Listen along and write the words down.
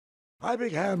I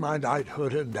began my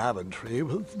knighthood in Daventry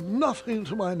with nothing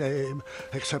to my name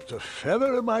except a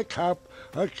feather in my cap,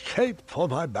 a cape on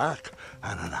my back,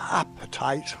 and an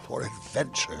appetite for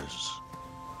adventures.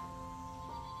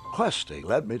 Questing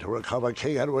led me to recover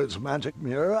King Edward's magic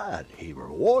mirror, and he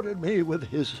rewarded me with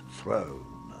his throne.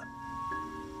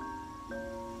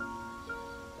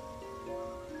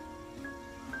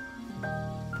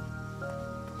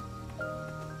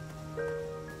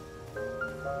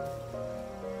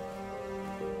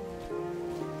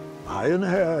 I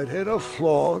inherited a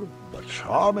flawed but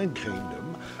charming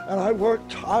kingdom, and I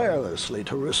worked tirelessly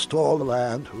to restore the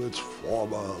land to its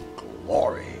former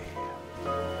glory.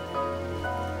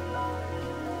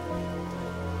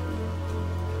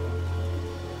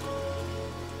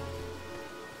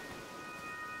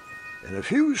 In a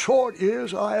few short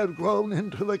years, I had grown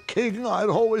into the king I'd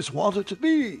always wanted to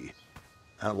be.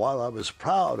 And while I was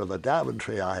proud of the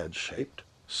Daventry I had shaped,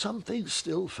 something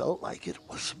still felt like it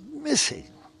was missing.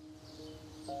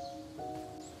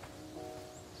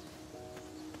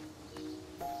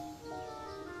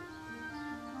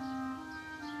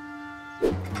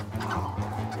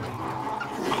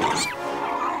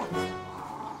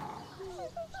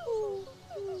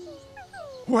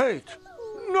 Wait,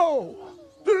 no!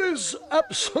 There is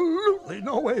absolutely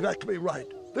no way that could be right.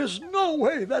 There's no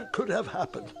way that could have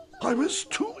happened. I was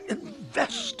too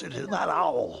invested in that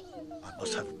owl. I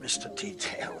must have missed a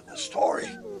detail in the story.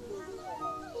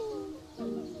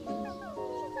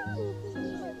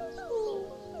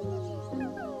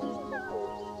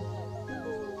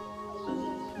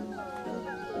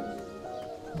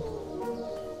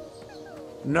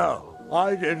 No.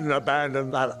 I didn't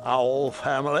abandon that owl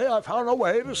family. I found a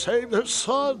way to save their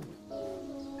son.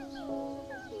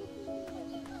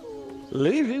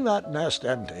 Leaving that nest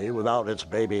empty without its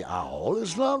baby owl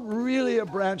is not really a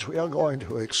branch we are going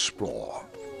to explore.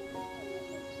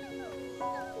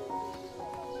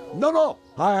 No,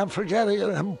 I am forgetting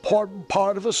an important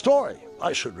part of the story.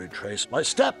 I should retrace my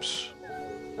steps.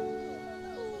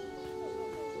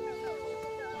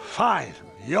 Fine,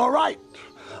 you're right.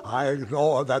 I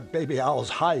ignored that baby owl's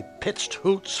high-pitched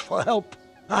hoots for help.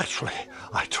 Actually,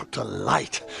 I took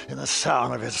delight in the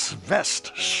sound of its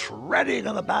vest shredding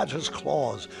in the badger's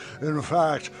claws. In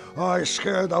fact, I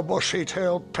scared the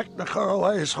bushy-tailed picnicker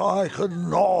away so I could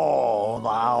gnaw the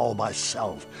owl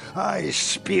myself. I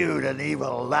spewed an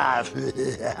evil laugh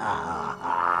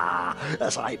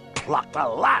as I plucked the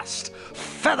last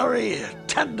feathery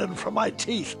tendon from my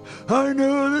teeth. I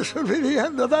knew this would be the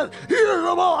end of that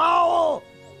irritable owl.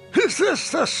 Is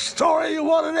this the story you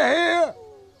wanted to hear?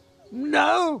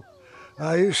 No?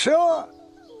 Are you sure?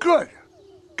 Good.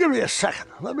 Give me a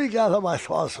second. Let me gather my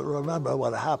thoughts and remember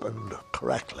what happened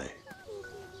correctly.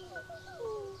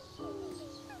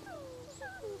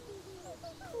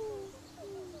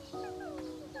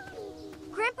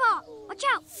 Grandpa, watch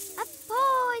out! A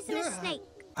poisonous snake!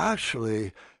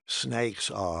 Actually,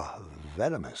 snakes are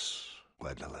venomous,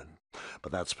 Gwendolyn.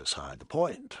 But that's beside the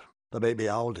point. The baby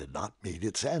owl did not meet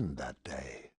its end that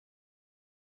day.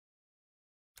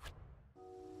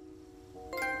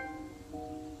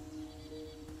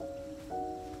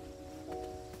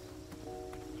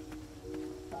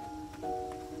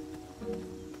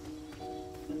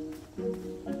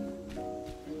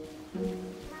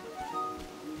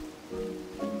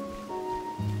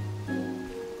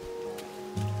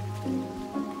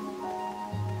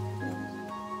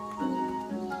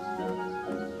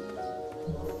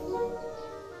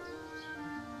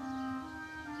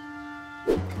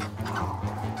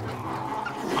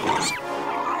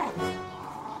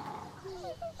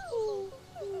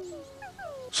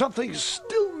 Something's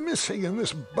still missing in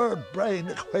this bird brain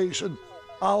equation.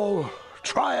 I'll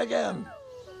try again.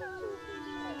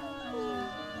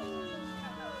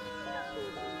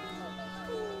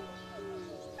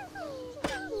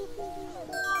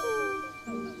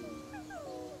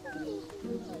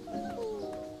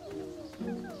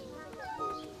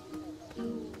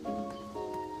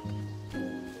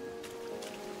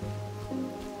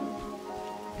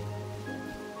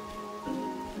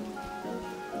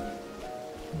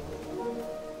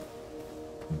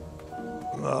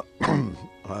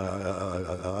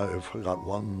 I forgot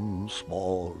one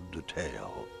small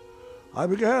detail. I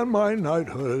began my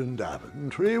knighthood in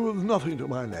Daventry with nothing to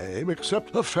my name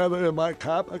except a feather in my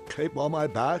cap, a cape on my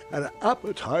back, an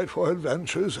appetite for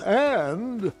adventures,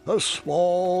 and a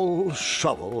small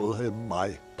shovel in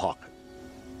my pocket.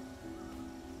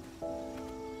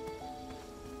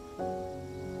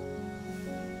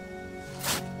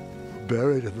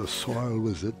 Buried in the soil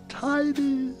was a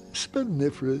tiny,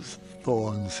 spiniferous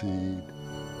thorn seed.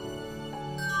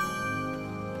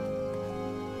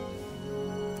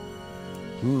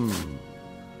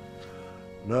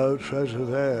 No treasure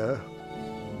there.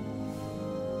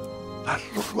 That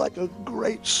looked like a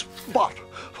great spot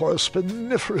for a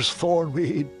spiniferous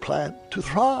thornweed plant to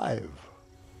thrive.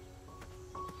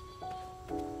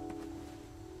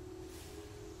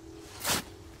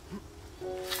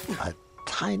 A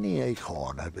tiny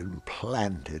acorn had been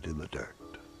planted in the dirt.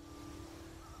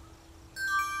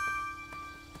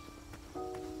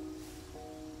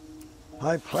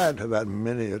 I planted that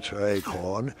miniature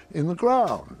acorn in the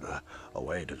ground, a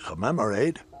way to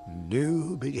commemorate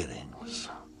new beginnings.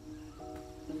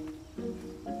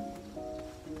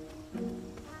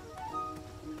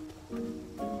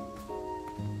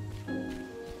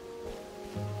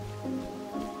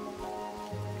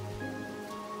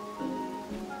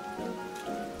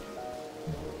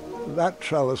 That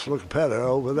trellis looked better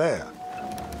over there.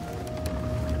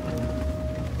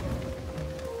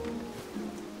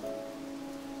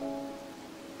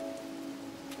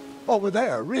 Over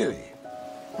there, really.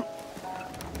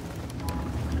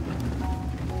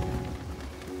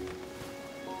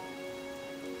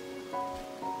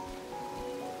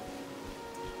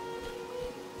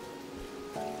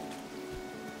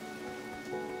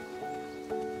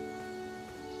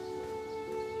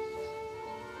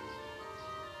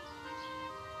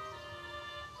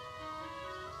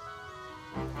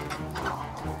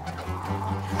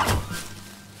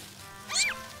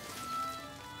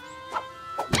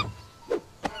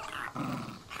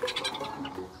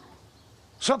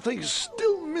 Something's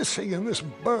still missing in this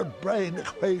bird brain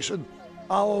equation.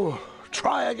 I'll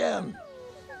try again.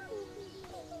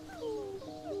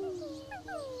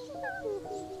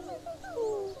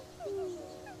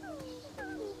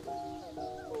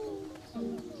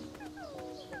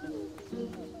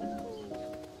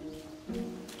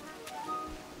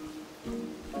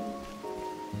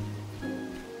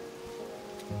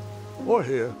 Or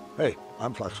here. Hey,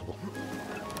 I'm flexible.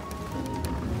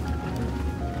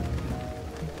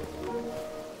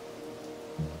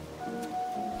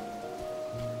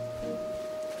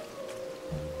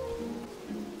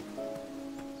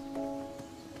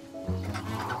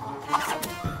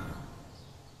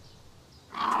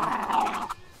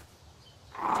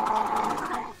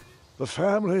 The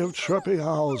family of chirping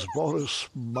owls brought a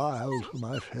smile to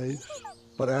my face,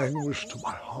 but anguish to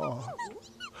my heart.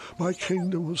 My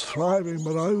kingdom was thriving,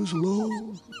 but I was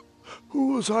alone.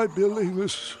 Who was I building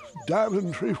this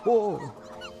Daventry for?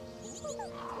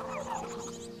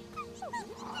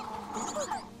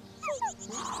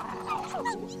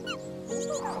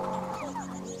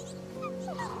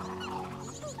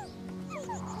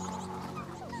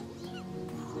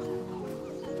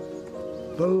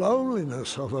 The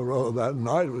loneliness of the road that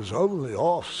night was only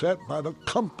offset by the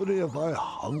company of my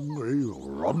hungry,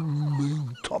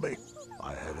 rumbling tummy.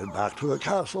 I headed back to the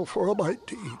castle for a bite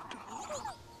to eat.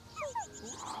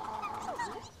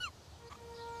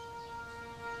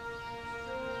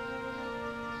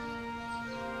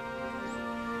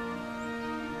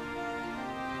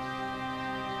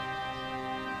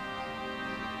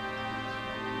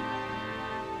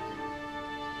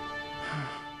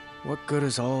 What good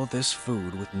is all this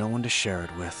food with no one to share it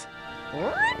with?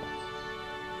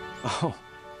 Oh,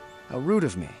 how rude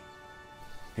of me.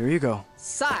 Here you go.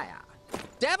 Sire,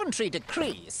 Daventry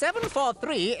Decree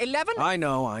 74311. I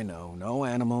know. No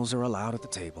animals are allowed at the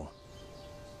table.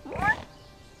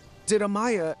 Did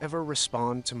Amaya ever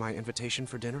respond to my invitation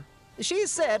for dinner? She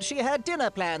said she had dinner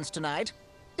plans tonight.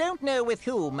 Don't know with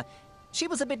whom. She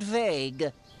was a bit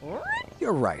vague.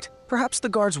 You're right. Perhaps the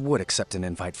guards would accept an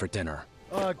invite for dinner.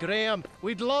 Oh, Graham,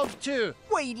 we'd love to.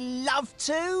 We'd love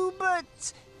to,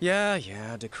 but...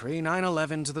 Yeah, Decree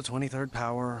 911 to the 23rd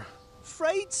power.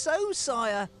 Afraid so,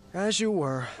 sire. As you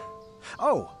were.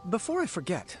 Oh, before I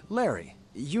forget, Larry,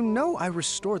 you know I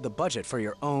restored the budget for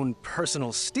your own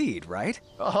personal steed, right?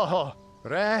 Oh,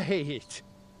 right.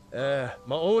 My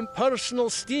own personal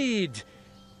steed.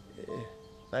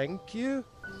 Thank you.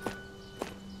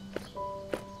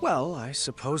 Well, I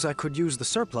suppose I could use the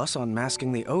surplus on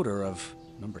masking the odor of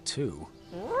number 2.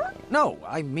 No,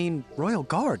 I mean Royal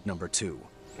Guard number 2.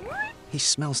 He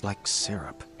smells like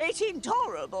syrup. It's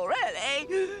intolerable, really.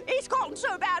 It's gotten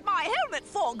so bad my helmet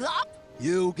fogs up.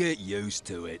 You'll get used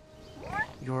to it.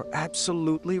 You're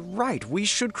absolutely right. We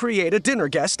should create a dinner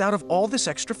guest out of all this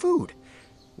extra food.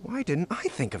 Why didn't I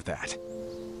think of that?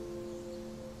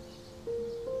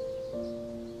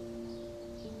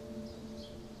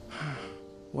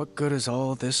 What good is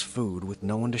all this food with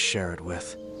no one to share it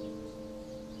with?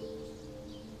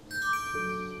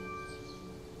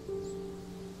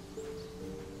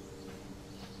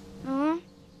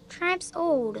 Tribe's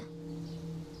old.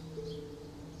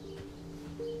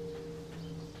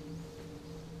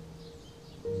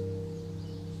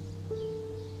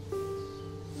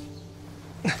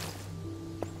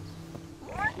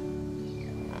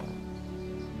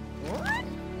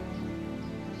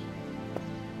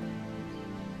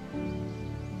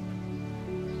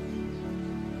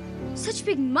 Such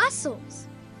big muscles.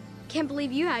 Can't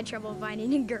believe you had trouble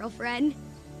finding a girlfriend.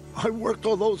 I worked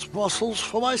on those muscles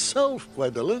for myself,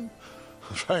 Gwendolyn.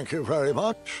 Thank you very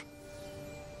much.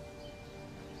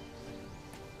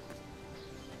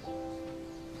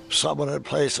 Someone had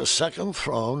placed a second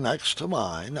throne next to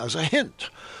mine as a hint.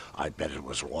 I bet it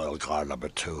was Royal Guard number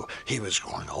 2. He was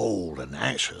growing old and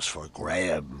anxious for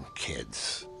Graham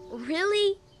kids.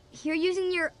 Really? You're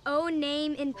using your own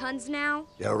name in puns now?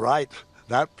 You're right.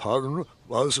 That pun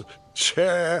was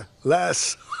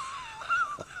chairless.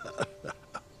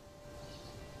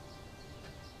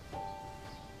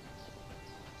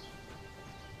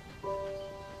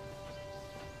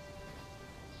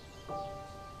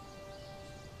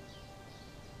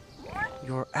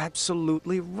 You're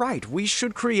absolutely right. We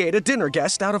should create a dinner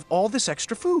guest out of all this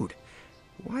extra food.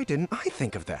 Why didn't I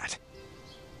think of that?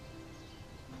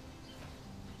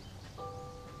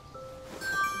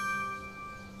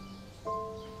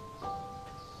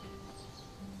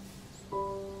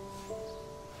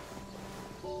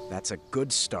 That's a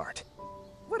good start.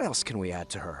 What else can we add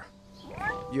to her?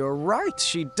 You're right,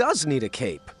 she does need a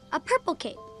cape. A purple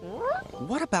cape.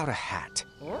 What about a hat?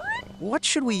 What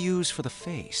should we use for the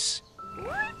face?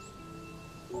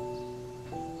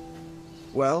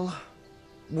 Well,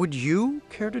 would you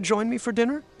care to join me for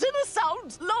dinner? Dinner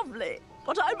sounds lovely,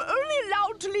 but I'm only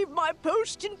allowed to leave my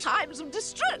post in times of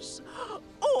distress.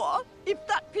 Or if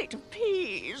that plate of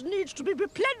peas needs to be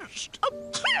replenished.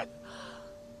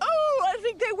 Oh, I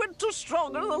think they went too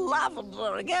strong on the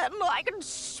lavender again. I can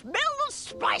smell the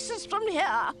spices from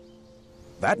here.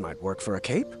 That might work for a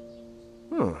cape.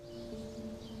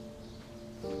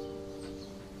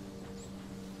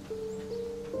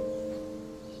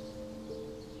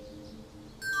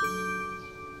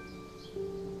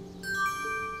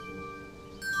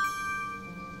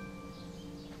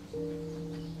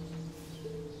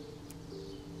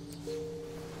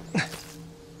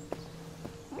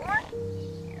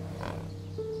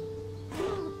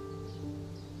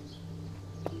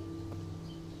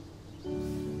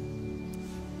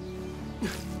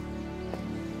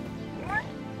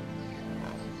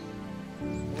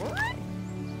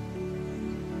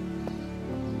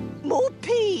 More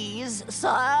peas,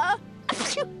 sir.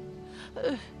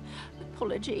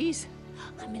 Apologies.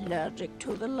 I'm allergic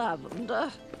to the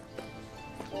lavender.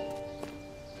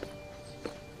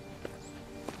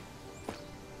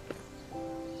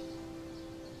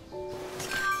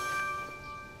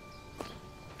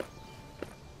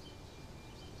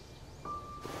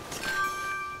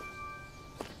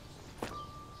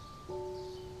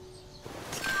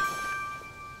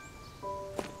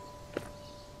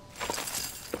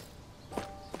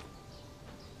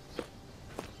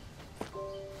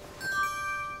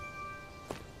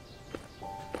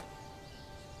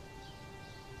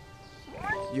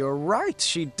 You're right,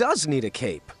 she does need a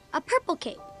cape. A purple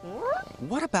cape.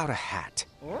 What about a hat?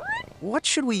 What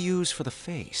should we use for the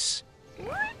face?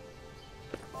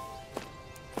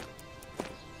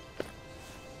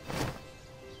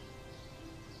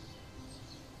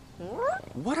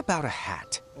 What about a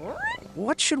hat?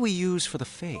 What should we use for the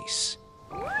face?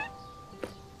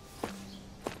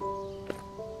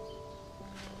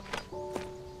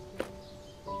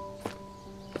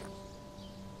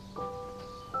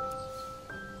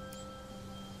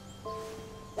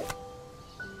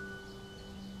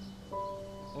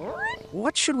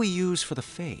 What should we use for the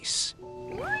face?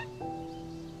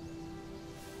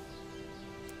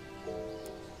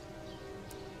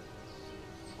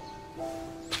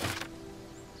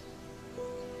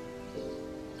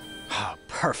 Ah,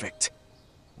 perfect.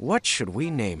 What should we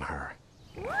name her?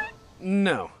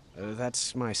 No,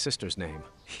 that's my sister's name.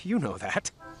 You know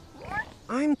that.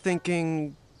 I'm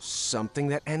thinking something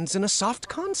that ends in a soft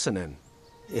consonant.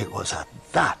 It was at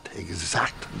that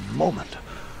exact moment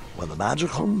when the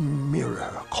magical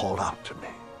mirror called out to me.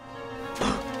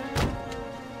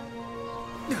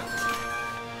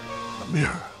 The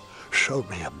mirror showed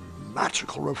me a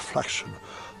magical reflection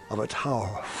of a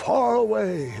tower far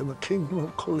away in the kingdom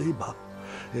of Colima.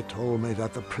 It told me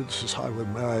that the princess I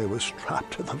would marry was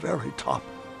trapped at the very top,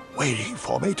 waiting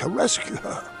for me to rescue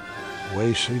her.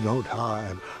 Wasting no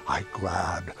time, I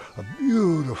grabbed a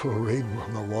beautiful ring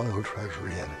from the royal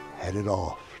treasury and headed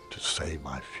off to save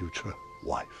my future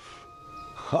wife.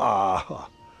 Ha!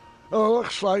 Oh,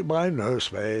 looks like my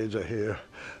nursemaids are here.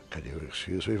 Can you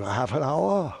excuse me for half an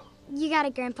hour? You got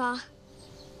it, Grandpa.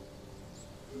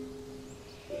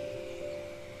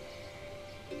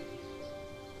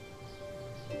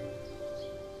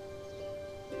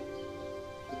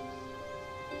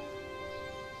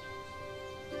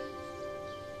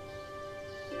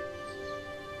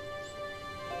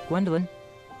 Gwendolyn,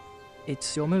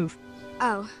 It's your move.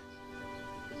 Oh.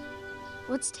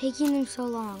 What's taking them so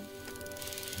long?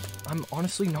 I'm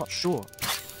honestly not sure.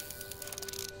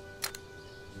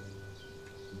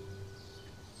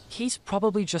 He's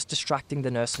probably just distracting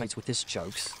the nursemaids with his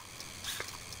jokes.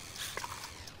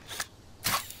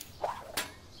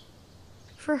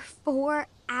 For 4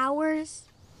 hours?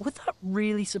 Would that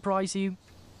really surprise you?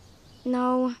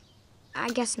 No, I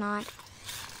guess not.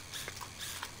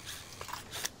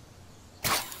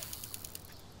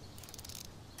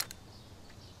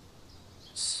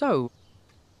 So,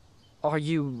 are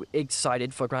you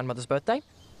excited for Grandmother's birthday?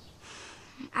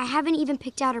 I haven't even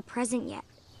picked out a present yet.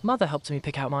 Mother helped me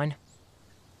pick out mine.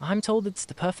 I'm told it's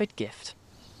the perfect gift.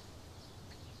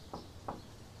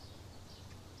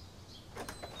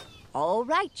 All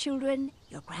right, children.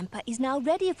 Your grandpa is now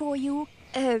ready for you.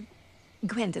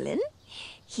 Gwendolyn,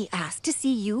 he asked to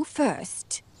see you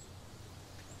first.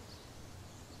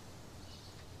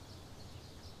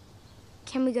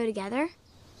 Can we go together?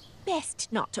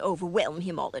 Best not to overwhelm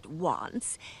him all at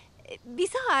once.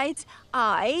 Besides,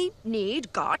 I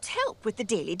need God's help with the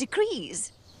daily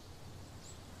decrees.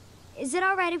 Is it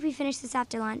all right if we finish this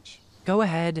after lunch? Go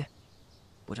ahead.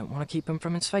 Wouldn't want to keep him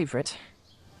from his favorite.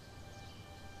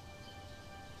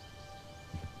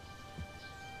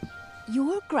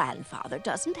 Your grandfather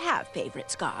doesn't have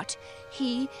favorites, Scott.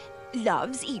 He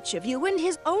loves each of you in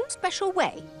his own special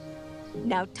way.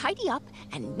 Now tidy up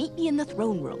and meet me in the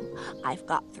throne room. I've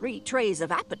got 3 trays of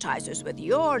appetizers with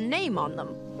your name on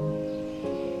them.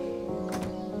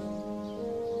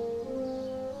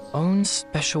 Own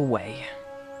special way.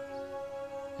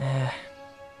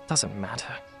 Doesn't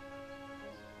matter.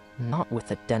 Not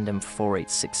with Addendum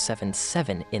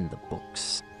 48677 in the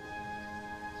books.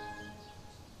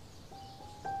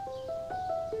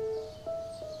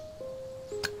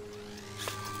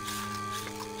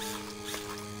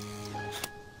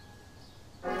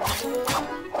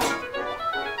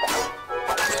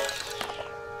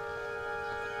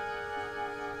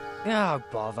 Oh,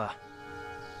 bother.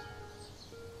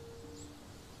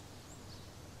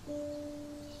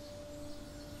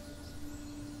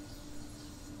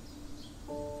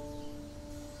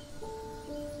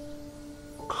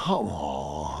 Come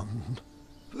on.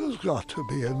 There's got to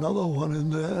be another one in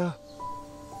there.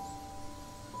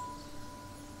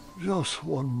 Just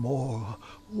one more,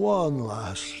 one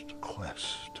last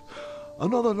quest.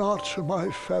 Another notch in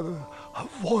my feather, a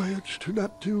voyage to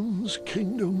Neptune's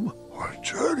kingdom, or a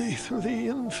journey through the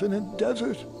infinite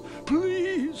desert.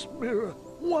 Please, Mirror,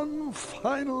 one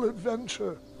final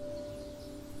adventure.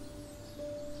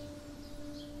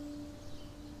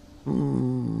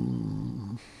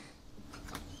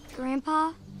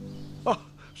 Grandpa, Ah,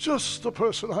 just the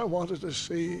person I wanted to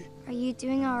see. are you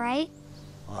doing all right?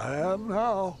 I am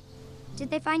now. Did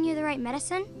they find you the right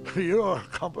medicine? Your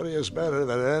company is better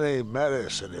than any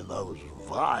medicine in those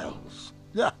vials.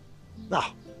 Yeah.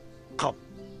 Now, come,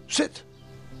 sit.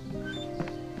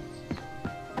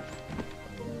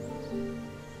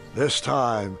 This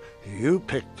time, you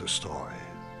picked the story.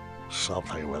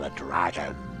 Something with a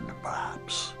dragon,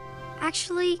 perhaps.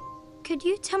 Actually, could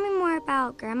you tell me more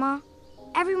about Grandma?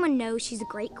 Everyone knows she's a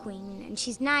great queen, and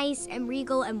she's nice and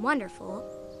regal and wonderful.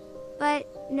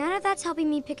 But none of that's helping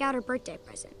me pick out her birthday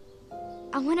present.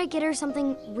 I want to get her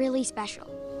something really special.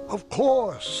 Of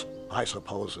course. I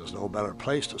suppose there's no better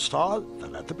place to start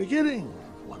than at the beginning,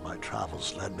 when my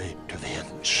travels led me to the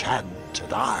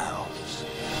Enchanted Isles.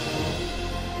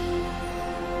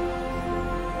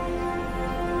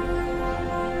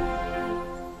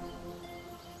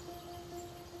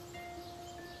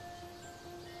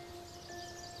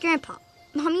 Grandpa,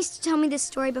 Mom used to tell me this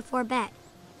story before bed.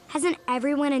 Hasn't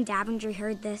everyone in Daventry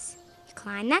heard this? You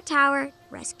climbed that tower,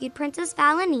 rescued Princess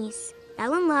Valenice,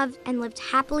 fell in love, and lived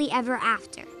happily ever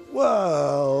after.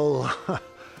 Well,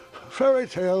 fairy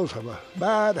tales have a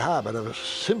bad habit of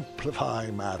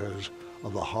simplifying matters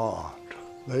of the heart.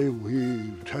 They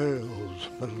weave tales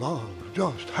that love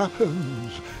just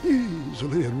happens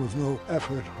easily and with no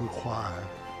effort required.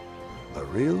 The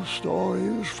real story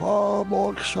is far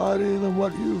more exciting than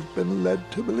what you've been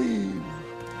led to believe.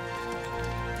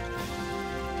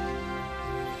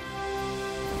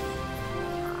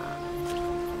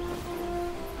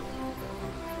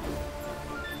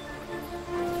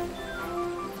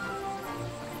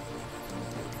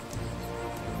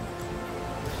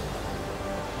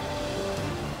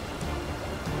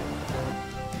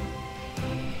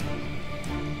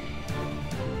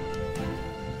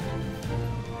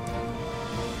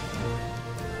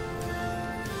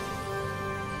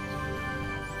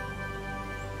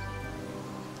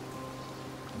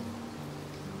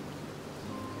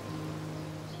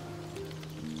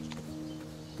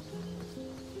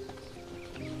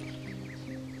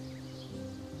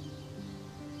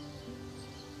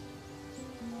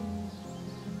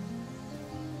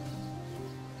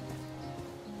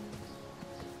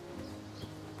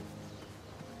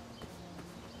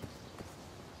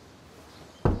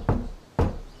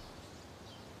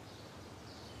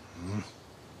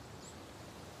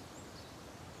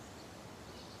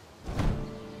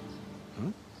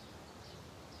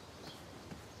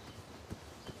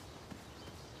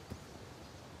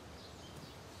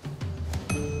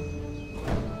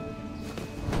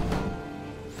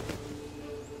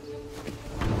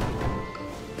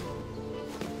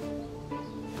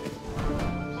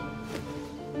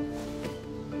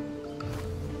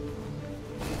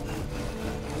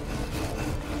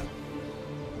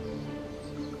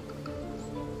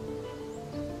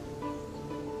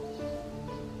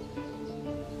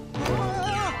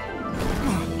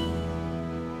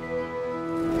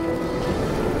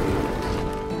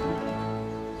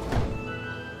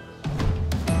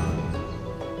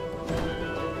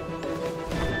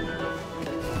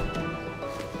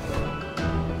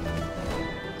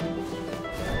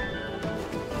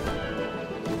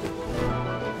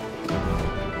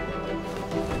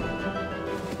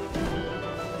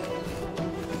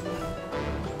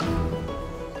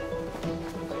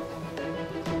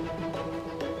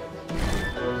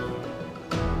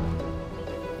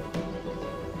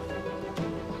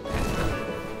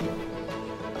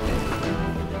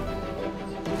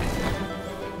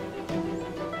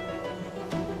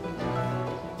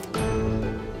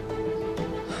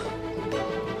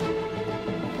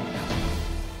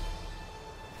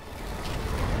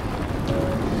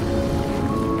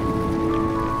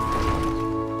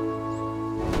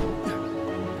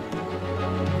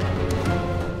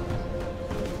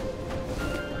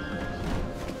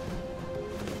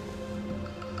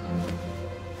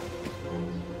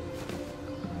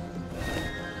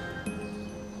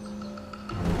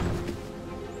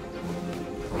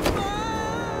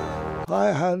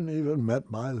 I hadn't even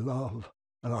met my love,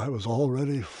 and I was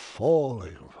already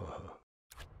falling for her.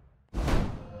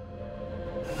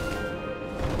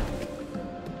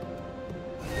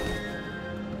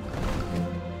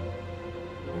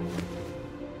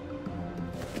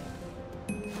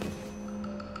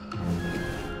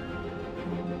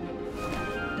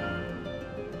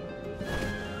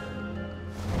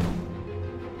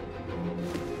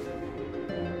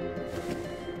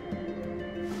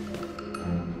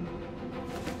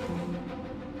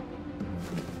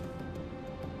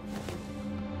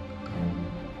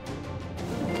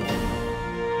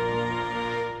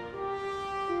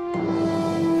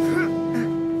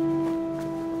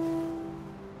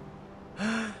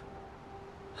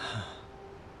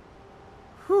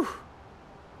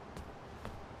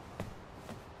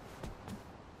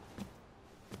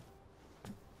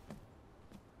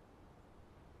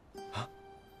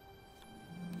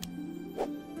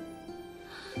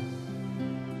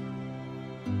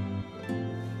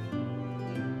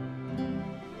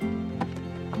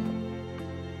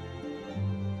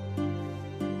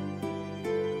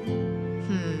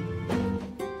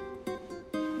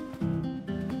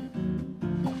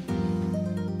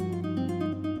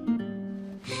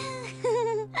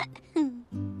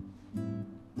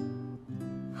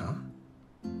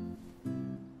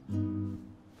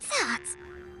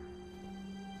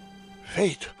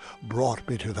 Fate brought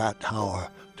me to that tower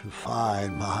to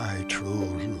find my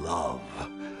true love.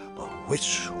 But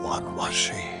which one was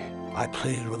she? I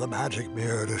pleaded with the magic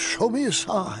mirror to show me a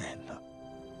sign.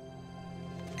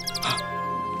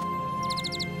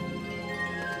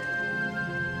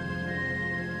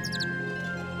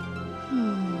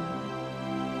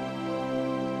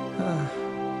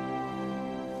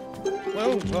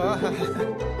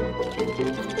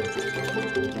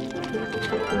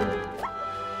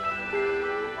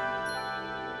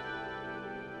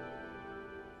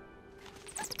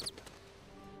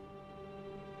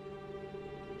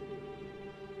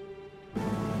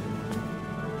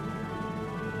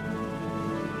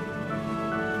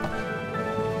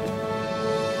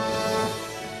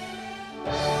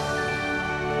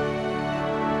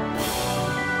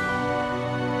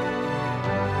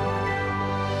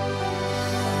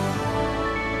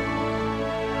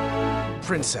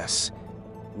 Princess,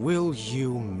 will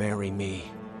you marry me?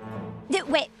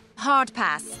 Wait, hard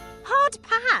pass. Hard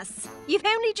pass? You've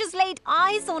only just laid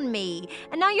eyes on me,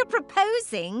 and now you're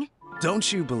proposing?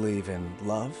 Don't you believe in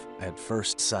love at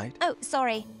first sight? Oh,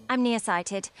 sorry. I'm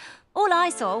nearsighted. All I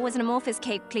saw was an amorphous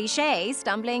cape cliché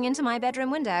stumbling into my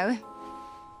bedroom window.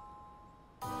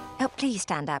 Oh, please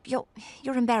stand up. You're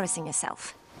embarrassing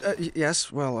yourself. Yes,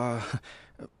 well,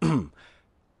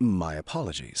 my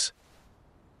apologies.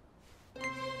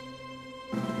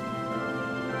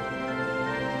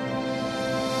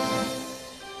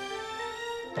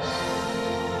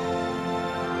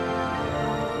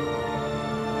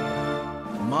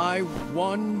 My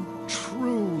one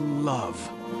true love.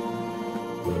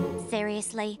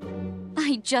 Seriously?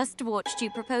 I just watched you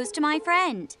propose to my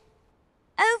friend.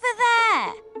 Over there!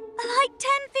 Like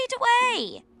 10 feet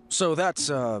away! So that's,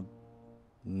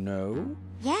 no?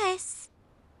 Yes.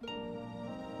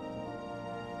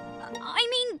 I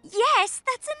mean, yes,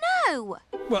 that's a no!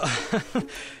 Well,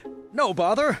 no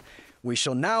bother. We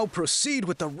shall now proceed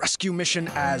with the rescue mission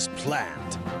as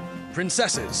planned.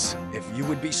 Princesses, if you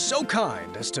would be so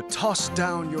kind as to toss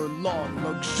down your long,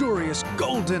 luxurious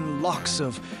golden locks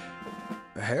of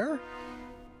hair?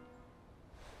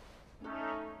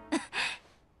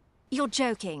 You're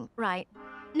joking, right?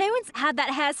 No one's had that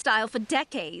hairstyle for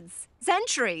decades.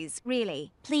 Centuries,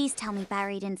 really. Please tell me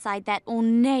buried inside that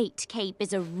ornate cape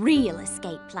is a real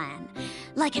escape plan.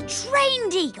 Like a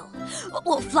trained eagle,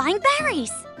 or flying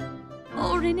berries,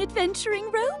 or an adventuring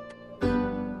rope.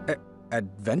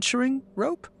 Adventuring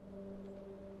rope?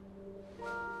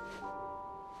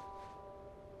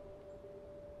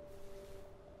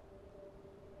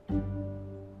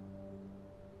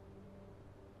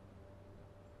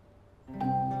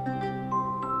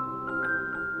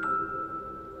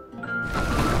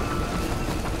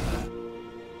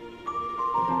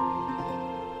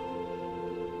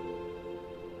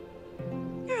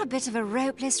 You're a bit of a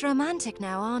ropeless romantic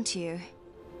now, aren't you?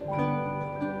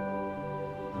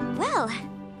 Well,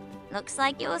 looks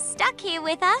like you're stuck here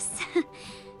with us.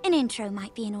 An intro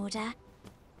might be in order.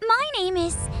 My name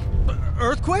is...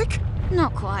 Earthquake?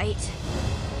 Not quite.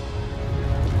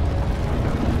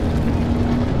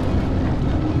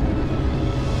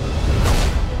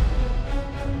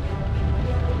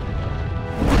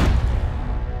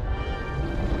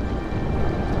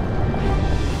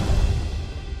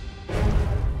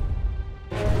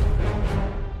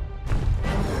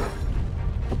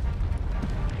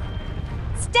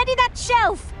 Steady that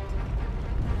shelf!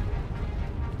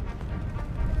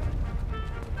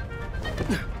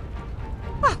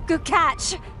 Oh, good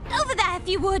catch. Over there, if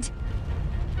you would.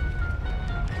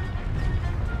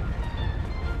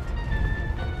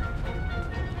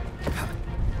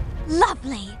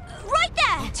 Lovely. Right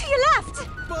there! To your left!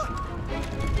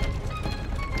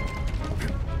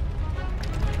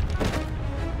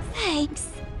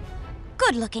 Thanks.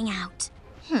 Good looking out.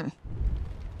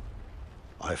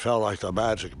 I felt like the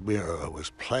magic mirror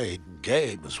was playing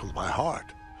games with my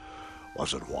heart.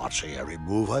 Was it watching every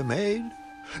move I made?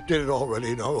 Did it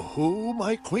already know who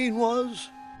my queen was?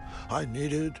 I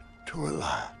needed to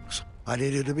relax. I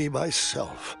needed to be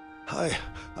myself.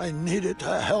 I needed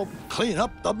to help clean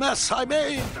up the mess I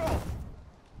made.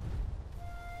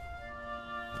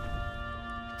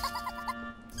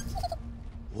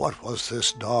 What was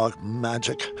this dark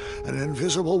magic? An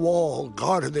invisible wall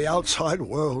guarded the outside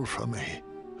world from me.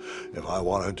 If I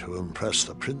wanted to impress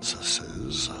the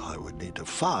princesses, I would need to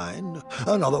find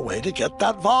another way to get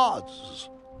that vase.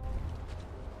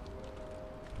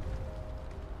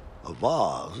 The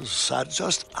vase sat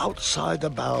just outside the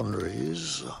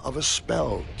boundaries of a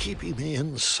spell keeping me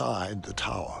inside the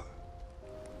tower.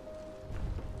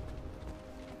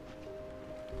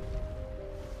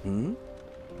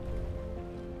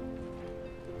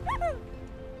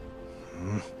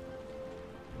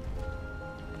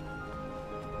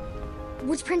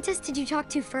 Which princess did you talk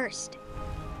to first?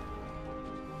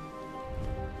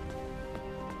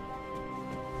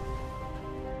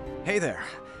 Hey there.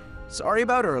 Sorry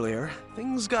about earlier.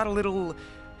 Things got a little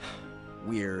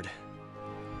weird.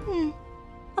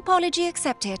 Apology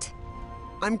accepted.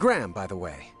 I'm Graham, by the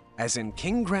way. As in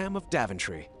King Graham of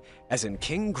Daventry. As in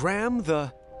King Graham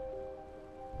the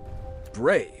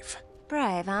Brave.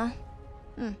 Brave, huh?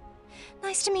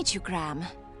 Nice to meet you, Graham.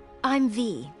 I'm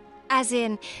V. As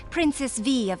in Princess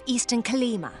V of Eastern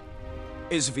Kalima.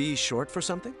 Is V short for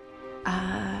something?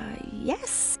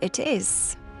 Yes, it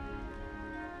is.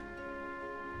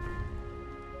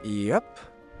 Yep.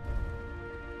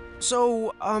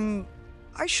 So,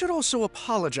 I should also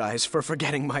apologize for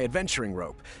forgetting my adventuring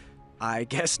rope. I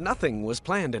guess nothing was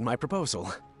planned in my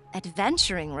proposal.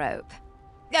 Adventuring rope?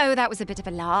 Oh, that was a bit of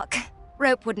a lark.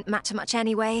 Rope wouldn't matter much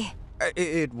anyway.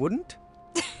 It wouldn't?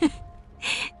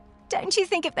 Don't you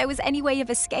think if there was any way of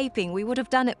escaping, we would have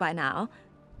done it by now?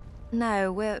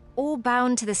 No, we're all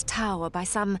bound to this tower by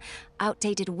some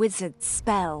outdated wizard's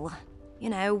spell. You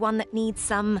know, one that needs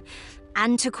some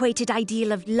antiquated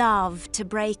ideal of love to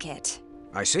break it.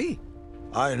 I see.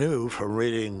 I knew from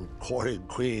reading Courting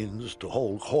Queens to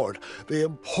Hold Court the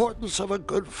importance of a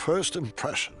good first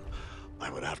impression.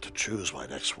 I would have to choose my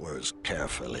next words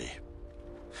carefully.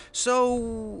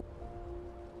 So,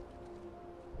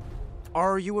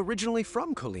 are you originally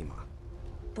from Kalima?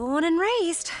 Born and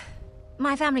raised.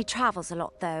 My family travels a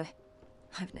lot, though.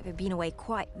 I've never been away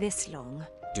quite this long.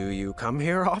 Do you come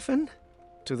here often?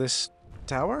 To this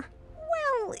tower?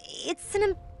 Well, it's an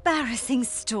embarrassing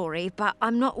story, but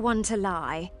I'm not one to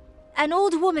lie. An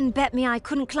old woman bet me I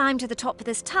couldn't climb to the top of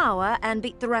this tower and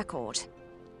beat the record.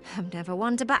 I'm never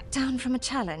one to back down from a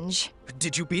challenge.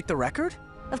 Did you beat the record?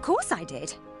 Of course I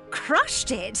did.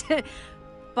 Crushed it.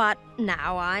 But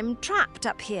now I'm trapped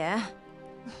up here.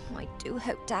 I do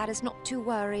hope Dad is not too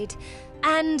worried,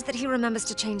 and that he remembers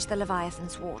to change the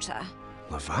Leviathan's water.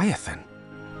 Leviathan?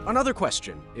 Another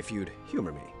question, if you'd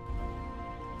humor me.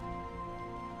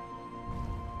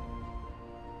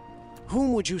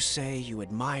 Whom would you say you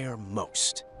admire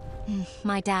most?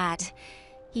 My dad.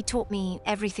 He taught me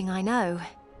everything I know,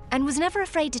 and was never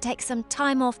afraid to take some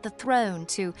time off the throne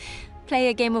to play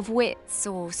a game of wits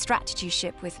or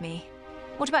strategyship with me.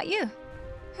 What about you?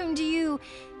 Whom do you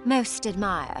most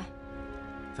admire?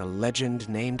 The legend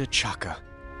named Achaka.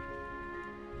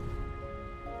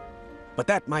 But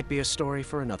that might be a story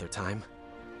for another time.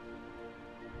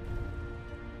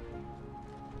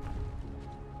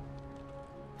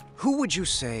 Who would you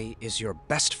say is your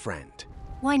best friend?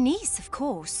 Why, niece, of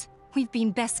course. We've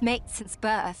been best mates since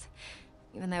birth,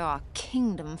 even though our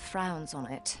kingdom frowns on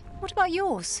it. What about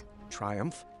yours?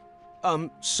 Triumph?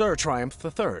 Sir Triumph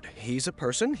III. He's a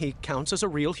person. He counts as a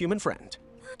real human friend.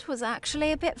 That was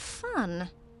actually a bit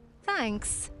fun.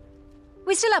 Thanks.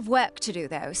 We still have work to do,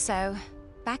 though, so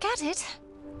back at it.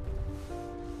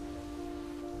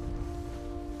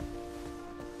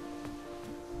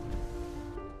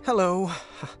 Hello.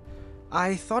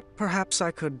 I thought perhaps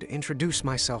I could introduce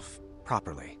myself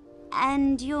properly.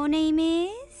 And your name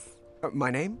is? My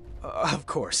name? Of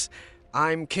course.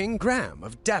 I'm King Graham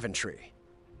of Daventry.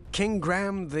 King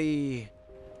Graham the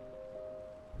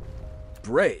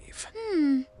Brave.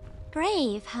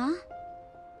 Brave, huh?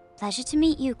 Pleasure to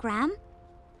meet you, Gram.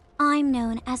 I'm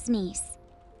known as Niece.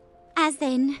 As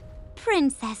in,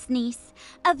 Princess Niece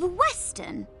of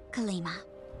Western Kalima.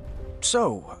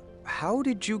 So, how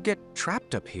did you get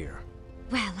trapped up here?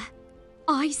 Well,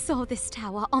 I saw this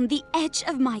tower on the edge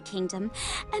of my kingdom,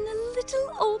 and a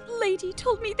little old lady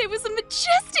told me there was a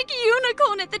majestic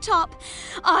unicorn at the top.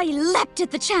 I leapt at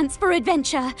the chance for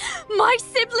adventure. My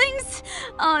siblings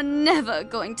are never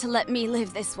going to let me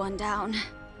live this one down.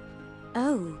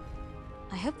 Oh,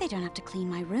 I hope they don't have to clean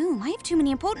my room. I have too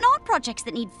many important art projects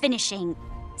that need finishing.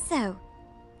 So,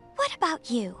 what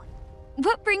about you?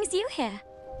 What brings you here?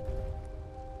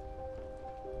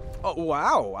 Oh,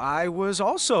 wow, I was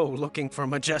also looking for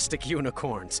majestic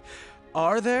unicorns.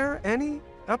 Are there any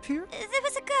up here? There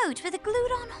was a goat with a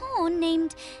glued-on horn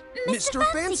named Mr.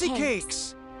 Fancy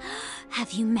Cakes!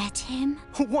 Have you met him?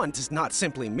 One does not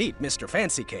simply meet Mr.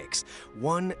 Fancy Cakes.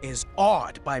 One is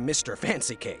awed by Mr.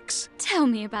 Fancy Cakes. Tell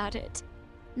me about it.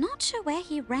 Not sure where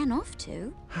he ran off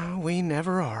to. We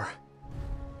never are.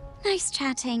 Nice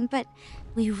chatting, but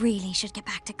we really should get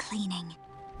back to cleaning.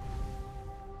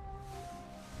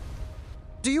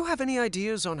 Do you have any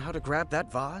ideas on how to grab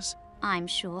that vase? I'm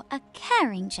sure a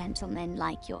caring gentleman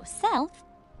like yourself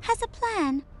has a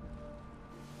plan.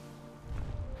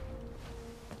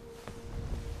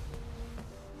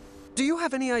 Do you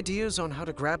have any ideas on how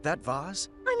to grab that vase?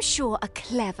 I'm sure a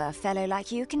clever fellow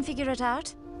like you can figure it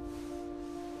out.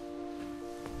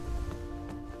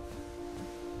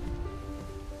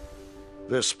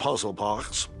 This puzzle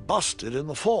box busted in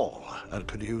the fall and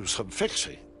could use some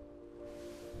fixing.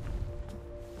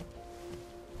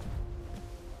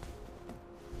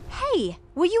 Hey,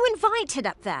 were you invited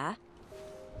up there?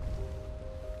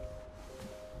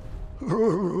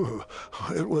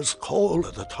 It was cold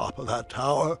at the top of that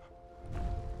tower.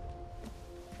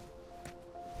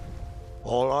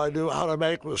 All I knew how to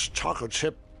make was chocolate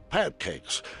chip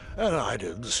pancakes, and I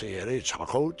didn't see any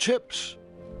chocolate chips.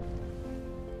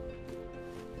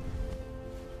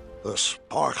 The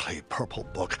sparkly purple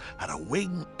book had a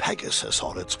winged Pegasus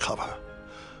on its cover.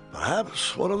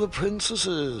 Perhaps one of the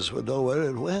princesses would know where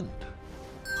it went.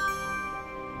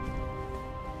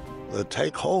 The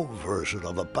take-home version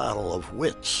of a battle of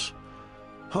wits.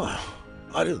 Huh,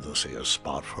 I didn't see a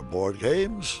spot for board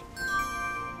games.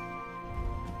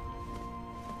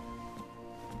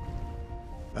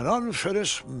 An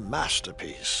unfinished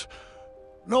masterpiece.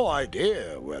 No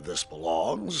idea where this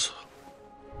belongs.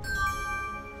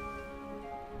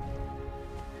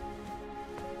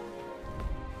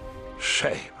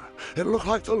 Shame. It looked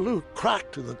like the loot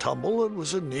cracked in the tumble and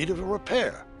was in need of a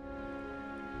repair.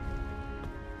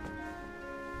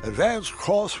 Advanced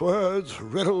crosswords,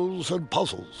 riddles, and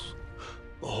puzzles.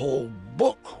 The whole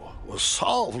book was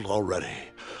solved already.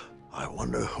 I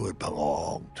wonder who it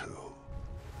belonged to.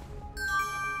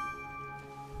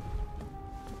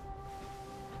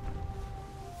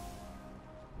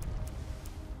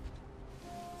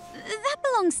 That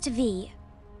belongs to V.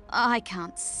 I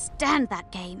can't stand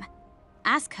that game.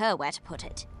 Ask her where to put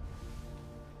it.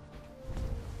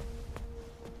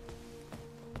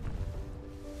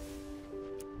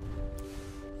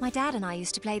 My dad and I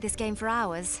used to play this game for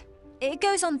hours. It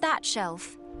goes on that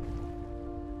shelf.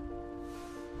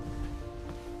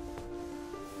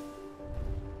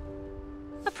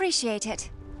 Appreciate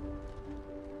it.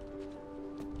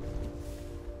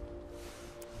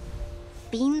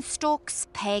 Beanstalks,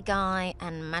 pegi,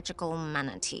 and magical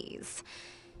manatees.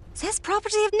 Says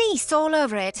property of Niece all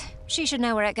over it. She should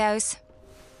know where it goes.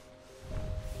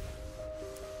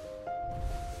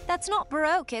 That's not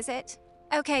Baroque, is it?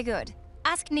 Okay, good.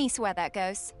 Ask Niece where that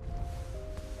goes.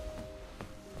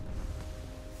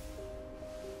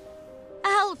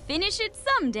 I'll finish it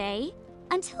someday.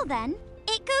 Until then,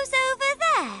 it goes over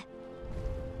there.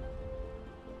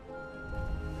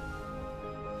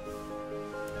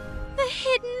 The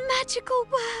hidden magical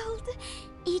world.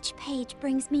 Each page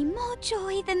brings me more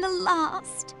joy than the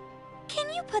last. Can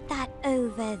you put that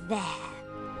over there?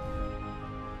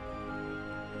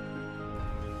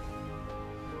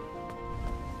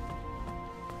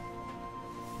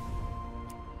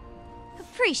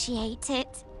 Appreciate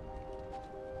it.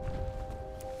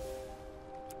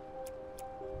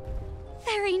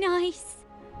 Very nice.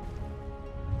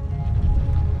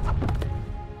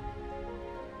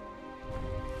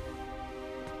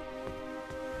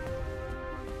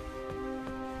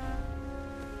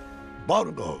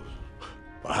 Bongos.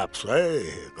 Perhaps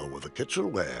they go with the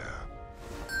kitchenware.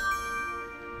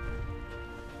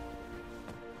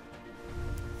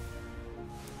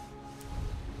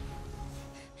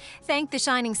 Thank the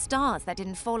shining stars that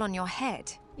didn't fall on your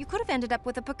head. You could have ended up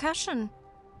with a percussion.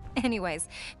 Anyways,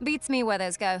 beats me where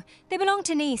those go. They belong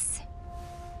to Nice.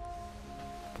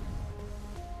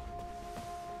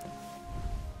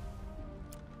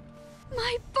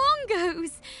 My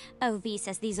bongos! Oh, V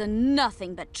says these are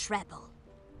nothing but treble.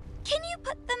 Can you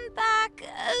put them back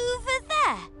over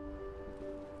there?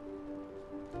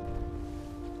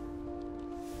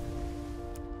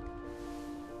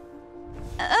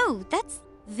 Oh, that's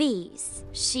V's.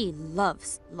 She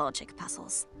loves logic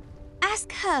puzzles.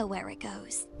 Ask her where it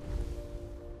goes.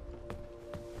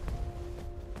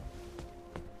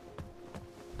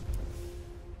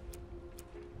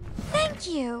 Thank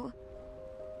you.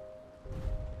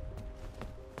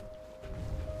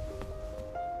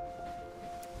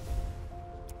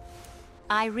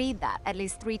 I read that at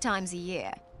least 3 times a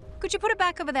year. Could you put it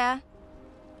back over there?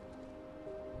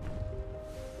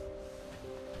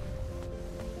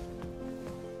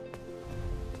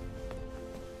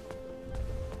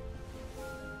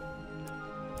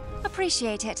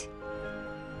 Appreciate it.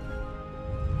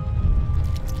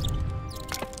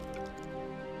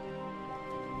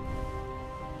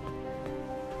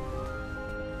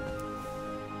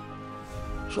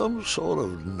 Some sort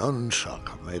of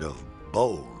nunchuck made of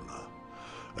bone.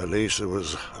 At least it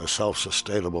was a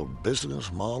self-sustainable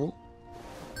business model.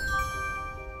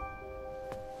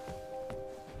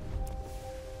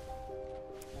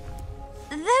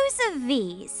 Those are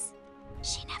V's.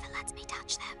 She never lets me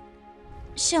touch them.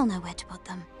 She'll know where to put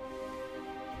them.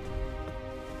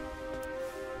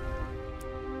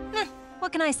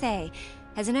 What can I say?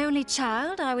 As an only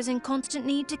child, I was in constant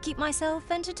need to keep myself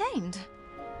entertained.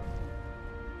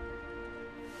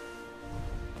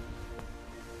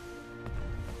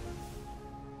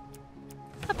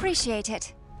 Appreciate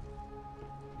it.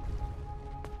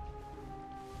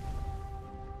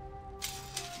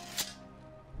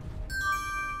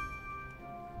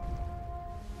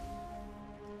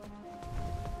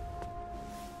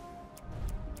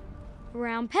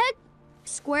 Round peg,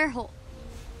 square hole.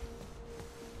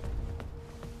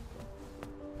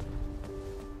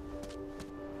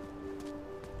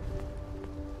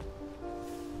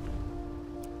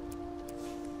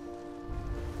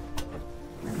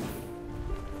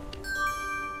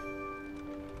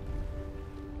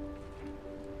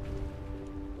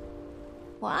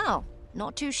 Wow,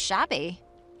 not too shabby.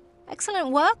 Excellent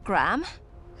work, Graham.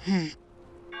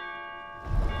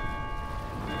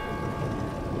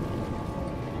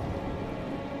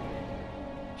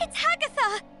 It's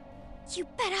Hagatha! You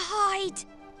better hide!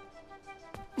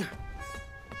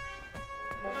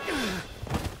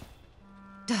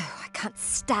 I can't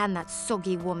stand that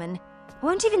soggy woman. I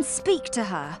won't even speak to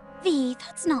her. V,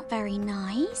 that's not very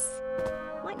nice.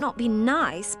 Might not be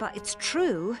nice, but it's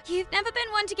true. You've never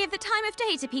been one to give the time of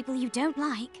day to people you don't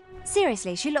like.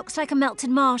 Seriously, she looks like a melted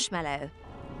marshmallow.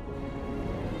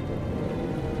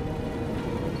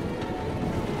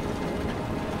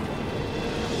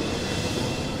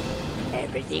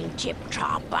 Everything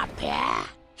tip-top up here?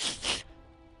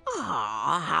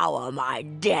 Ah, how are my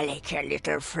delicate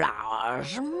little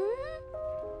flowers?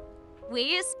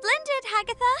 We're splendid,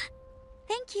 Hagatha.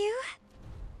 Thank you.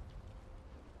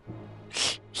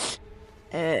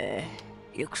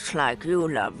 Looks like you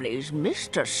lovelies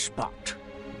missed a spot.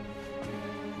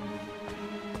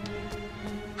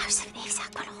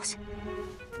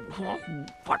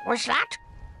 What was that?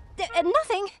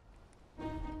 Nothing.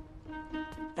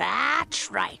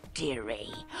 That's right,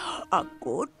 dearie. A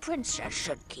good princess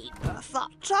should keep her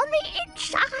thoughts on the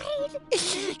inside,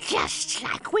 just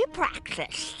like we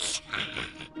practiced.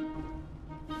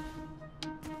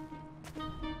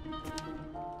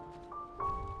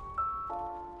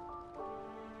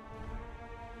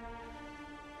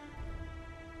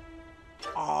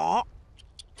 Oh,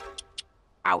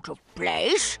 out of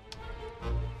place?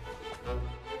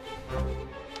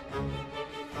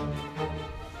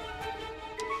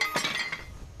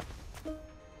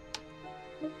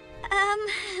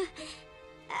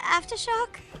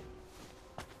 Aftershock?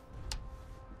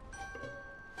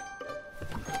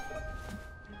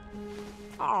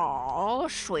 Oh,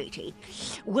 sweetie,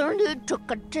 we'll need to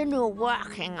continue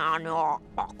working on your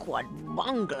awkward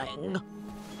bungling.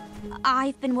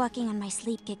 I've been working on my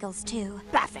sleep giggles, too.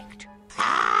 Perfect.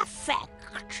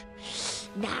 Perfect.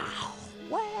 Now,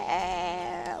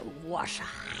 where was I?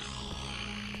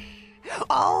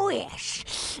 Oh,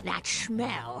 yes, that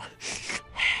smell.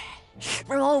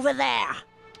 From over there.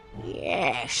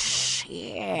 Yes,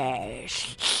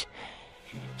 yes.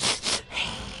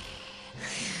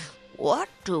 What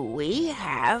do we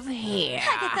have here?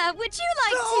 Hagatha, would you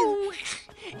like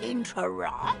to...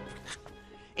 interrupt?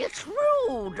 It's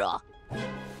rude.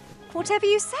 Whatever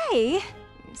you say,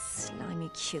 slimy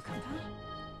cucumber.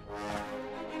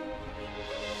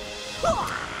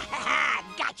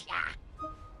 Gotcha!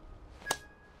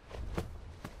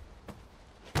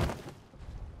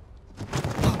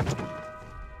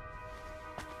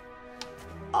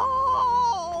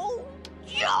 Oh,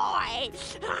 joy!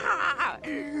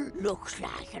 Looks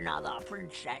like another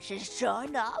princess has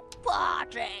joined our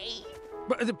party.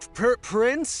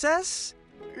 Princess?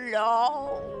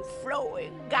 Long,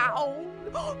 flowing gown,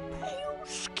 pale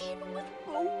skin with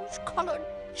rose-colored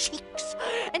cheeks,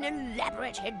 an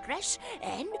elaborate headdress,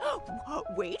 and...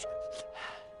 wait.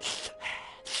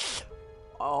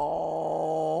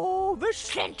 Oh, the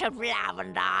scent of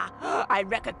lavender. I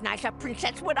recognize a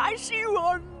princess when I see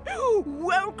one.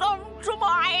 Welcome to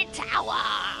my tower.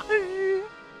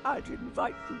 I'd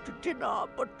invite you to dinner,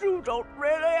 but you don't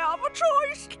really have a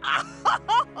choice.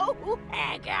 Oh,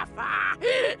 Agatha.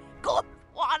 Good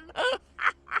one.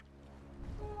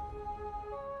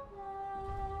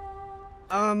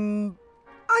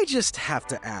 I just have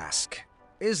to ask.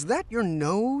 Is that your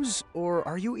nose, or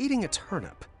are you eating a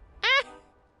turnip?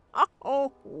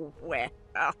 Oh, well,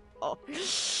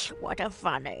 what a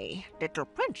funny little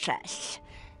princess.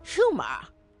 Humor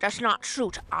does not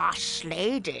suit us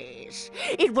ladies.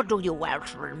 It would do you well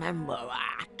to remember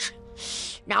that.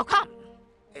 Now come,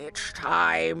 it's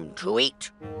time to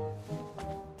eat.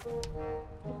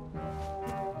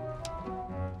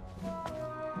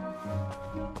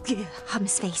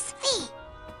 Hum's face.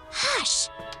 Hush!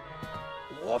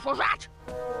 What was that?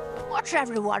 What's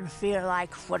everyone feel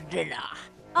like for dinner?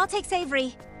 I'll take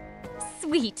savory.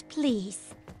 Sweet,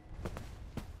 please.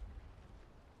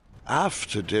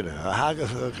 After dinner,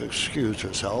 Agatha excused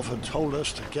herself and told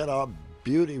us to get our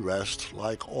beauty rest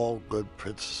like all good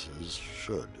princesses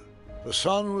should. The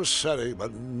sun was setting,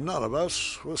 but none of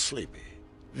us were sleepy.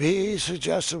 Vi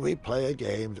suggested we play a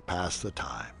game to pass the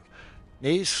time.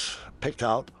 Niece picked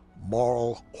out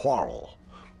moral Quarrel,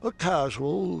 a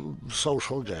casual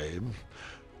social game.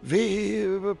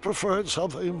 Vi preferred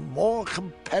something more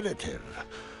competitive,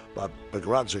 but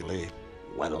begrudgingly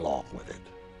went along with it.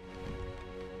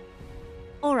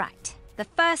 All right. The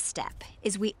first step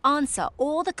is we answer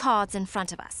all the cards in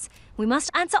front of us. We must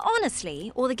answer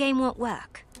honestly, or the game won't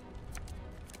work.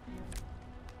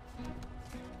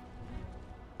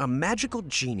 A magical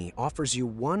genie offers you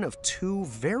one of two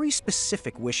very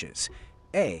specific wishes.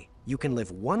 A, you can live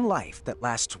one life that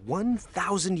lasts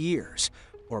 1,000 years,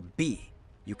 or B,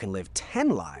 you can live 10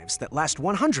 lives that last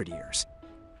 100 years.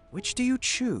 Which do you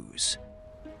choose?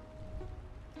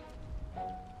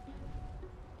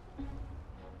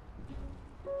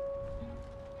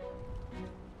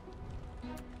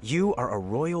 You are a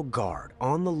royal guard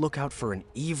on the lookout for an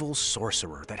evil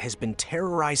sorcerer that has been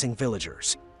terrorizing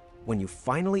villagers. When you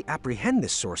finally apprehend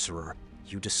this sorcerer,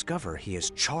 you discover he is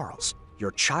Charles,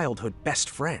 your childhood best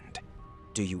friend.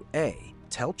 Do you A,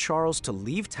 tell Charles to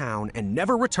leave town and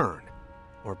never return,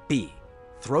 or B,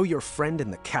 throw your friend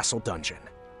in the castle dungeon?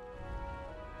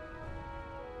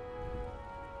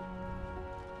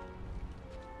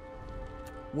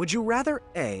 Would you rather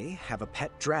A, have a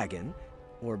pet dragon,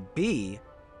 or B,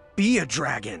 be a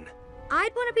dragon?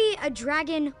 I'd want to be a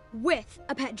dragon with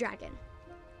a pet dragon.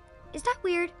 Is that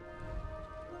weird?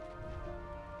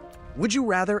 Would you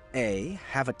rather A,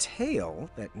 have a tail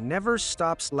that never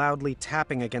stops loudly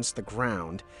tapping against the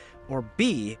ground, or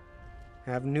B,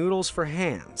 have noodles for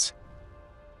hands?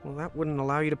 Well, that wouldn't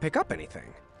allow you to pick up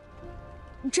anything.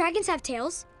 Dragons have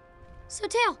tails, so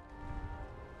tail.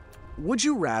 Would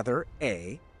you rather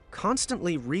A,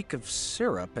 constantly reek of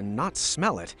syrup and not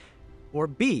smell it, or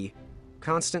B,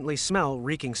 constantly smell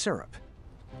reeking syrup?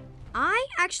 I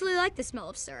actually like the smell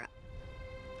of syrup.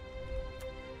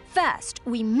 First,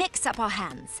 we mix up our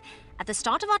hands. At the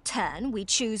start of our turn, we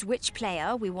choose which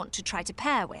player we want to try to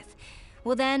pair with.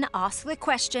 We'll then ask the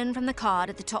question from the card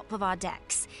at the top of our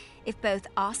decks. If both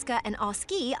asker and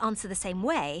askee answer the same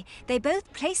way, they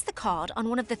both place the card on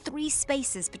one of the 3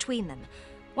 spaces between them.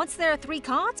 Once there are 3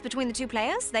 cards between the 2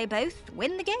 players, they both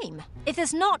win the game. If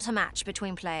there's not a match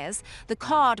between players, the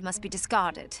card must be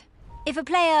discarded. If a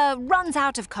player runs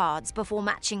out of cards before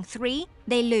matching 3,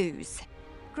 they lose.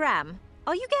 Graham,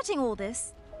 are you getting all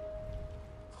this?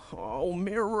 Oh,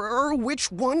 Mirror,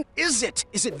 which one is it?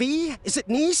 Is it V? Is it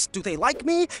Niece? Do they like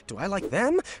me? Do I like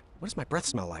them? What does my breath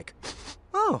smell like?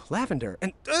 Oh, lavender.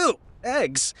 And, ew,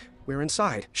 eggs. We're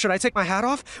inside. Should I take my hat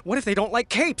off? What if they don't like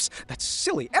capes? That's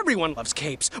silly. Everyone loves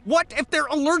capes. What if they're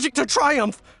allergic to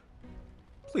Triumph?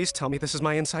 Please tell me this is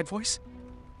my inside voice.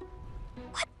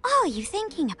 What are you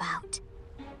thinking about?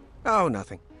 Oh,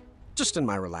 nothing. Just in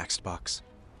my relaxed box.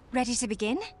 Ready to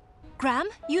begin? Graham,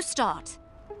 you start.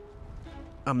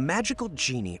 A magical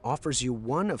genie offers you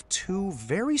one of 2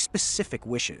 very specific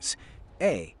wishes.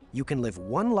 A, you can live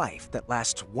one life that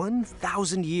lasts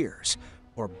 1,000 years.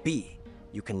 Or B,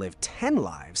 you can live 10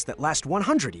 lives that last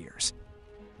 100 years.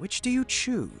 Which do you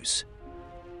choose?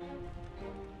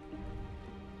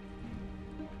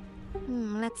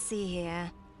 Let's see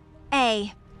here.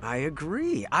 A. I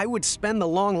agree. I would spend the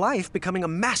long life becoming a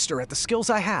master at the skills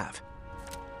I have.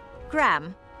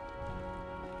 Graham.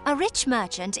 A rich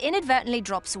merchant inadvertently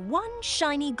drops one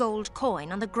shiny gold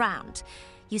coin on the ground.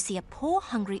 You see a poor,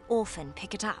 hungry orphan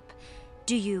pick it up.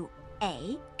 Do you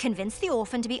A, convince the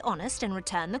orphan to be honest and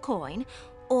return the coin,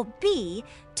 or B,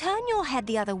 turn your head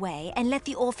the other way and let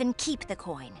the orphan keep the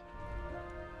coin?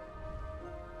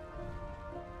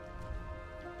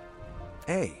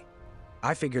 A.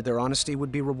 I figured their honesty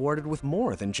would be rewarded with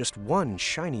more than just one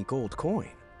shiny gold coin.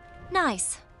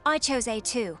 Nice. I chose A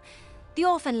too. The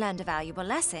orphan learned a valuable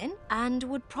lesson and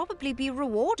would probably be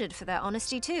rewarded for their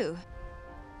honesty too.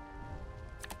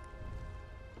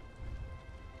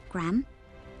 Graham?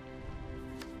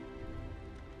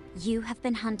 You have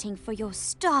been hunting for your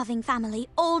starving family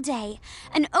all day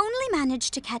and only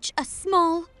managed to catch a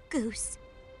small goose.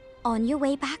 On your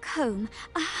way back home,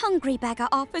 a hungry beggar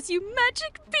offers you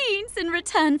magic beans in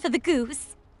return for the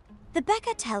goose. The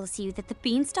beggar tells you that the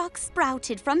beanstalk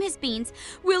sprouted from his beans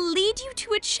will lead you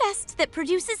to a chest that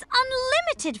produces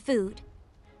unlimited food.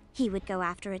 He would go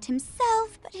after it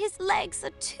himself, but his legs are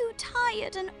too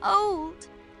tired and old.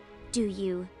 Do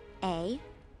you A,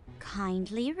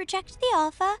 kindly reject the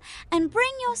offer and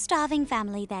bring your starving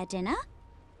family their dinner?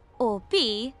 Or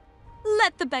B,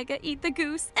 let the beggar eat the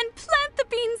goose and plant the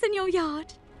beans in your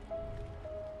yard?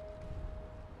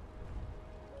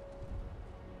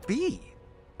 B.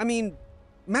 I mean,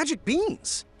 magic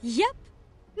beans. Yep,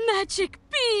 magic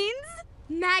beans.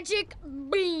 Magic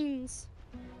beans.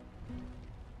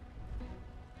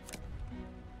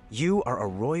 You are a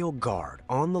royal guard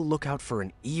on the lookout for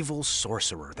an evil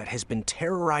sorcerer that has been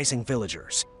terrorizing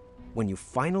villagers. When you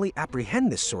finally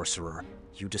apprehend this sorcerer,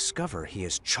 you discover he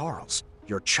is Charles,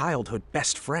 your childhood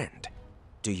best friend.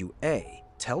 Do you A,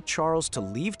 tell Charles to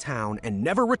leave town and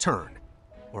never return?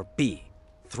 Or B,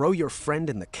 throw your friend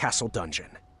in the castle dungeon?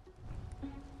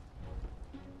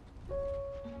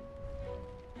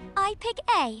 I pick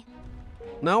A.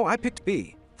 No, I picked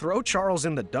B. Throw Charles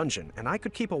in the dungeon, and I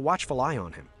could keep a watchful eye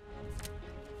on him.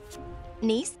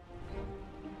 Niece?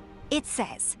 It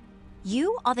says,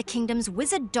 you are the kingdom's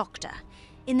wizard doctor.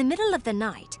 In the middle of the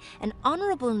night, an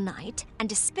honorable knight and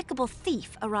despicable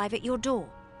thief arrive at your door.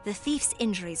 The thief's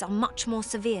injuries are much more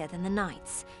severe than the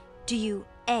knight's. Do you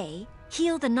A,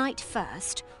 heal the knight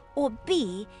first, or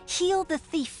B, heal the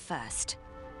thief first?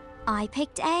 I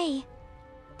picked A.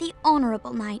 The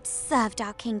honorable knight served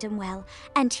our kingdom well,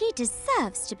 and he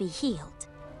deserves to be healed.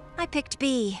 I picked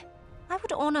B. I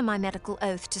would honor my medical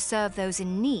oath to serve those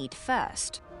in need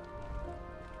first.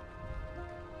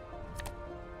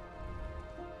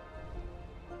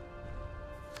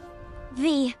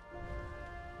 V.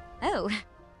 Oh,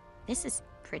 this is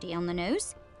pretty on the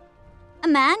nose. A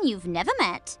man you've never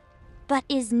met, but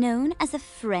is known as a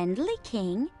friendly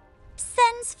king,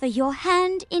 sends for your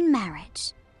hand in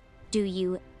marriage. Do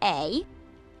you A,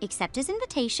 accept his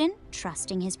invitation,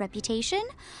 trusting his reputation,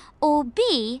 or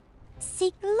B,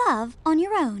 seek love on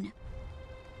your own?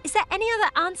 Is there any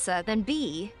other answer than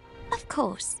B? Of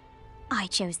course. I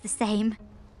chose the same.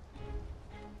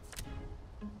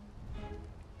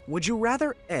 Would you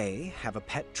rather A, have a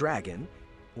pet dragon,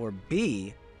 or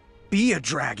B, be a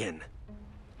dragon?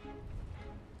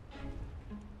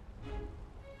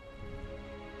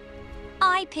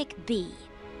 I pick B.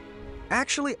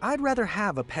 Actually, I'd rather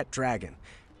have a pet dragon.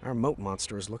 Our moat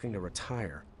monster is looking to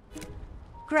retire.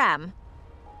 Graham,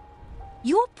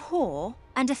 you're poor,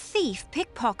 and a thief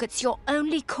pickpockets your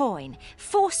only coin,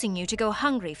 forcing you to go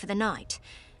hungry for the night.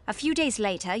 A few days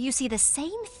later, you see the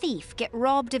same thief get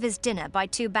robbed of his dinner by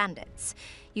 2 bandits.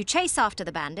 You chase after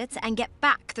the bandits and get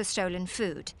back the stolen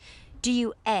food. Do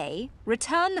you A,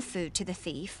 return the food to the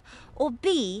thief, or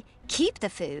B, keep the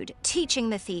food, teaching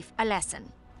the thief a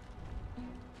lesson?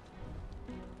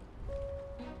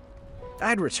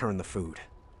 I'd return the food.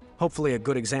 Hopefully a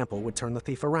good example would turn the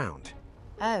thief around.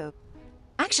 Oh.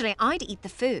 Actually, I'd eat the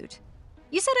food.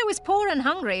 You said I was poor and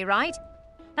hungry, right?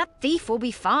 That thief will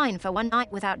be fine for one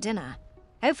night without dinner.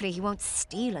 Hopefully he won't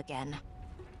steal again.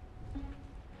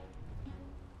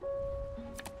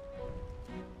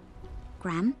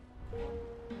 Graham?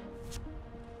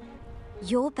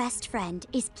 Your best friend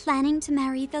is planning to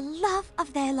marry the love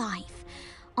of their life.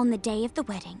 On the day of the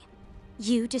wedding,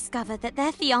 you discover that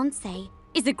their fiancé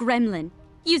is a gremlin,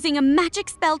 using a magic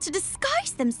spell to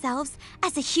disguise themselves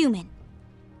as a human.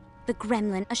 The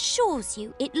gremlin assures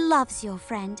you it loves your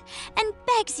friend and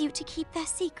begs you to keep their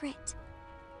secret.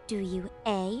 Do you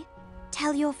A,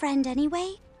 tell your friend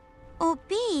anyway, or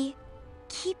B,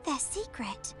 keep their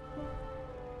secret?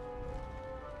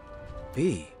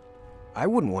 B. I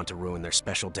wouldn't want to ruin their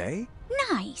special day.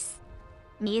 Nice.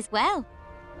 Me as well.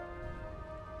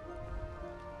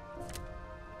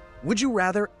 Would you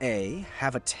rather A,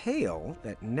 have a tail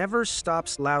that never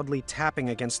stops loudly tapping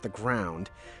against the ground,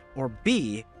 or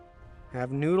B,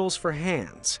 have noodles for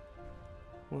hands?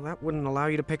 Well, that wouldn't allow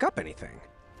you to pick up anything.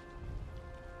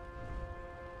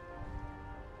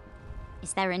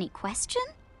 Is there any question?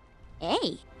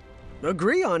 A.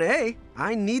 Agree on A.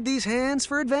 I need these hands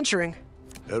for adventuring.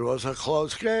 It was a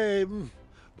close game,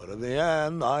 but in the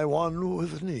end, I won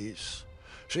with Niece.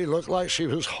 She looked like she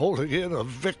was holding in a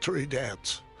victory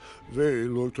dance. They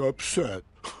looked upset.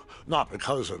 Not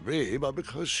because of me, but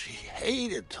because she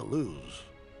hated to lose.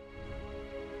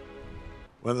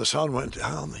 When the sun went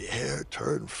down, the air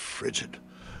turned frigid.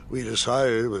 We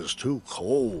decided it was too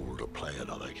cold to play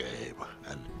another game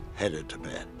and headed to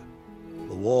bed.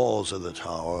 The walls of the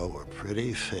tower were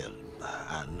pretty thin,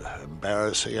 and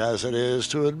embarrassing as it is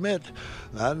to admit,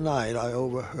 that night I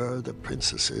overheard the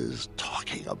princesses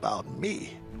talking about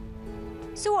me.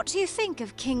 So what do you think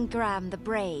of King Graham the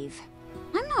Brave?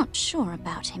 I'm not sure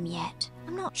about him yet.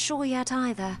 I'm not sure yet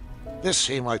either. This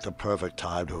seemed like the perfect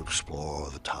time to explore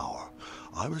the tower.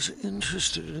 I was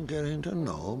interested in getting to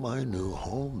know my new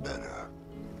home better.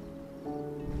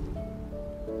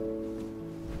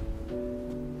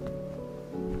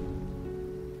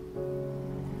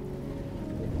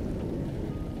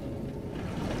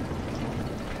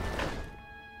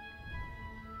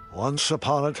 Once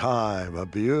upon a time, a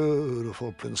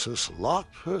beautiful princess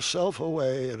locked herself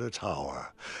away in a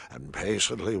tower and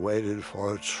patiently waited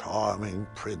for a charming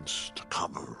prince to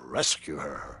come rescue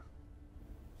her.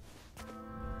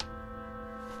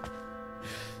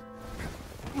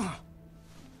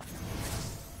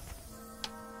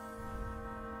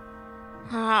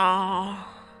 Oh,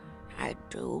 I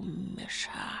do miss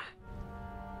her.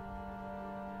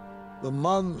 The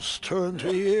months turned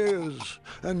to years,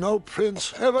 and no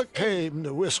prince ever came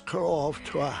to whisk her off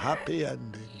to a happy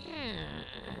ending.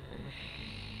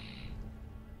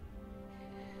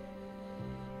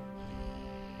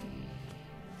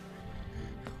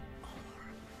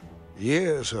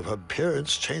 Years of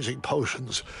appearance-changing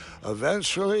potions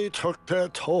eventually took their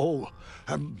toll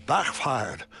and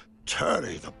backfired,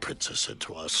 turning the princess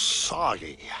into a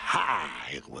soggy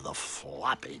hag with a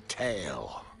floppy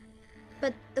tail.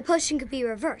 But the potion could be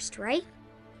reversed, right?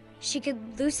 She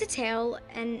could lose the tail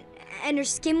and her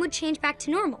skin would change back to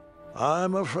normal.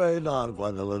 I'm afraid not,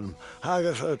 Gwendolyn.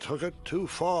 Agatha took it too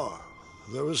far.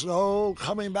 There was no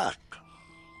coming back.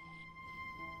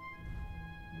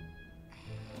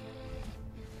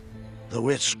 The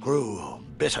witch grew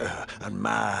bitter and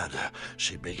mad.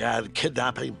 She began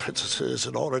kidnapping princesses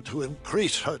in order to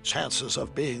increase her chances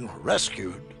of being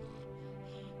rescued.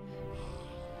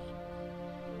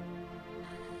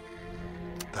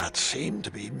 That seemed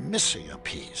to be missing a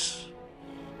piece.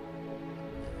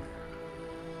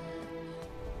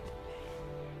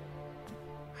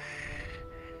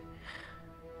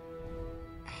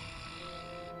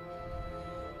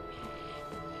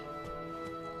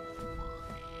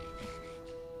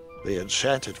 The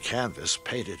enchanted canvas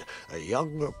painted a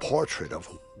younger portrait of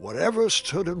whatever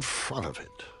stood in front of it.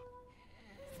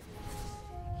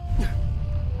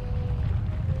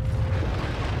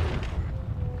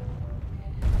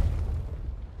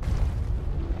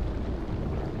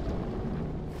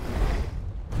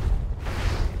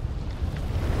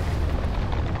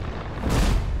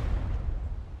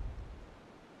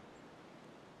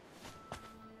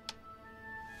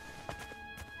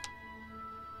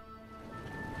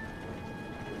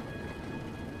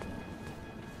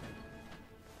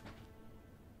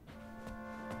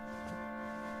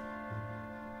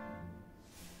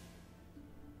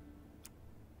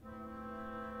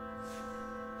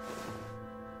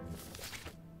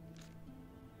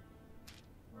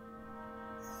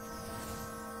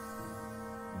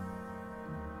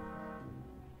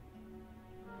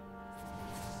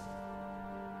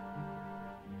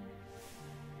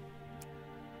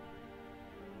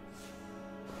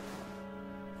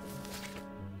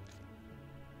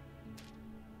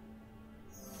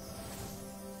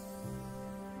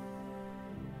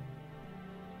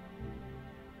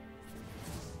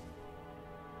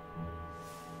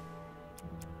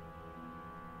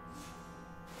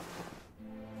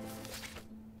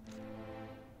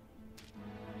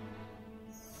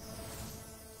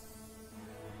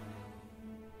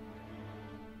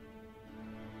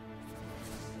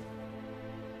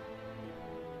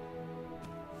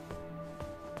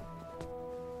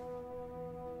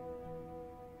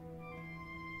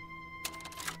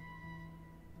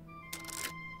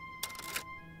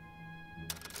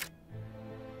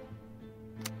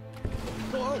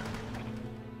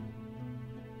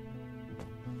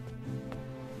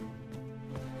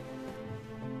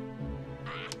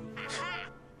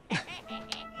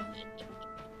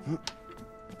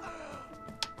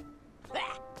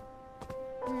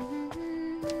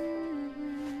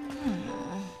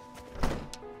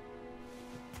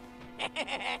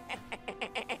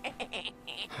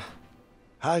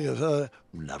 Agatha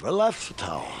never left the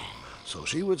tower, so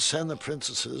she would send the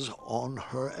princesses on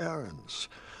her errands.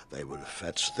 They would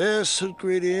fetch this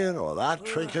ingredient or that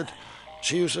trinket.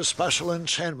 She used a special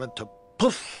enchantment to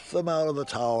poof them out of the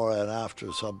tower, and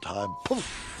after some time,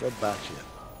 poof them back in.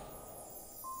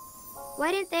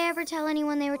 Why didn't they ever tell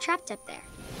anyone they were trapped up there?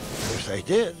 If they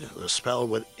did, the spell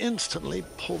would instantly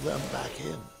pull them back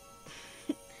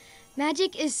in.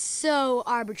 Magic is so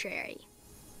arbitrary.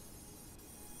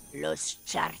 Los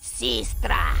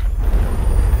Charcistra.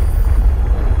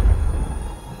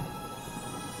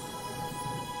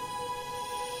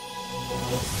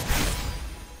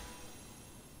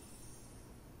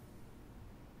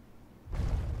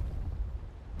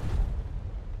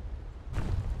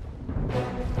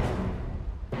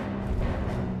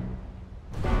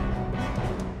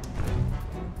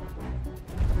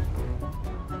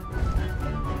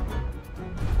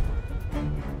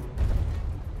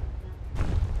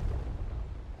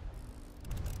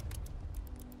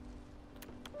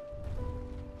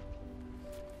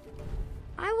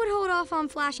 I would hold off on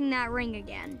flashing that ring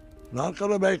again. Not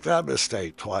gonna make that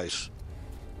mistake twice.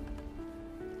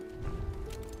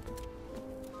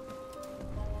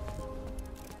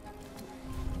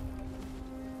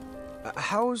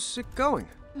 How's it going?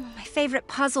 My favorite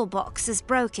puzzle box is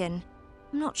broken.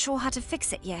 I'm not sure how to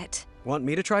fix it yet. Want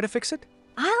me to try to fix it?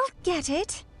 I'll get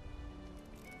it.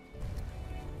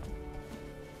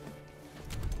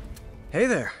 Hey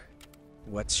there.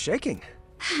 What's shaking?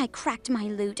 I cracked my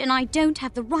lute and I don't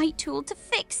have the right tool to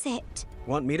fix it.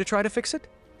 Want me to try to fix it?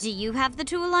 Do you have the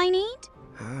tool I need?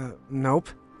 Nope.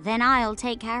 Then I'll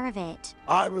take care of it.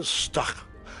 I was stuck.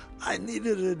 I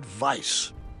needed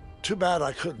advice. Too bad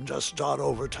I couldn't just dart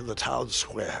over to the town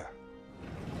square.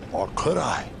 Or could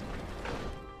I?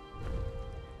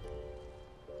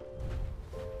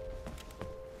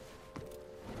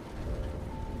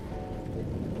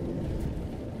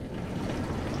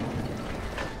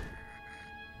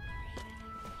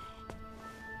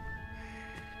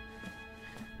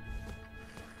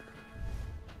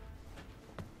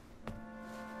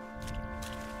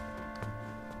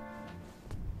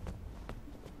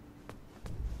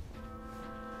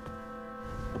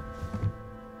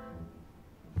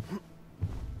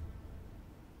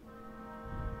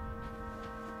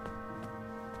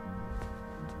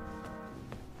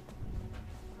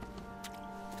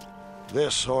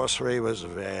 This sorcery was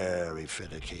very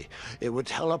finicky. It would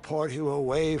teleport you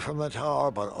away from the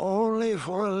tower, but only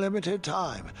for a limited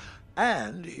time.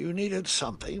 And you needed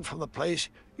something from the place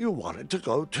you wanted to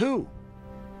go to.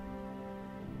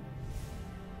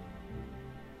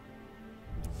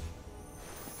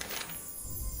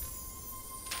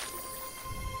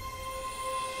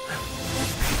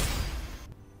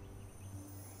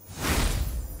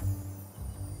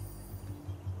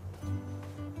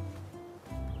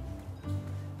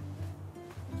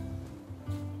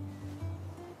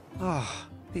 Ah,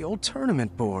 the old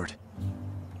tournament board.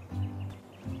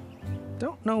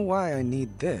 Don't know why I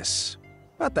need this,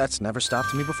 but that's never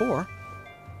stopped me before.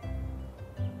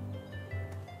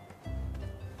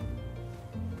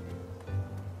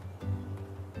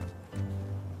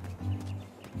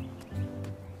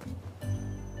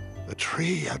 The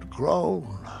tree had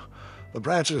grown. The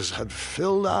branches had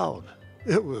filled out.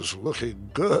 It was looking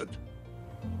good.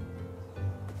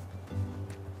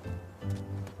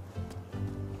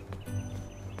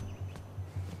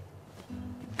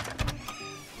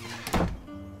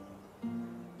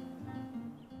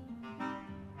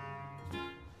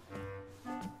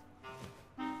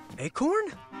 Acorn?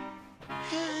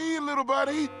 Hey, little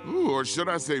buddy. Ooh, or should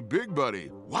I say big buddy?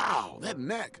 Wow, that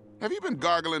neck. Have you been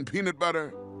gargling peanut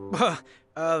butter?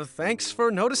 Thanks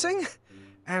for noticing.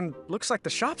 And looks like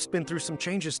the shop's been through some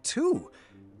changes too.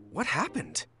 What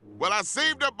happened? Well, I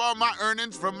saved up all my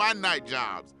earnings from my night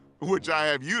jobs, which I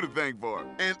have you to thank for.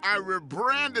 And I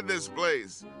rebranded this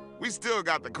place. We still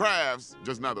got the crafts,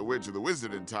 just not the witch or the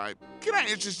wizarding type. Can I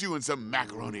interest you in some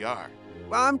macaroni art?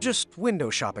 I'm just window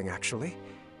shopping, actually.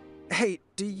 Hey,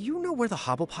 do you know where the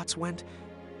Hobblepots went?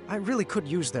 I really could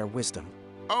use their wisdom.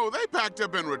 Oh, they packed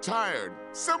up and retired.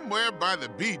 Somewhere by the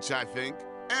beach, I think.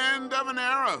 End of an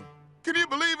era. Can you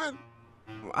believe it?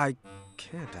 I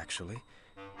can't, actually.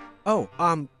 Oh,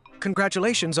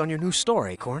 congratulations on your new store,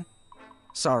 Acorn.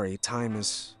 Sorry, time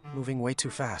is moving way too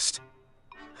fast.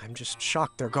 I'm just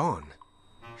shocked they're gone.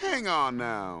 Hang on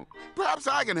now. Perhaps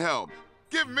I can help.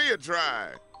 Give me a try.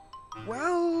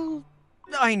 Well,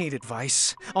 I need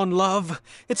advice on love.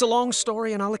 It's a long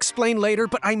story and I'll explain later,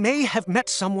 but I may have met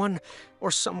someone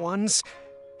or someone's.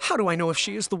 How do I know if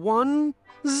she is the one?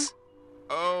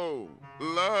 Oh,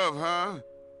 love, huh?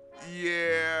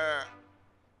 Yeah.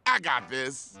 I got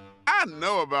this. I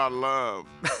know about love.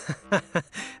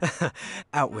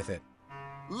 Out with it.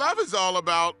 Love is all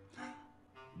about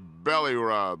belly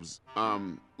rubs,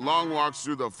 long walks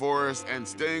through the forest, and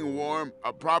staying warm.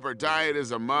 A proper diet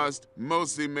is a must,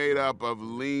 mostly made up of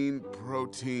lean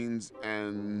proteins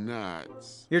and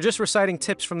nuts. You're just reciting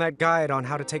tips from that guide on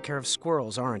how to take care of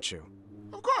squirrels, aren't you?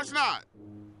 Of course not.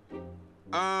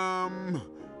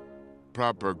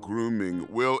 Proper grooming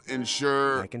will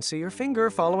ensure... I can see your finger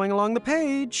following along the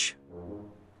page.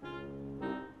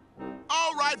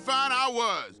 All right, fine, I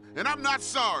was. And I'm not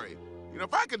sorry. You know,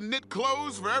 if I could knit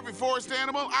clothes for every forest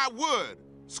animal, I would.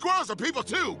 Squirrels are people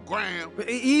too, Graham.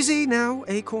 Easy now,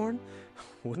 Acorn.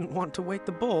 Wouldn't want to wake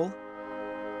the bull.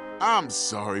 I'm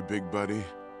sorry, big buddy.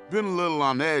 Been a little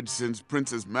on edge since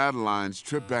Princess Madeline's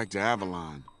trip back to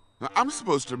Avalon. Now, I'm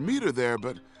supposed to meet her there,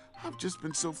 but I've just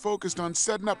been so focused on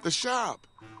setting up the shop.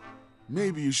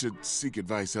 Maybe you should seek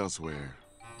advice elsewhere.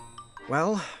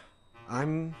 Well,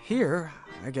 I'm here,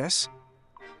 I guess.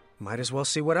 Might as well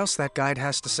see what else that guide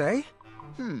has to say.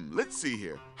 Let's see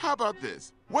here. How about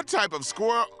this? What type of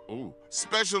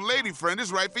special lady friend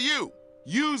is right for you?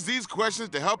 Use these questions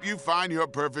to help you find your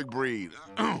perfect breed.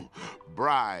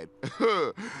 Bride.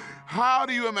 How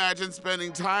do you imagine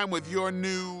spending time with your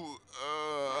new,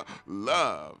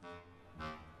 love?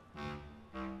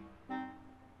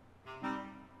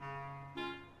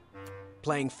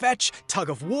 Playing fetch,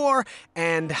 tug of war,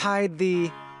 and hide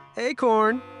the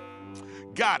acorn.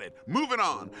 Got it. Moving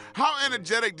on. How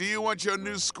energetic do you want your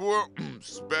new squirrel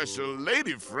special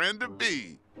lady friend to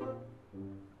be?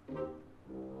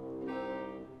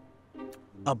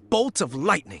 A bolt of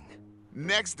lightning.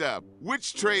 Next up,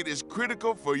 which trait is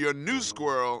critical for your new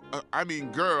girl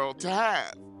to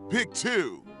have? Pick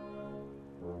two.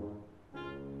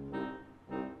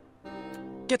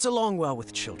 Gets along well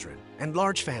with children and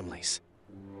large families.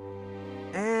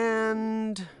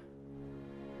 And...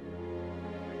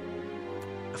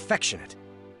 affectionate.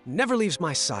 Never leaves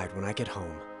my side when I get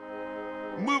home.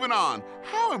 Moving on,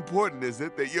 how important is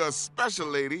it that your special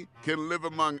lady can live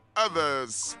among other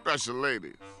special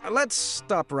ladies? Let's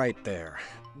stop right there.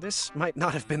 This might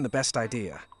not have been the best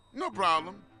idea. No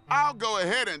problem. I'll go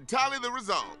ahead and tally the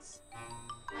results.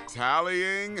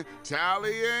 Tallying.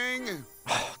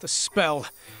 The spell.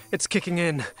 It's kicking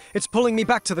in. It's pulling me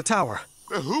back to the tower.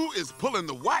 Who is pulling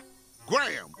the what?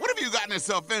 Graham, what have you gotten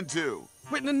yourself into?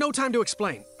 Wait, no time to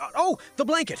explain. Oh, the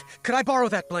blanket. Could I borrow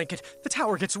that blanket? The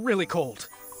tower gets really cold.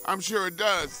 I'm sure it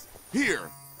does. Here,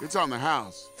 it's on the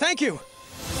house. Thank you.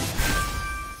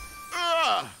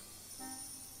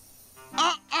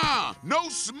 No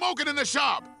smoking in the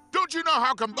shop. Don't you know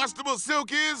how combustible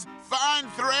silk is? Fine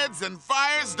threads and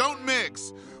fires don't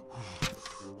mix.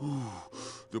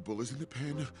 The bull is in the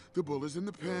pen. The bull is in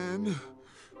the pen.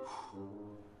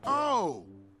 Oh,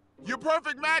 your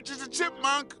perfect match is a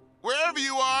chipmunk, wherever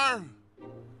you are.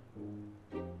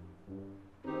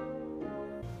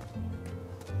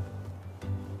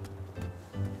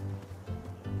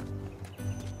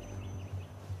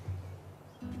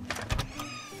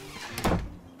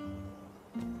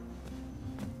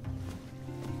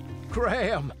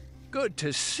 Graham, good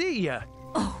to see you.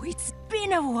 Oh, it's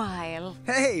been a while.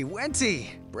 Hey, Wenty,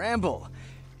 Bramble.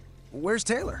 Where's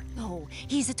Taylor? Oh,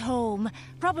 he's at home.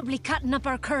 Probably cutting up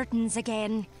our curtains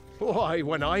again. Why,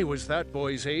 when I was that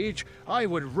boy's age, I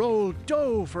would roll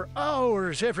dough for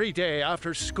hours every day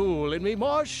after school in me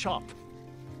ma's shop.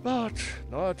 But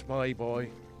not my boy.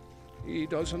 He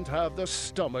doesn't have the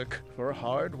stomach for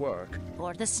hard work.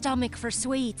 Or the stomach for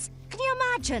sweets. Can you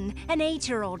imagine an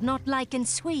 8-year-old not liking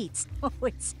sweets? Oh,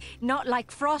 it's not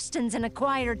like frosting's an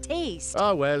acquired taste.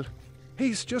 Ah, well,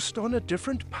 he's just on a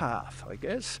different path, I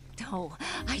guess. Oh,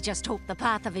 I just hope the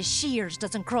path of his shears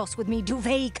doesn't cross with me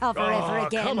duvet cover ever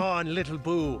again. Come on, little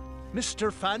boo.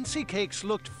 Mr. Fancy Cakes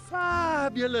looked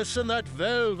fabulous in that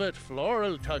velvet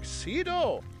floral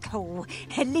tuxedo. Oh,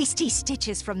 at least he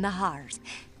stitches from the heart.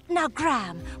 Now,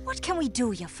 Graham, what can we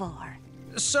do you for?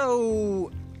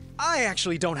 So, I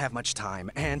actually don't have much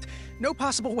time, and no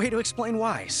possible way to explain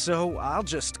why, so I'll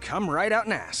just come right out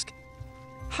and ask.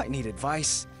 I need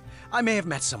advice. I may have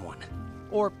met someone.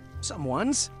 Or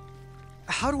someone's.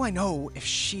 How do I know if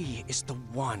she is the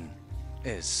one?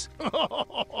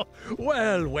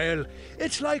 Well,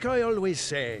 it's like I always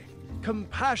say.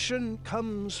 Compassion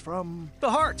comes from... the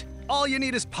heart. All you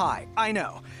need is pie, I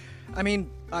know. I mean,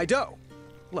 I dough.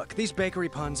 Look, these bakery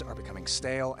puns are becoming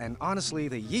stale, and honestly,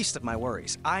 the yeast of my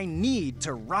worries. I need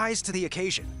to rise to the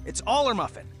occasion. It's all or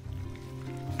muffin.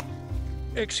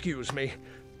 Excuse me.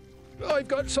 I've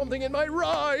got something in my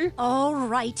rye. All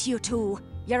right, you two.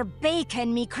 You're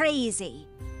baking me crazy.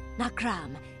 Now,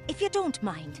 Graham, if you don't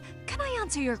mind, can I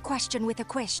answer your question with a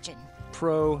question?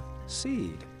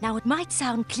 Proceed. Now, it might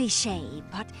sound cliché,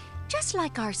 but just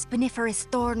like our spiniferous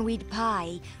thornweed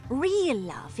pie, real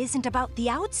love isn't about the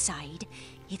outside.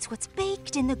 It's what's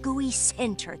baked in the gooey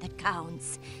center that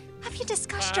counts. Have you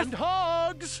discussed And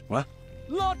hugs! What?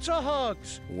 Lots of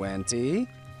hugs! Wenty,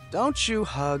 don't you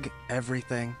hug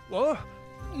everything? What?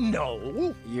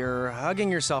 No, You're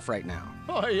hugging yourself right now.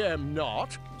 I am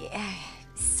not.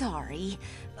 Sorry.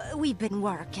 We've been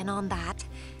working on that.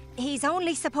 He's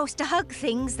only supposed to hug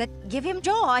things that give him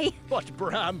joy. But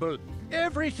Bramble,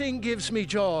 everything gives me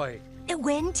joy.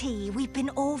 Wenty, we've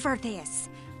been over this.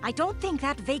 I don't think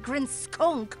that vagrant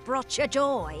skunk brought you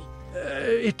joy.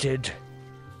 It did.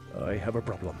 I have a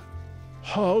problem.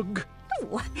 Hug.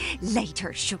 Oh, later,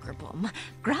 Sugarbum.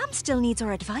 Graham still needs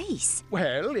our advice.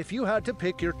 Well, if you had to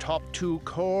pick your top 2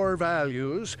 core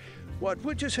values, what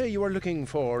would you say you are looking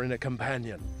for in a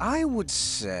companion? I would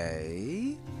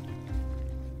say...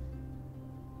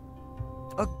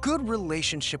 a good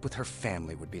relationship with her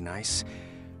family would be nice.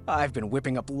 I've been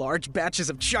whipping up large batches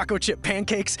of choco chip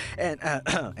pancakes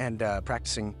and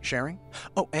practicing sharing.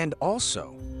 Oh, and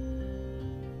also...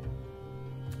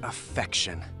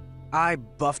 affection. I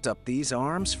buffed up these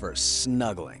arms for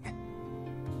snuggling.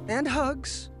 And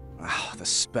hugs. Oh, the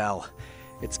spell.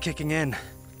 It's kicking in.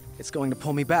 It's going to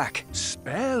pull me back.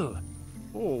 Spell?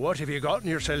 Oh, what have you gotten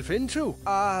yourself into?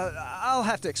 I'll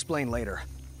have to explain later.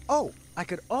 Oh, I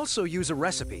could also use a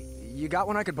recipe. You got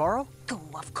one I could borrow? Oh,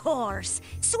 of course.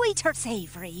 Sweet or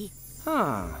savory?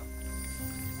 Huh.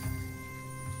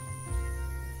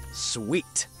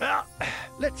 Sweet.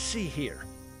 Let's see here.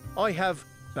 I have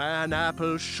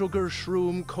banapple, sugar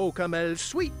shroom, cocamel,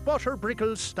 sweet butter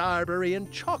brickle, starberry,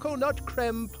 and choco nut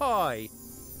creme pie.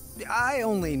 I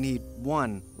only need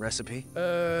one recipe.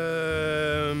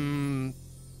 That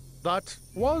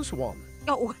was one.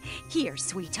 Oh, here,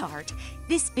 sweetheart.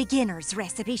 This beginner's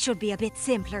recipe should be a bit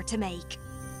simpler to make.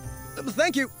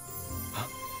 Thank you.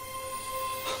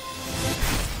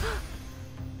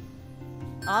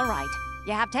 All right,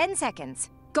 you have 10 seconds.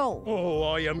 Go. Oh,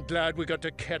 I am glad we got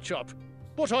to catch up.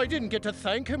 But I didn't get to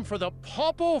thank him for the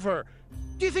popover.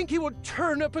 Do you think he would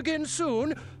turn up again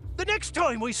soon? The next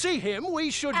time we see him,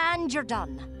 we should... And you're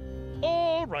done.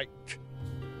 All right.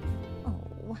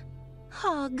 Oh,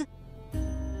 hug.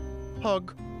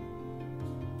 Hug.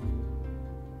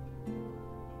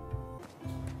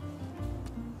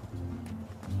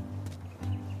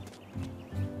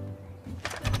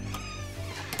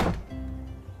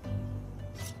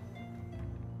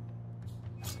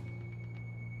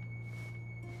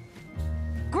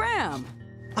 Graham!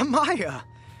 Amaya!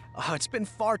 Oh, it's been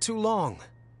far too long.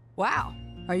 Wow.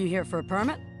 Are you here for a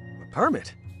permit? A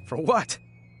permit? For what?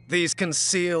 These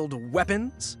concealed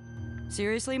weapons?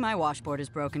 Seriously, my washboard is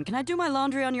broken. Can I do my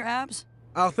laundry on your abs?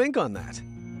 I'll think on that.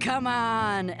 Come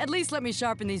on! At least let me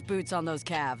sharpen these boots on those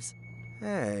calves.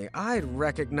 Hey, I'd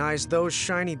recognize those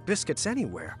shiny biscuits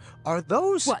anywhere. Are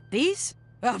those... What, these?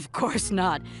 Of course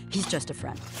not. He's just a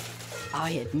friend. I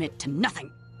admit to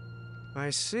nothing. I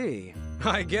see.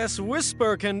 I guess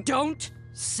Whisper can... Don't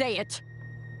say it!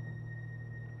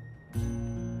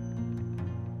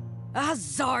 Ah,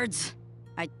 Zards!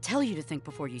 I tell you to think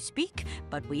before you speak,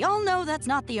 but we all know that's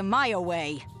not the Amaya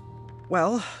way.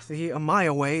 Well, the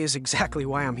Amaya way is exactly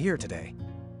why I'm here today.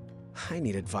 I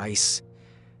need advice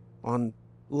on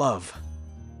love.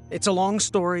 It's a long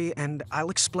story, and I'll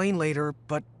explain later,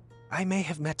 but I may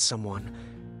have met someone.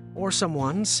 Or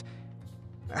someone's.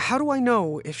 How do I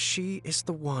know if she is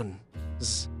the one?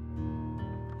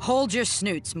 Hold your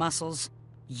snoots, Muscles.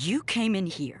 You came in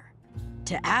here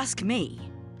to ask me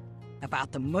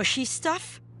about the mushy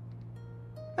stuff?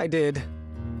 I did.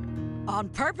 On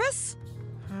purpose?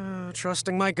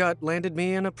 Trusting my gut landed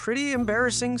me in a pretty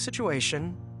embarrassing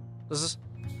situation.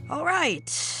 All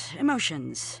right.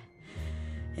 Emotions.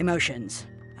 Emotions.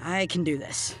 I can do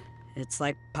this. It's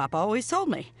like Papa always told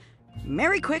me.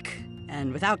 Marry quick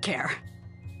and without care.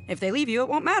 If they leave you, it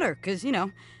won't matter, because, you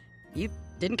know, you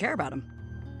didn't care about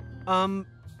them.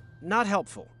 Not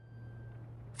helpful.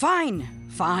 Fine,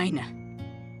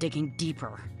 fine. Digging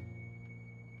deeper.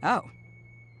 Oh.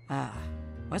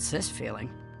 What's this feeling?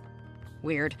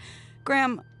 Weird.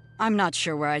 Graham, I'm not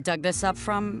sure where I dug this up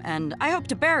from, and I hope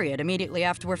to bury it immediately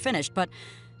after we're finished, but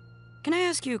can I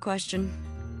ask you a question?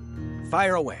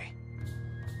 Fire away.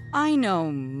 I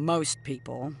know most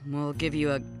people will give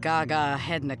you a gaga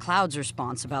head in the clouds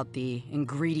response about the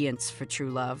ingredients for true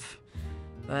love.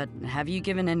 But have you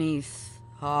given any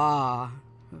thought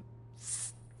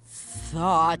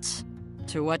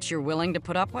to what you're willing to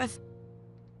put up with?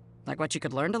 Like what you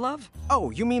could learn to love? Oh,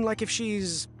 you mean like if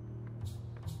she's...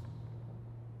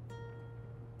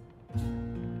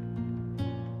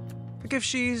 like if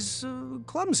she's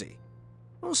clumsy?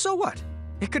 Well, so what?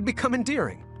 It could become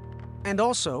endearing. And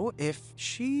also, if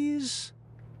she's...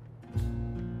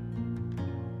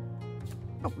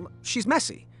 Oh, she's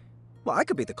messy. Well, I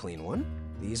could be the clean one.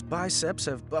 These biceps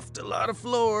have buffed a lot of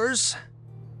floors.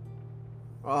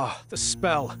 Oh, the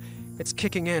spell. It's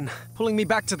kicking in, pulling me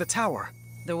back to the tower.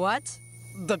 The what?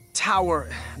 The tower.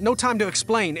 No time to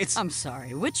explain. It's... I'm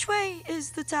sorry, which way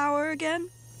is the tower again?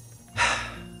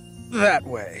 That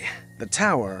way. The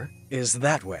tower is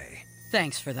that way.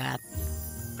 Thanks for that.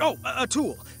 Oh, a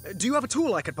tool. Do you have a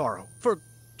tool I could borrow? For,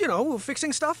 you know,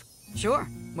 fixing stuff? Sure.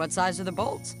 What size are the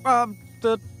bolts?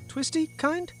 The twisty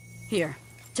kind? Here,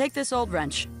 take this old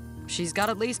wrench. She's got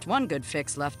at least one good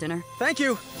fix left in her. Thank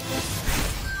you.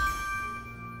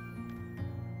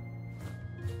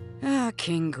 Ah,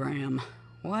 King Graham.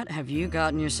 What have you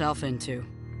gotten yourself into?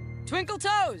 Twinkle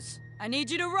Toes! I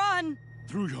need you to run!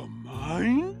 Through your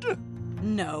mind?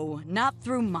 No, not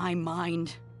through my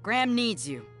mind. Graham needs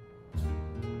you.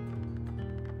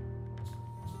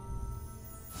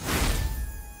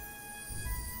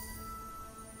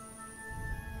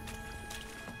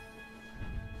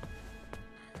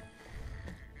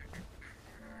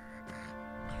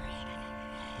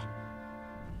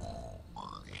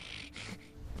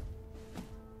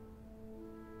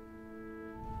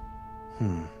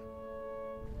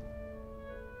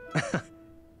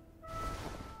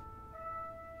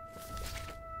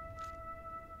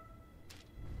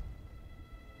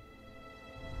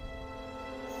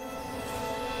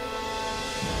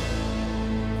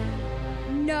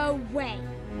 No way.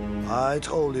 I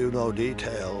told you no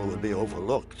detail would be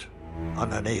overlooked.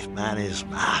 Underneath Manny's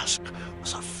mask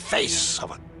was the face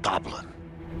of a goblin.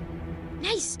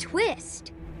 Nice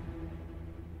twist.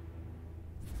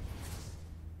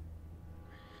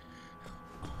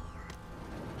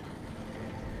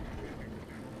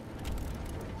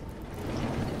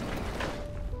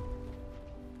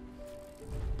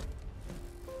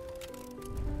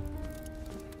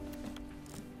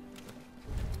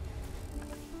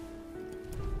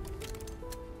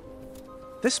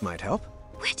 This might help.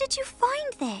 Where did you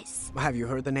find this? Have you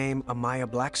heard the name Amaya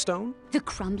Blackstone? The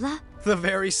Crumbler? The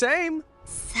very same.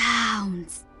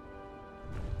 Sounds.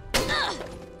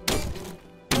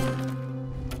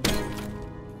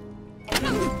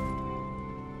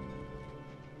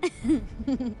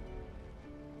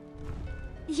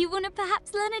 You want to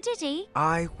perhaps learn a ditty?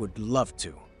 I would love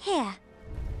to. Here.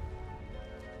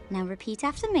 Now repeat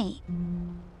after me.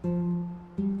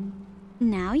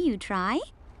 Now you try.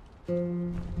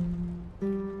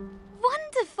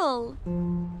 Wonderful!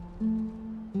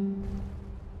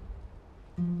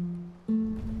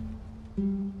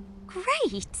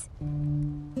 Great!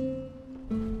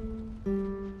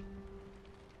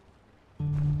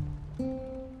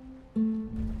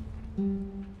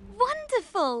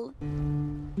 Wonderful!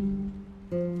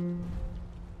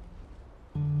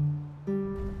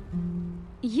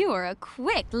 You're a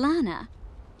quick learner.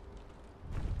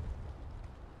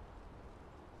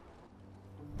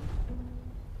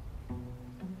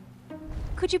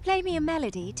 Could you play me a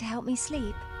melody to help me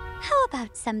sleep? How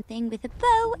about something with a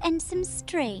bow and some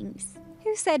strings?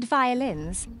 Who said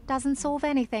violins? Doesn't solve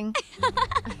anything.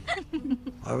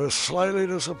 I was slightly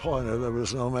disappointed there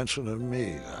was no mention of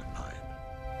me that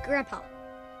night. Grandpa,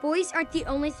 boys aren't the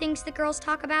only things the girls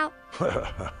talk about.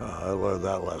 I learned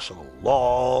that lesson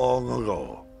long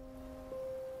ago.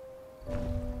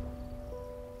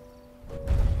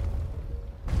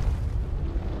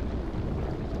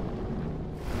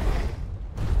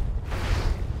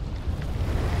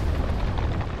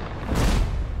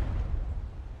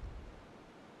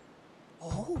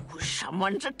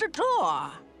 Someone's at the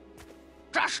door.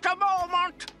 Just a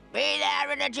moment. Be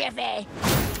there in a jiffy.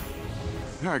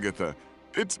 Agatha,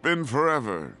 it's been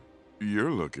forever.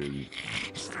 You're looking...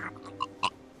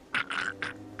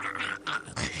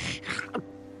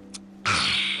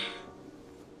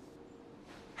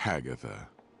 Agatha,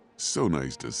 so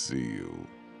nice to see you.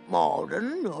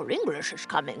 Malden, your English is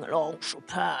coming along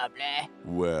superbly.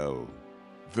 Well,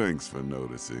 thanks for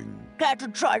noticing. Care to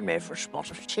join me for a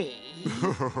spot of tea?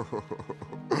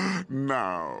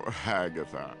 Now,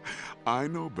 Agatha, I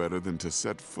know better than to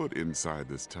set foot inside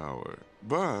this tower,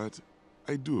 but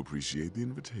I do appreciate the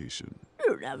invitation.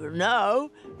 You never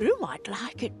know. You might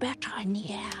like it better in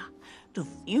here. The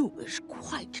view is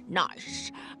quite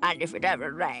nice, and if it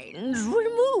ever rains,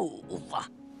 we'll move.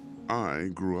 I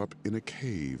grew up in a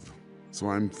cave, so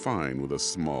I'm fine with a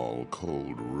small,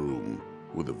 cold room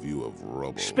with a view of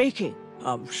rubble. Speaking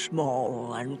of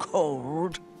small and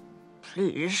cold,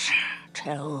 please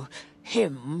tell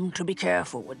him to be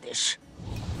careful with this.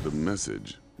 The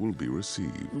message will be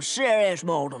received. I'm serious,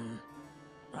 Malden.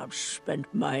 I've spent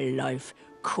my life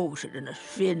coated in a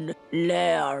thin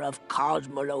layer of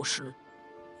cosmolotion.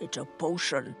 It's a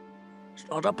potion. It's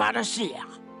not a panacea.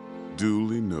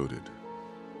 Duly noted.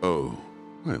 Oh,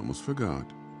 I almost forgot.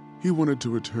 He wanted to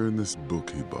return this book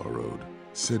he borrowed.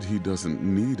 Said he doesn't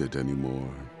need it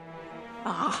anymore.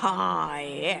 Ah,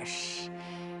 yes.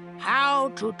 How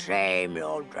to Tame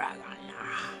Your Dragon.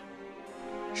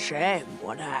 Shame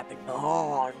what happened to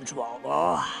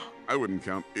Hornswoggle. I wouldn't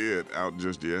count it out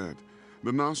just yet.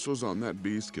 The nostrils on that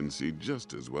beast can see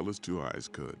just as well as two eyes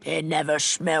could. It never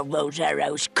smelled those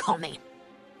arrows coming.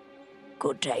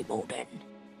 Good day, Morton.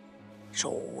 It's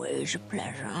always a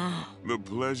pleasure. The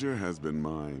pleasure has been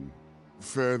mine.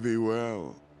 Fare thee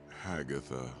well,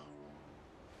 Hagatha.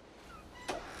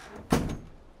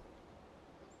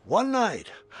 One night,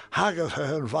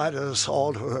 Hagatha invited us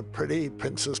all to her pretty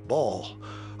princess ball.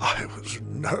 I was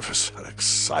nervous and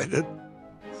excited.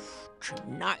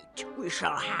 Tonight we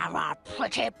shall have our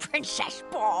pretty princess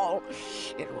ball.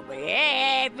 It will be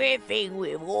everything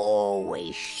we've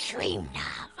always dreamed of.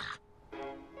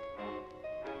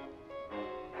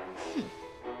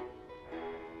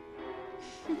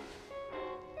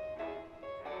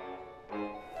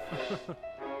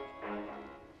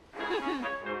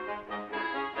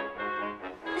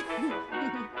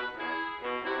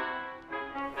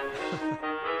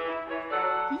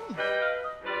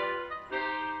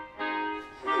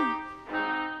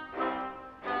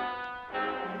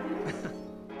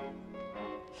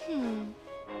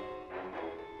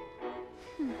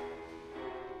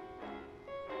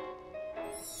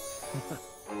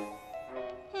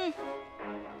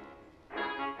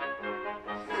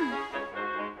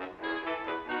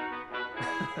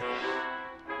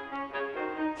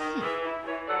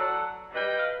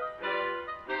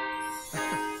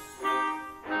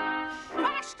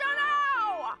 Faster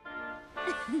now!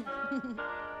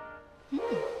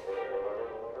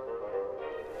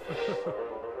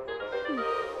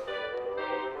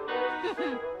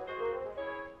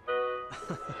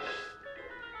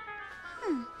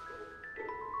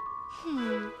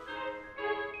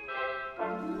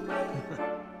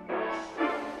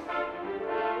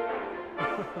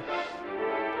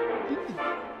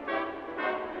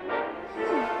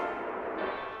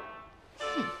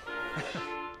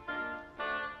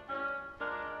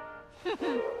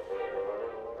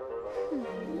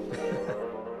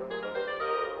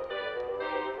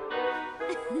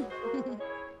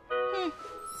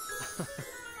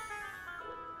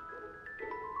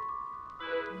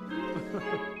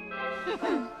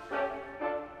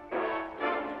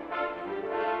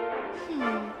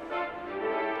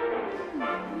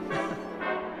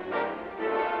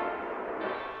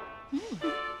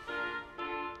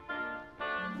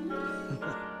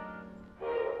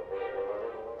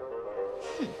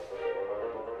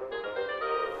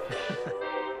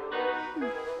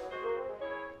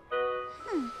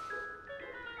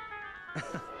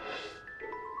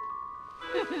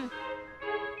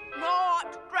 Not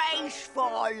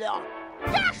graceful.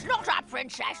 That's not a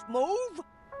princess move.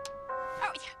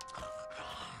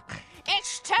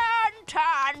 It's turn,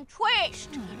 turn,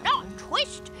 twist. Not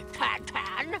twist, turn,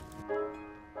 turn.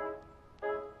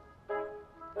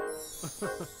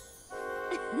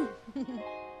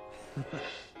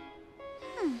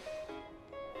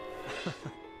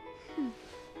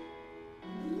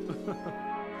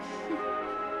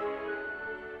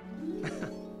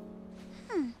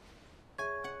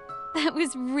 That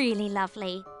was really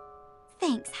lovely.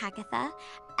 Thanks, Hagatha.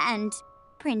 And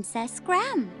Princess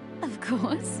Graham, of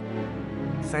course.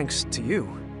 Thanks to you.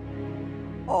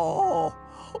 Oh,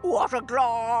 what a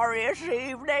glorious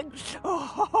evening.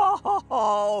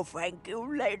 Oh, thank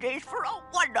you, ladies, for a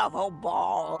wonderful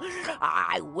ball.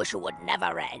 I wish it would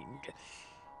never end.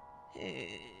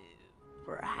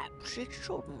 Perhaps it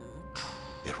shouldn't.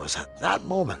 It was at that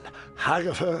moment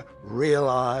Hagatha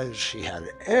realized she had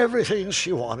everything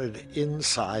she wanted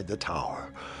inside the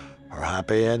tower. Her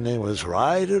happy ending was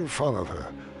right in front of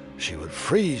her. She would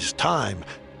freeze time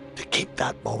to keep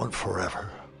that moment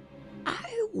forever.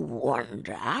 I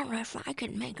wonder if I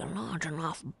can make a large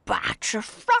enough batch of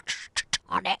frost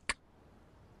tonic.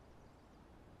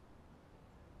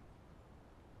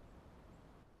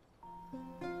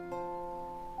 You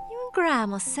and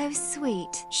Graham are so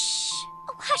sweet. Shh!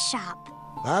 Oh, hush up.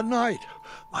 That night,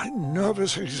 my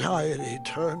nervous anxiety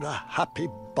turned to happy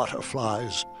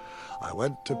butterflies. I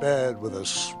went to bed with a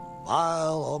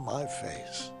smile on my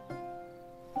face.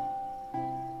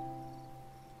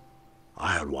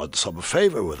 I had won some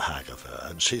favor with Hagatha,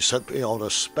 and she sent me on a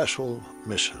special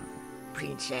mission.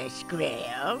 Princess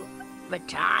Graham, the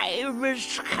time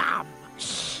has come.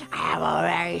 I have a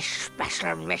very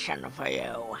special mission for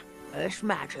you. This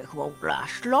magic won't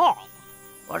last long,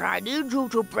 but I need you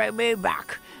to bring me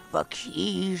back the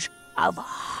keys of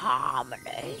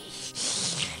harmony.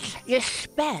 Your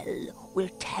spell will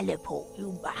teleport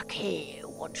you back here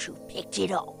once you've picked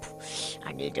it up.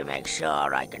 I need to make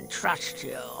sure I can trust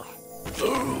you.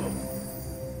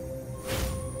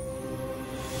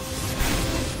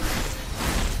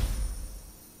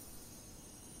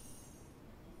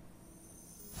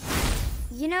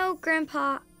 You know,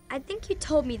 Grandpa, I think you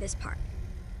told me this part.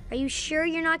 Are you sure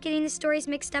you're not getting the stories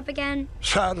mixed up again?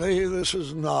 Sadly, this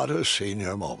is not a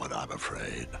senior moment, I'm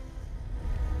afraid.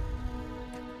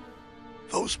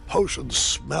 Those potions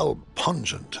smell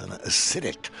pungent and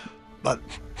acidic, but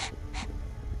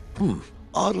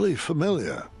oddly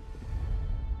familiar.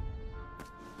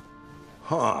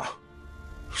 Huh.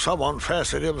 Someone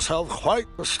fancied himself quite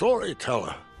the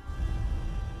storyteller.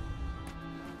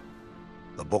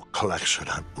 The book collection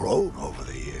had grown over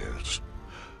the years.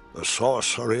 The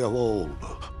sorcery of old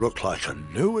looked like a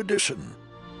new edition.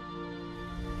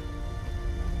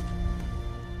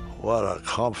 What a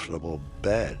comfortable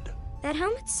bed. That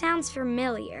helmet sounds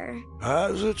familiar.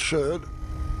 As it should.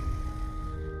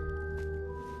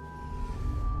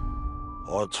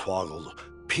 Hornswoggle's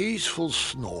peaceful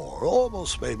snore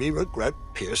almost made me regret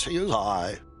piercing his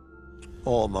eye.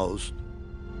 Almost.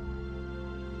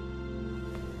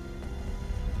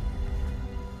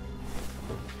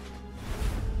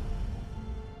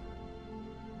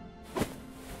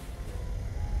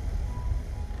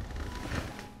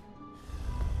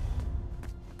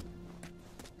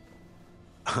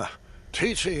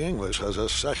 Teaching English as a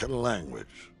second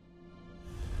language.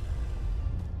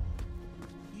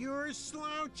 You're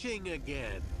slouching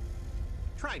again.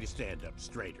 Try to stand up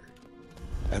straighter.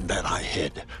 And then I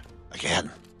hid again.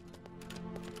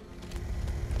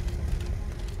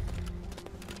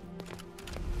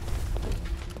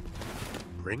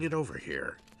 Bring it over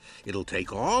here. It'll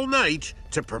take all night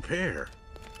to prepare.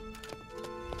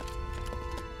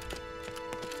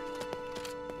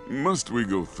 Must we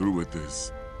go through with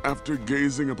this? After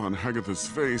gazing upon Hagatha's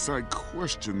face, I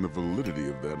question the validity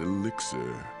of that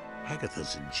elixir.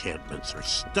 Hagatha's enchantments are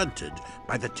stunted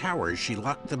by the towers she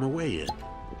locked them away in.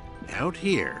 Out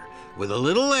here, with a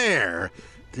little air,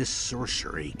 this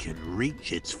sorcery can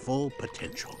reach its full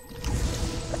potential.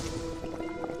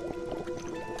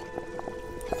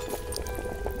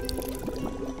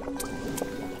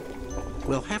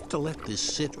 We'll have to let this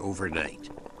sit overnight.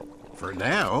 For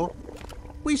now,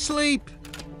 we sleep.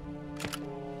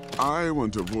 I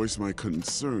want to voice my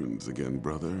concerns again,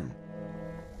 brother.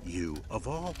 You, of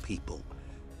all people,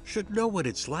 should know what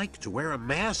it's like to wear a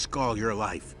mask all your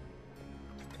life.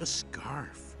 A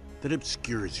scarf that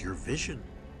obscures your vision.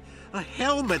 A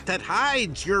helmet that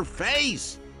hides your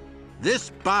face. This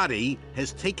body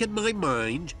has taken my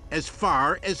mind as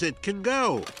far as it can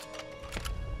go.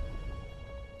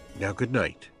 Now, good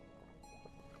night.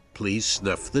 Please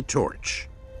snuff the torch.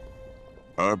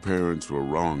 Our parents were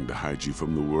wrong to hide you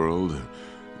from the world,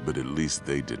 but at least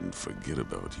they didn't forget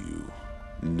about you.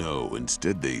 No,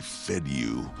 instead they fed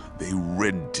you, they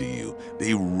read to you,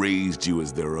 they raised you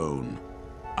as their own.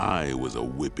 I was a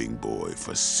whipping boy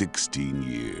for 16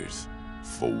 years.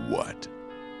 For what?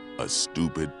 A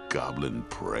stupid goblin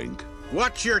prank?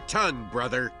 Watch your tongue,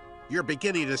 brother. You're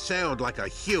beginning to sound like a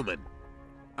human.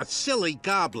 A silly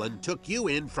goblin took you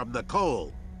in from the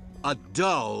cold. A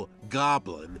dull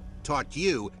goblin taught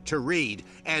you to read,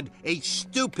 and a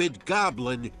stupid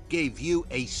goblin gave you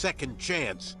a second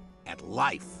chance at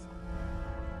life.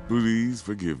 Please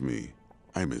forgive me.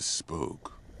 I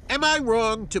misspoke. Am I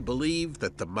wrong to believe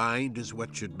that the mind is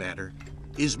what should matter?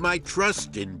 Is my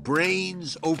trust in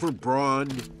brains overbrawn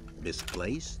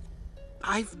misplaced?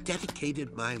 I've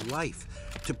dedicated my life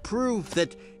to prove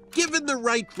that, given the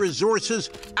right resources,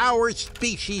 our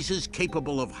species is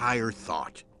capable of higher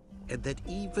thought. And that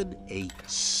even a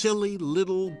silly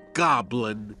little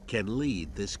goblin can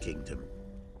lead this kingdom.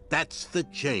 That's the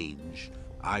change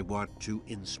I want to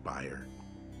inspire.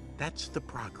 That's the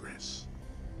progress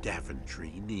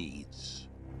Daventry needs.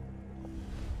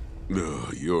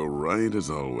 You're right as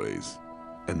always.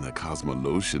 And the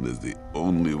Cosmolotion is the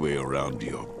only way around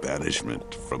your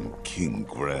banishment from King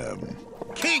Graham.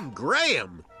 King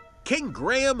Graham? King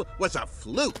Graham was a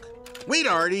fluke. We'd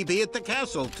already be at the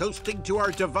castle toasting to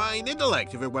our divine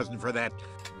intellect if it wasn't for that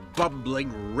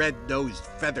bumbling, red-nosed,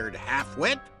 feathered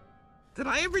half-wit. Did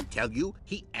I ever tell you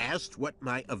he asked what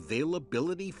my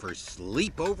availability for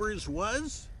sleepovers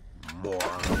was? Moron.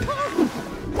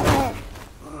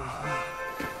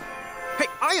 Hey,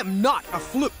 I am not a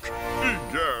fluke!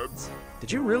 Egads!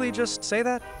 Did you really just say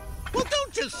that? Well,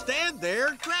 don't just stand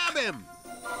there. Grab him.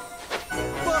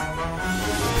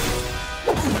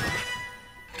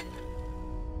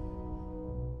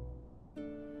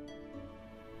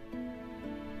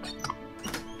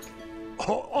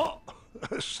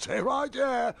 Stay right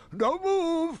there. Don't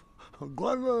move.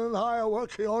 Gwendolyn and I are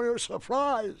working on your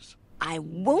surprise. I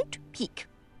won't peek.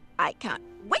 I can't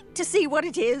wait to see what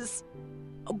it is.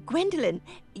 Oh, Gwendolyn,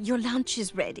 your lunch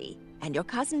is ready, and your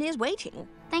cousin is waiting.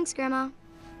 Thanks, Grandma.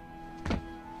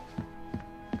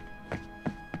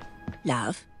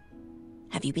 Love,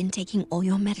 have you been taking all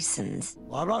your medicines?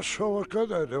 I'm not sure what good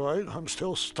they're doing. I'm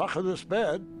still stuck in this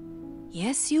bed.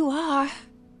 Yes, you are.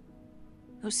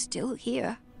 You're still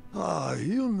here.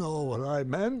 You know what I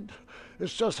meant.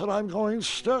 It's just that I'm going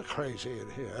stir-crazy in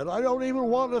here, and I don't even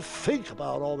want to think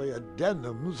about all the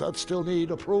addendums that still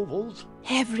need approvals.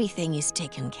 Everything is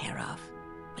taken care of,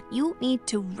 but you need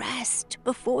to rest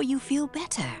before you feel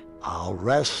better. I'll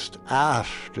rest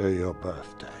after your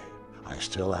birthday. I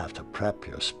still have to prep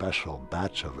your special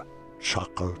batch of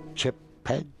chocolate chip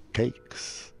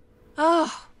pancakes.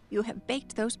 Oh, you have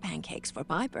baked those pancakes for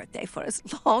my birthday for as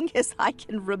long as I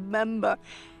can remember.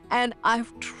 And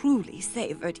I've truly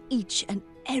savored each and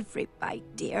every bite,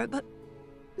 dear. But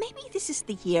maybe this is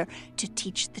the year to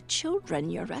teach the children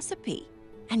your recipe.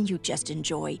 And you just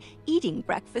enjoy eating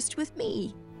breakfast with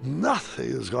me.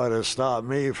 Nothing is going to stop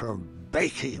me from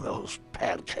baking those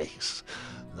pancakes.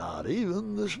 Not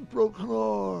even this broken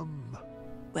arm.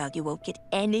 Well, you won't get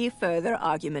any further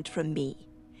argument from me.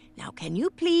 Now, can you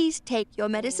please take your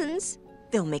medicines?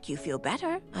 They'll make you feel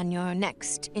better on your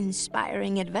next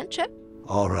inspiring adventure.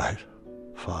 All right,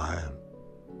 fine.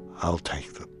 I'll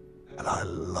take them. And I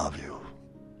love you.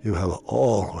 You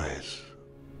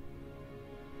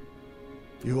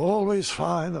always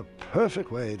find the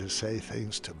perfect way to say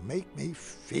things to make me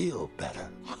feel better.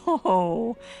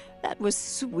 Oh, that was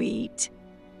sweet.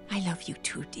 I love you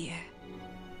too, dear.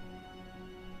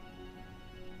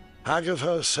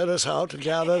 Agatha sent us out to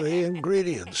gather the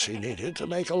ingredients she needed to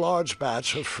make a large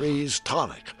batch of freeze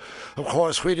tonic. Of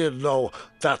course, we didn't know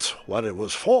that's what it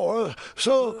was for,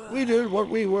 so we did what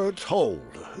we were told,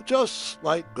 just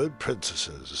like good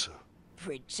princesses.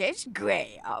 Princess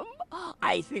Graham,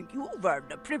 I think you've earned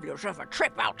the privilege of a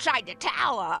trip outside the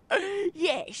tower.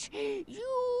 Yes,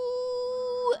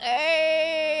 you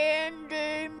and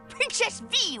Princess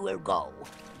V will go.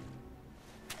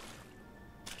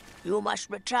 You must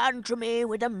return to me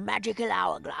with a magical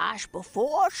hourglass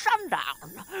before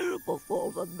sundown,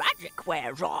 before the magic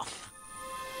wears off.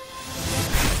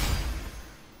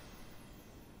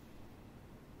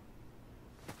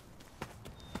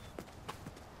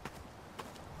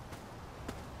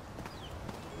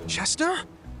 Chester?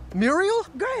 Muriel?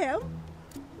 Graham?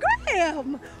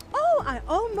 Graham! Oh, I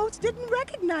almost didn't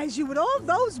recognize you with all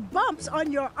those bumps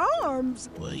on your arms.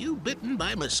 Were you bitten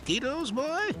by mosquitoes,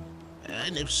 boy?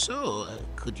 And if so,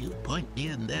 could you point me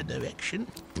in their direction?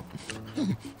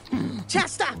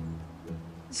 Chester!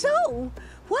 So,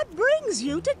 what brings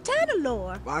you to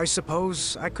Tanalore? I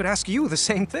suppose I could ask you the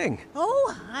same thing.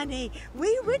 Oh, honey,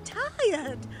 we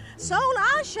retired. Sold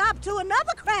our shop to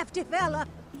another crafty fella.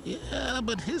 Yeah,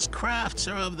 but his crafts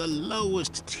are of the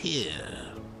lowest tier.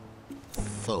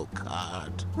 Folk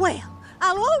art. Well,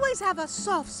 I'll always have a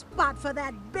soft spot for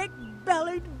that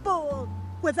big-bellied bull.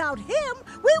 Without him,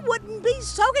 we wouldn't be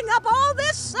soaking up all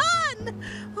this sun.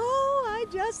 Oh, I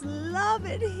just love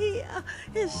it here.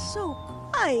 It's so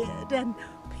quiet and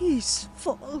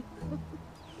peaceful.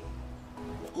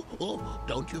 Oh,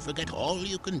 don't you forget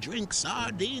all-you-can-drink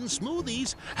sardine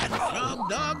smoothies and Frog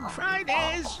Dog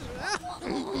Fridays.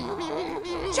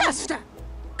 Chester,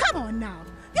 come on now.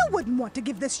 You wouldn't want to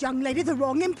give this young lady the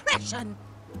wrong impression.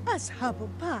 Us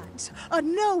Hubblepods are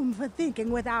known for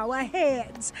thinking with our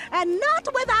heads and not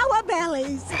with our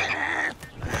bellies.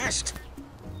 First?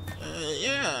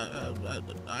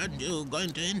 Aren't you going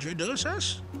to introduce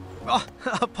us? Oh,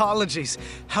 apologies.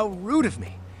 How rude of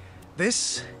me.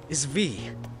 This is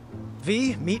V.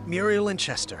 V, meet Muriel and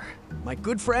Chester, my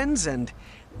good friends and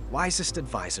wisest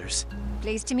advisors.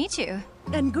 Pleased to meet you.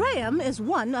 And Graham is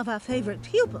one of our favorite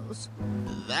pupils.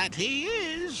 That he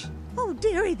is. Oh,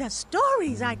 dearie, the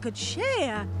stories I could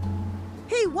share.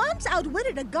 He once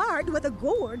outwitted a guard with a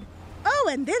gourd. Oh,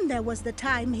 and then there was the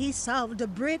time he solved a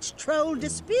bridge troll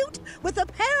dispute with a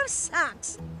pair of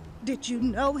socks. Did you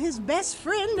know his best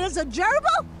friend is a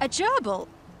gerbil? A gerbil?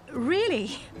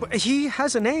 Really? He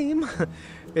has a name.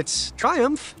 It's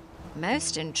Triumph.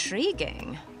 Most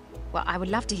intriguing. Well, I would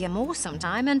love to hear more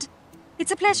sometime, and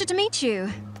it's a pleasure to meet you.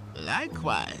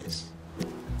 Likewise.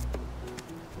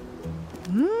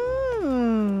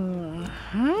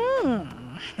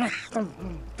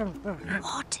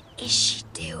 What is she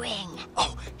doing?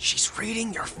 Oh, she's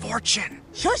reading your fortune.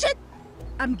 Shush it!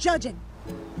 I'm judging.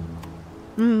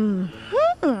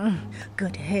 Mm-hmm.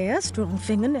 Good hair, strong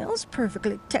fingernails,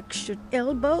 perfectly textured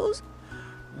elbows.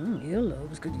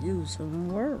 Earlobes could use some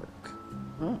work.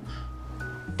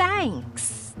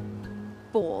 Thanks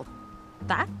for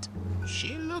that.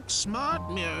 She looks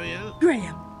smart, Muriel.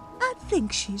 Graham, I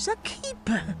think she's a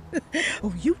keeper.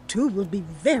 Oh, you two will be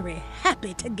very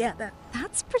happy together.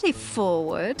 That's pretty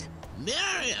forward.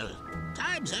 Muriel,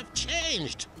 times have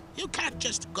changed. You can't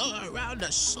just go around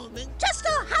assuming. Chester,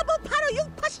 how about you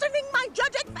questioning my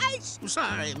judging face?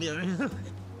 Sorry, Muriel.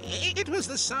 It was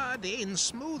the sardine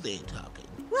smoothie talking.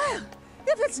 Well,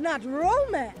 if it's not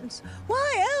romance,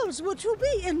 why else would you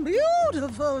be in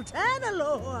beautiful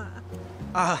Tanalore?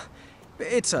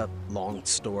 It's a long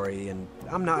story, and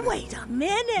I'm not... Wait a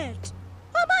minute!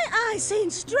 Are my eyes seen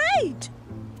straight?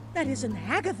 That isn't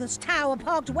Agatha's tower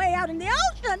parked way out in the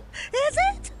ocean, is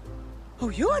it? Oh,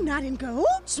 you're not in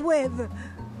cahoots with...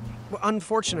 Well,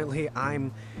 unfortunately,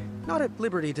 I'm not at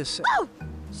liberty to say... Oh!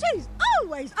 She's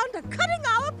always undercutting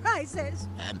our prices!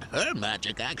 And her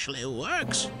magic actually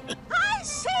works. I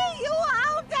see you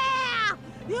out there!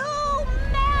 You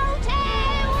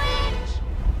melty witch!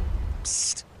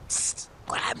 Psst, psst,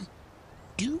 Graham.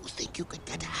 Do you think you could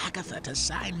get Agatha to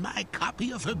sign my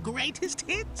copy of her greatest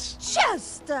hits?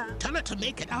 Chester! Tell her to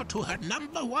make it out to her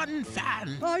 #1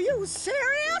 fan. Are you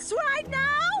serious right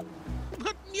now?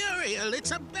 But Muriel,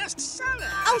 it's a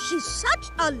bestseller. Oh, she's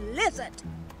such a lizard.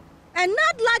 And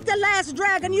not like the last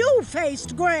dragon you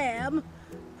faced, Graham.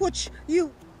 Which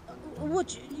you...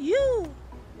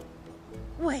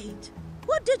 Wait,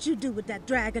 what did you do with that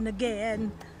dragon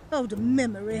again? Oh, the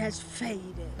memory has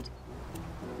faded.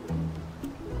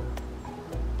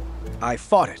 I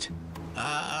fought it.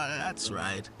 That's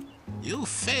right. You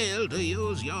failed to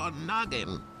use your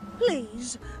noggin.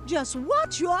 Please, just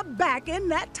watch your back in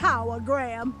that tower,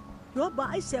 Graham. Your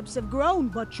biceps have grown,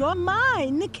 but your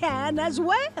mind can as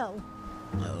well.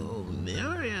 Oh,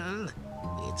 Muriel,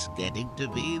 it's getting to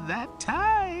be that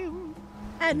time.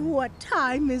 And what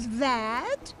time is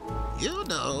that? You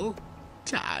know,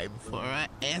 time for a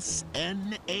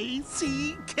snack.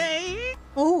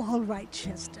 Oh, all right,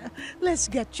 Chester. Let's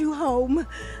get you home.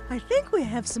 I think we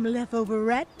have some leftover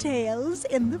rat tails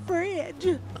in the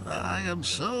fridge. I am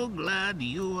so glad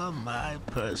you are my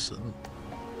person.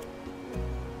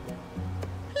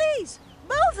 Please,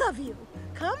 both of you,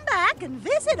 come back and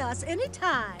visit us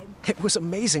anytime. It was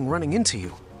amazing running into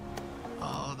you.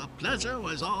 Oh, the pleasure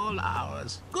was all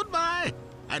ours. Goodbye,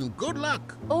 and good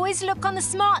luck. Always look on the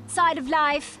smart side of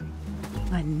life.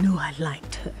 I knew I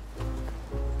liked her.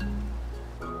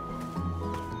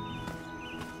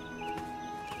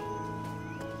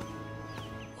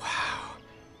 Wow.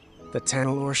 The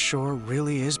Tanalore shore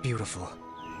really is beautiful.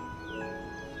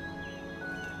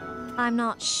 I'm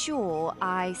not sure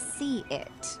I see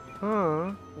it.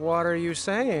 Huh? What are you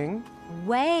saying?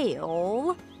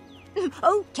 Whale?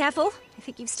 Oh, careful. I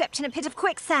think you've stepped in a pit of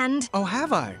quicksand. Oh,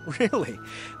 have I? Really?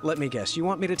 Let me guess. You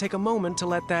want me to take a moment to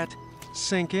let that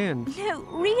sink in? No,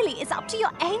 really, it's up to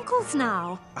your ankles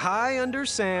now. I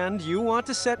understand. You want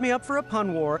to set me up for a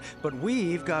pun war, but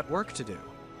we've got work to do.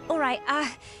 All right,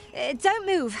 don't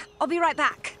move. I'll be right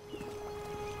back.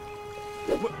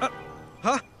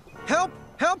 Huh? Help!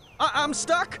 Help! I'm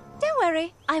stuck! Don't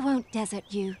worry, I won't desert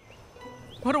you.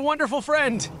 What a wonderful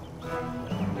friend!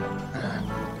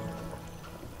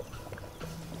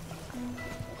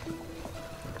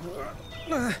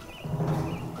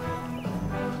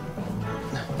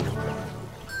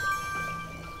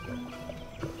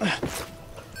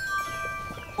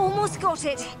 Almost got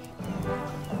it.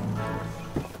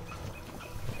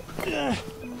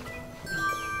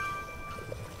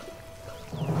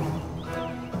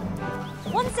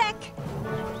 One sec.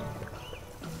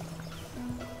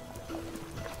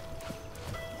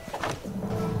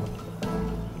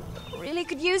 Really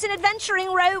could use an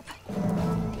adventuring rope.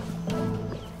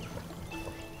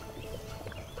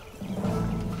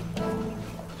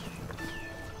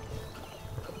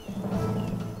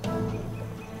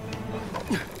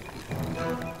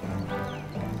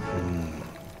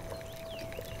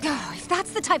 Oh, if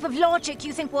that's the type of logic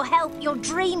you think will help, you're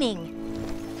dreaming.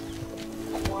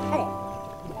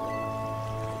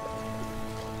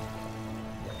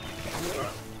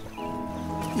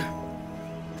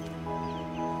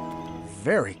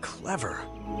 Very clever.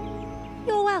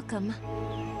 You're welcome.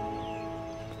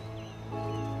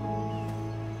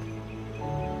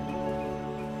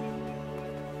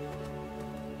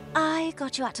 I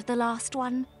got you out of the last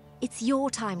one. It's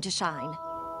your time to shine.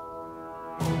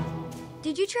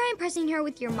 Did you try impressing her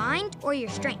with your mind or your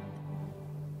strength?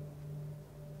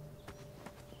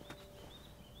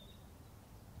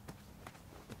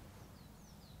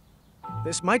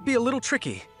 This might be a little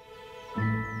tricky.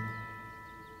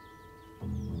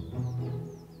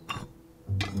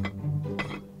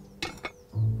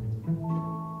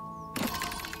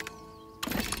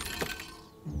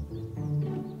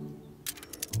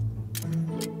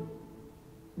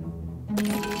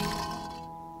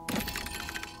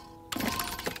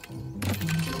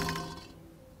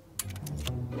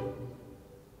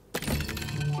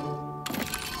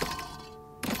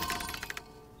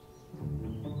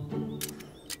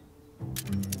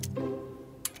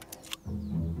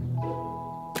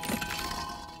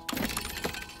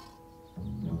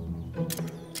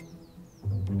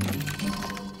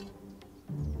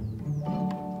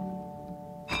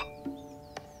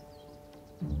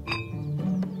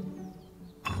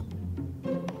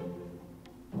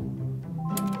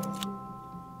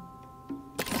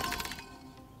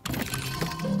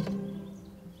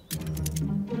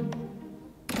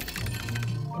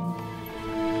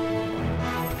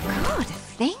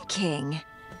 Thinking.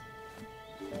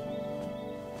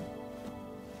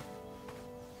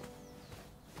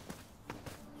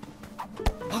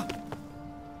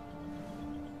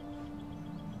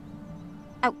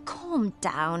 Oh, calm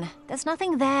down. There's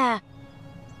nothing there.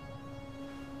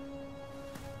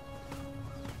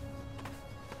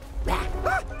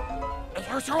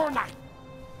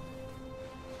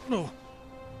 No.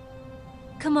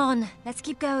 Come on, let's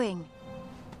keep going.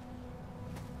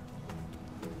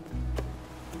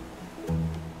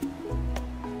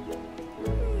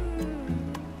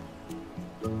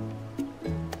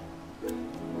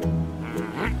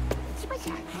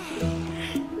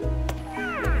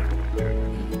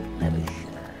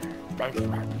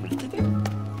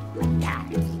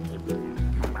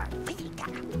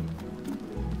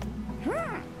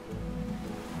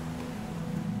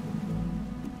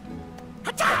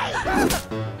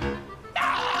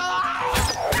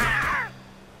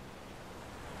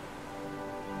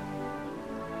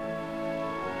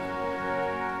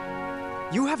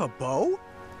 You have a bow?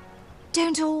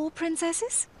 Don't all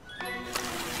princesses?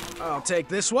 I'll take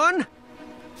this one.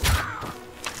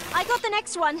 I got the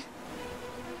next one.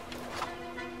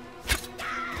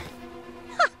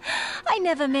 I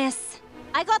never miss.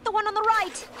 I got the one on the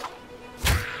right.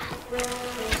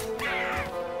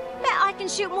 Bet I can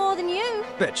shoot more than you.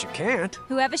 Bet you can't.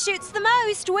 Whoever shoots the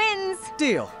most wins.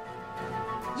 Deal.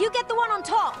 You get the one on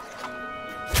top.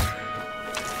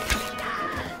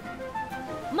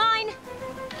 Mine.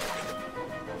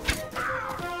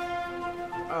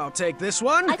 I'll take this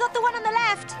one. I got the one on the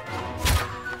left.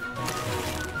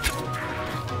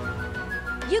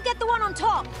 You get the one on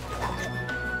top.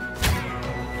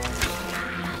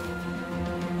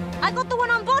 I got the one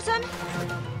on bottom.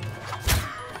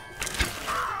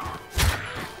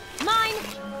 Mine.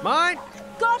 Mine.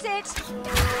 Got it.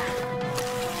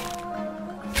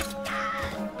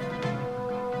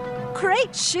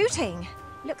 Great shooting.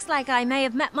 Looks like I may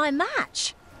have met my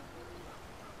match.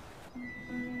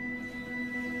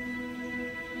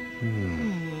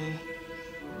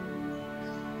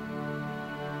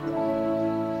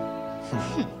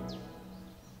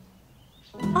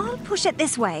 I'll push it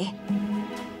this way.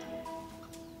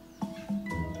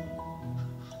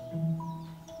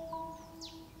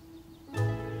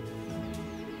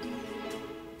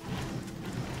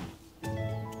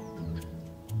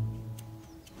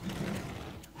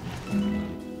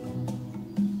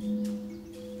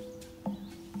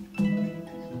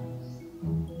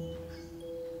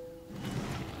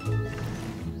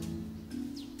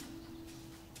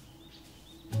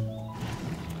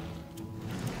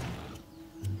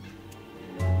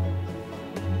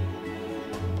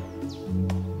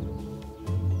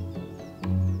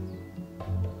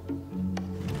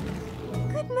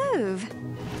 Move.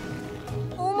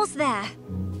 Almost there.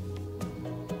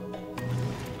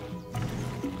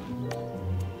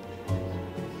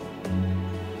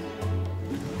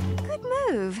 Good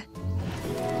move.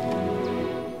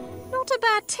 Not a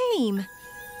bad team.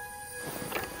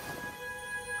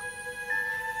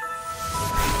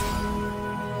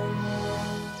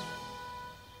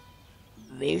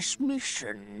 This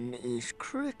mission is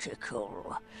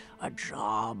critical. A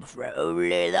job for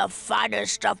only the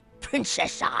finest of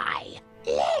Princess Eye.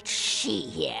 Let's see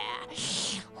here.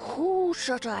 Who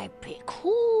should I pick?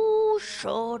 Who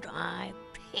should I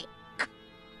pick?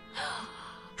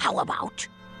 How about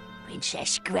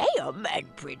Princess Graham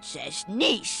and Princess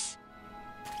Niece?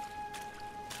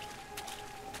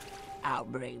 I'll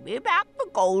bring me back the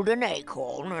golden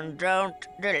acorn and don't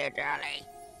dilly-dally.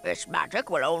 This magic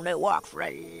will only work for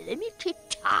a limited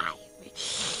time.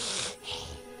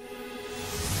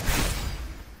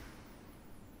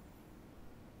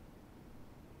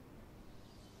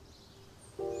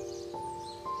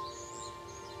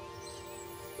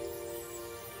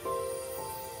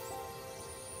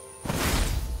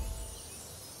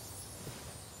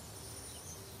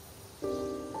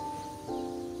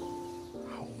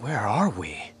 Where are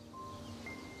we?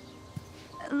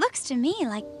 Looks to me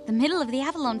like the middle of the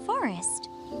Avalon Forest.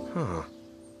 Huh.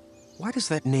 Why does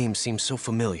that name seem so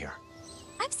familiar?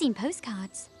 I've seen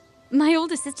postcards. My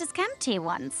older sister's camped here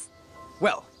once.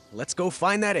 Well, let's go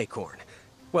find that acorn.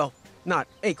 Well, not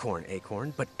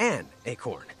acorn, but an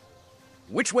acorn.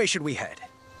 Which way should we head?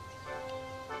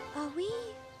 Are we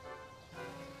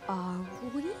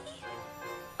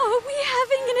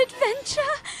having an adventure?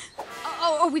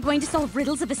 Are we going to solve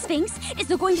riddles of a sphinx? Is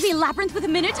there going to be a labyrinth with a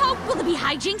minotaur? Will there be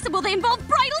hijinks, and will they involve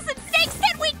bridles and snakes?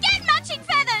 Can we get matching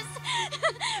feathers?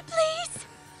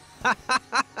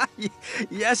 Please?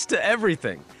 Yes to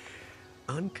everything.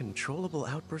 Uncontrollable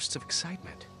outbursts of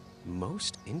excitement.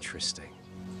 Most interesting.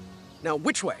 Now,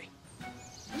 which way?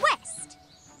 West.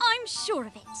 I'm sure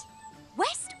of it.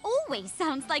 West always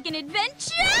sounds like an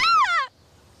adventure!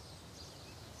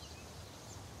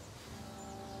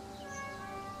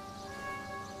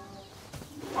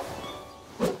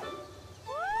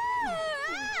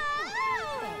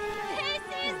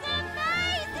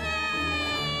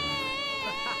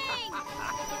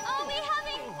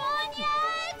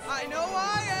 I know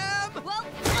I am! Well,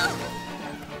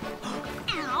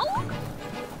 ow!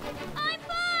 I'm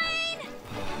fine!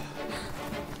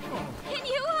 Can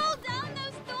you hold down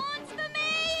those thorns for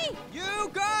me? You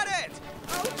got it!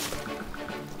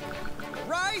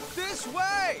 Right this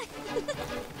way!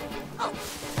 Oh.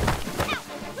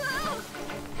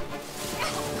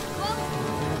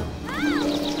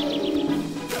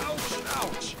 Ouch,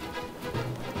 ouch!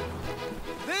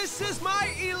 This is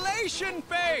my elation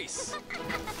face!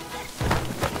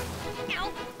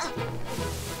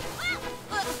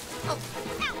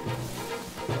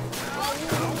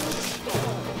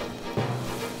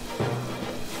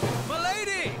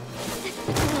 Milady!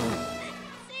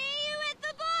 See you at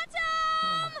the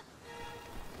bottom!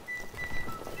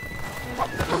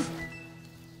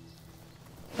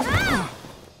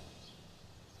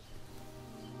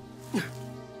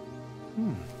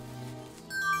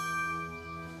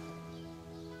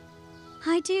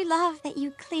 I do love that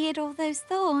you cleared all those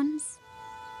thorns.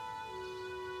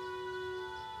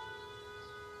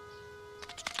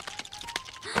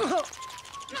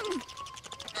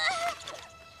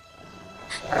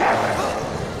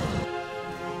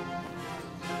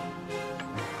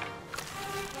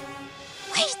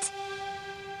 Wait!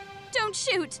 Don't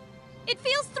shoot! It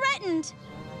feels threatened!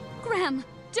 Graham,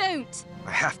 don't!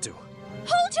 I have to.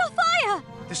 Hold your fire!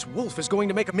 This wolf is going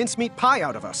to make a mincemeat pie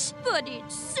out of us. But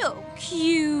it's so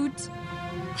cute!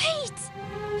 Wait!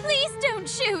 Please don't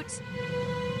shoot!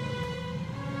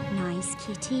 Nice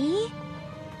kitty.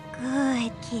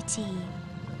 Good kitty.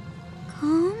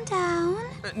 Calm down.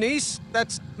 Niece,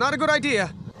 that's not a good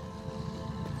idea.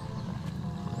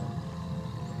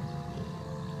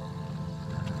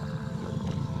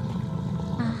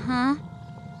 Uh-huh.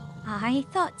 I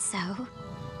thought so.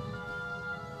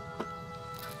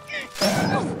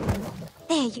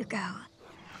 There you go.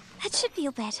 That should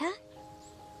feel better.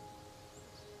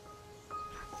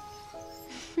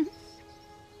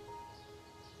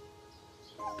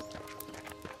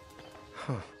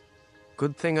 Huh.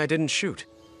 Good thing I didn't shoot.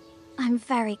 I'm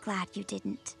very glad you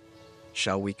didn't.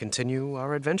 Shall we continue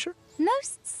our adventure?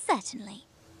 Most certainly.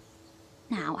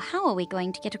 Now, how are we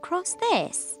going to get across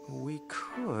this? We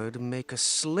could make a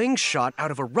slingshot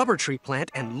out of a rubber tree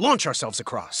plant and launch ourselves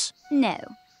across. No.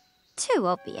 Too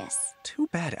obvious. Too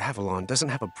bad Avalon doesn't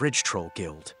have a bridge troll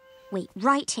guild. Wait,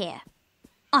 right here.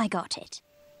 I got it.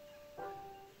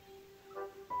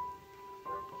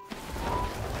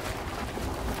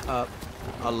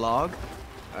 A log?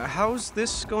 How's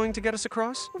this going to get us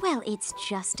across? Well, it's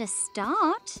just a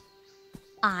start.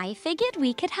 I figured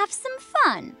we could have some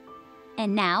fun.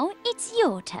 And now it's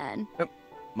your turn.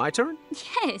 My turn?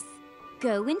 Yes.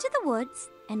 Go into the woods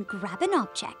and grab an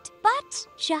object, but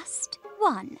just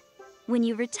one. When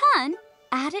you return,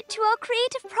 add it to our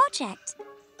creative project.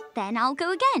 Then I'll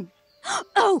go again.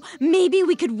 Oh, maybe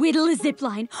we could whittle a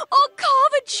zipline or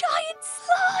carve a giant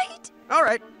slide. All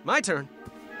right, my turn.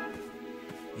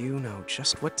 You know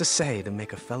just what to say to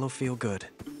make a fellow feel good.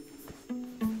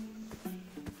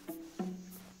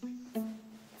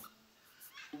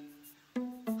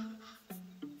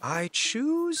 I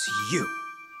choose you.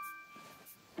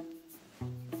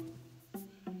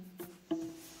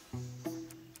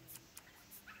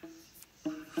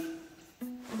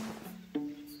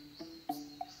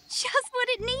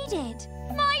 it needed.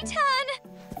 My turn!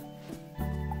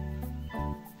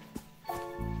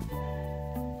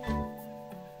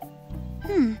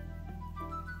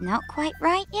 Not quite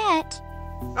right yet.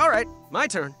 All right, my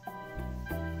turn.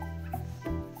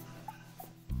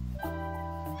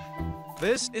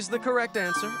 This is the correct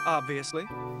answer, obviously.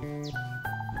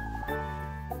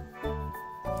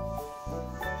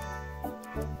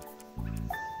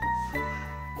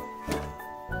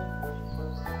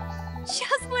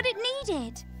 Just what it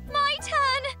needed. My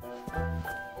turn!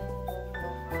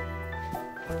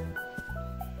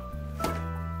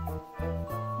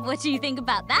 What do you think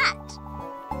about that?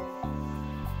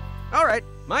 All right,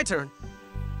 my turn.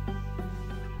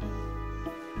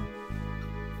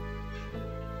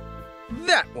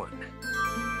 That one.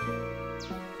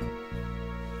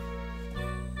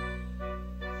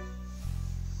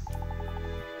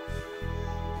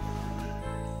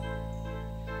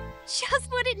 Just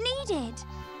what it needed.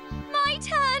 My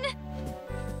turn!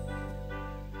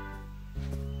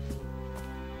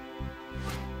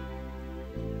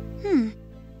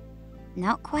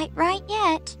 Not quite right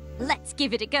yet. Let's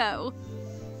give it a go.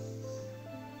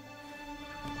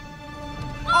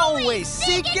 Always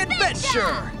seek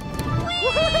adventure!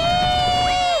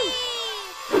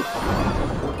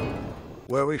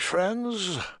 Were we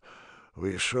friends?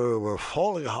 We sure were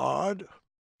falling hard.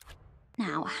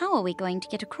 Now, how are we going to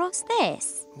get across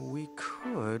this? We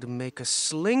could make a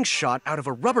slingshot out of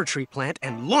a rubber tree plant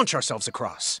and launch ourselves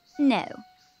across. No.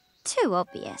 Too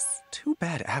obvious. Too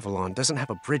bad Avalon doesn't have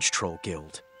a bridge troll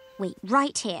guild. Wait,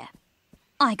 right here.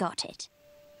 I got it.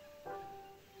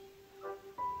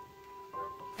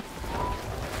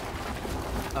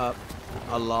 A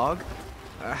log?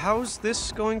 How's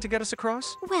this going to get us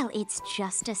across? Well, it's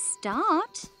just a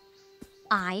start.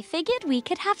 I figured we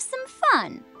could have some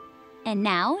fun. And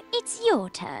now it's your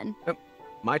turn.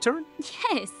 My turn?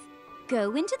 Yes.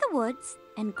 Go into the woods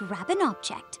and grab an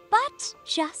object, but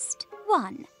just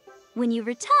one. When you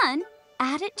return,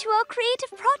 add it to our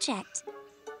creative project.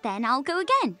 Then I'll go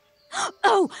again.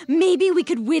 Oh, maybe we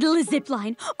could whittle a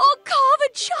zipline or carve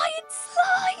a giant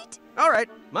slide. All right,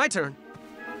 my turn.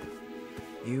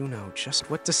 You know just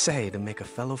what to say to make a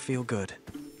fellow feel good.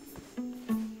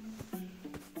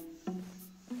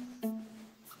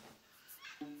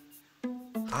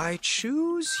 I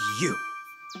choose you.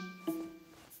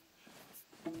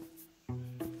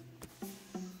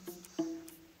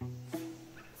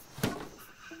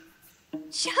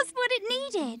 Just what it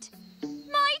needed.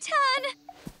 My turn.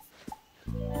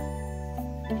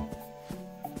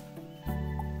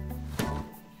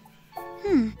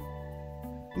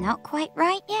 Not quite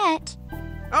right yet.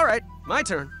 All right, my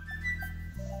turn.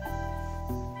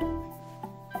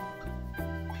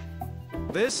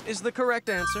 This is the correct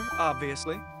answer,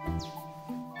 obviously.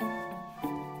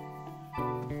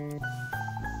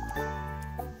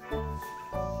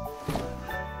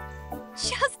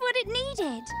 Just what it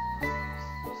needed.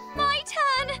 My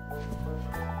turn.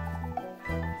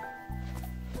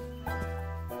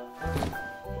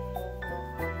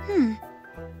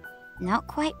 Not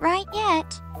quite right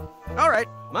yet. All right,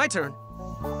 my turn.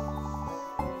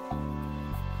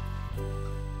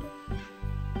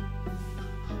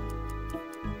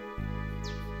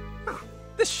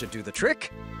 This should do the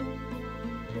trick.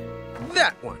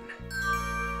 That one.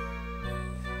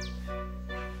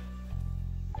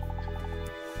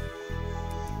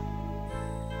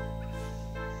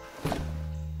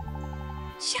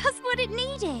 Just what it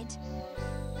needed.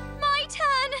 My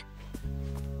turn.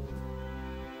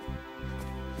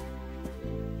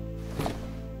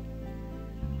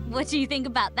 What do you think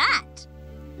about that?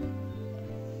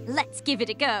 Let's give it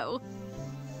a go.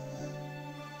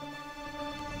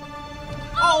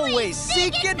 Always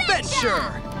seek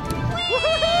adventure!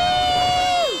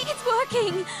 It's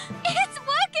working! It's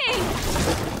working!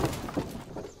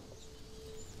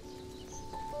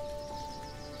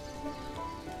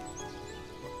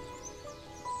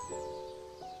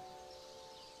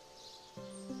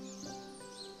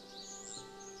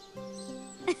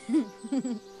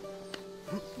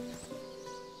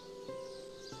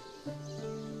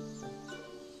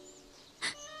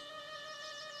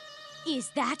 Is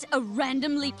that a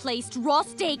randomly placed raw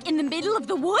steak in the middle of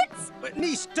the woods? But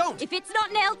niece, don't! If it's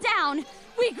not nailed down,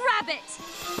 we grab it!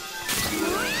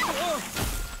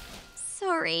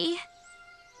 Sorry.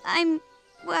 I'm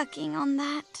working on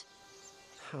that.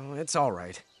 Oh, it's all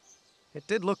right. It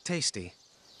did look tasty.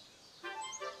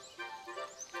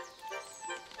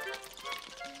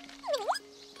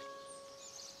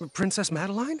 Princess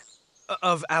Madeline?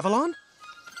 Of Avalon?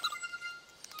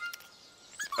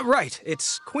 Right,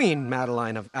 it's Queen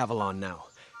Madeline of Avalon now.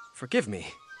 Forgive me.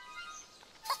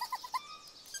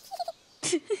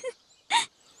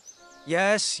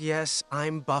 Yes, yes,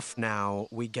 I'm buff now.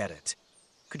 We get it.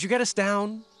 Could you get us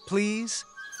down, please?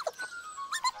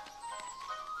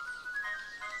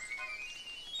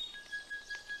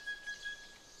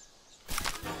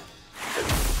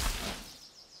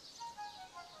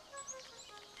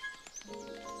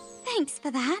 Thanks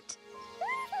for that.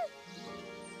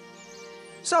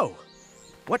 So,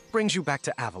 what brings you back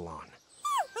to Avalon?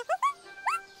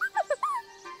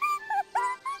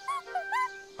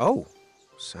 Oh,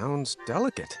 sounds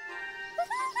delicate.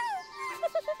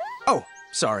 Oh,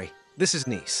 sorry. This is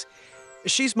Niece.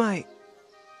 She's my...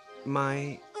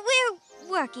 We're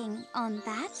working on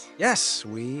that. Yes,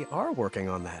 we are working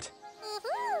on that.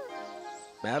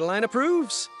 Madeline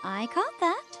approves. I caught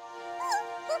that.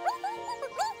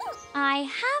 I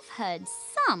have heard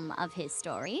some of his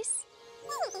stories.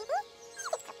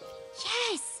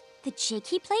 Yes, the jig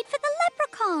he played for the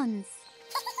leprechauns.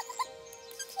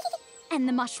 And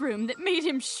the mushroom that made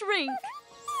him shrink.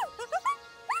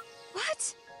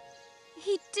 What?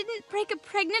 He didn't break a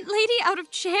pregnant lady out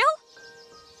of jail?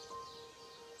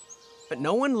 But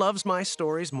no one loves my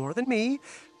stories more than me,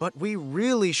 but we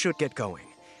really should get going.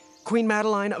 Queen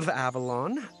Madeline of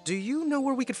Avalon, do you know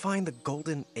where we could find the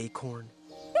golden acorn?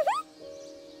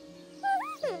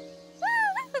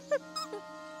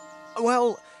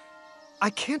 Well, I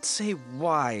can't say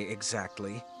why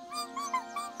exactly.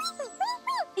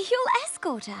 You'll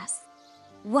escort us.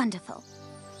 Wonderful.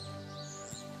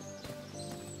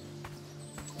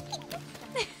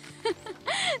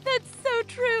 That's so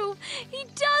true. He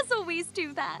does always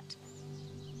do that.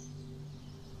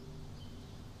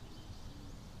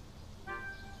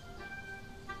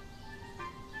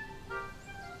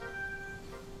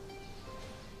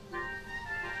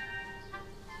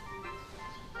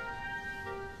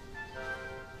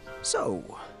 So,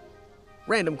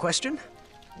 random question.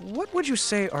 What would you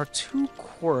say are 2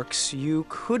 quirks you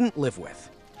couldn't live with?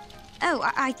 Oh,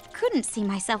 I couldn't see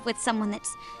myself with someone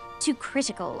that's too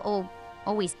critical or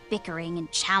always bickering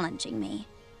and challenging me.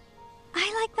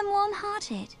 I like them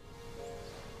warm-hearted.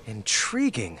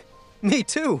 Intriguing. Me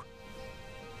too.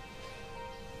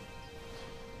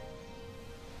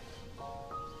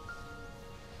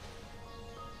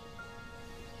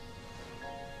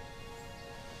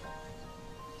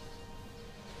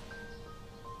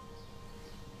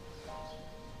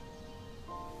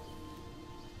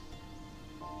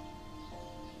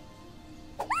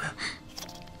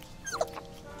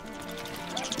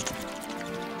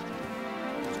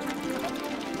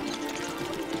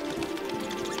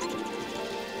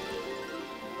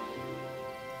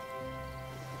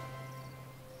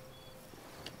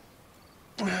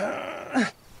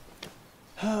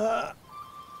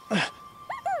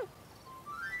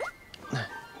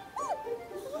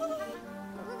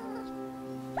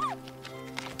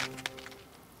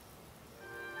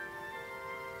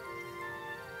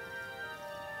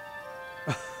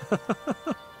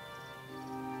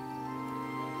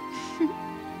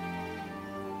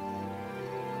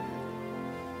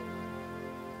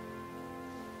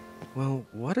 Well,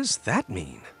 what does that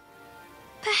mean?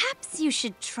 Perhaps you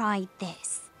should try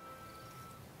this.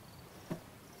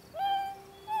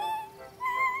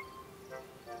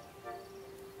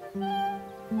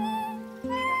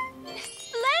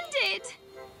 Splendid!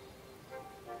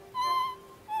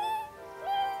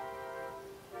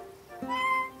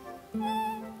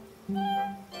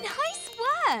 Nice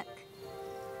work!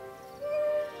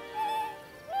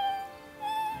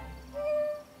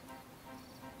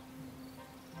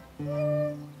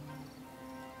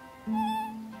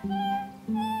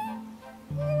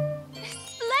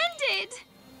 Splendid!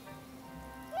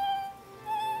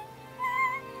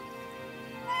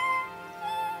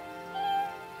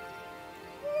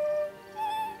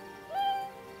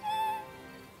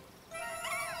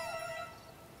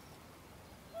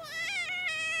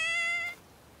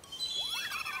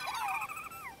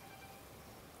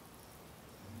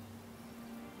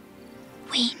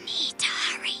 We need to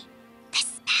hurry. The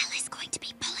spell is going to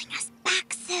be pulling us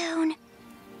back soon.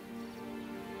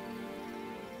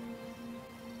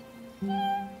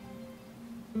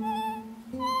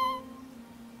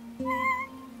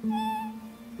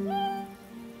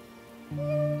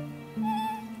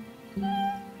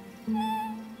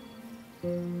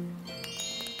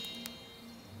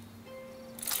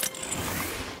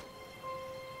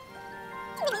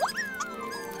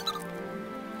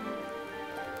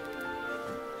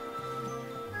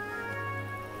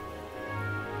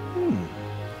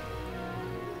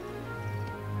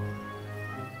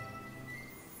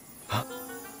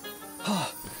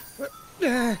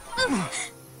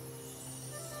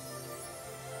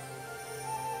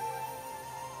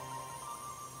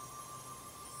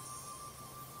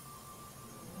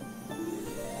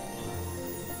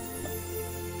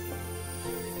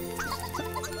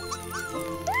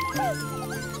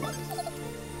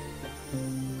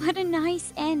 What a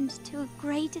nice end to a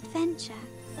great adventure.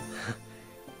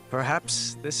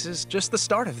 Perhaps this is just the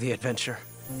start of the adventure.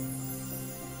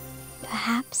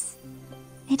 Perhaps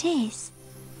it is.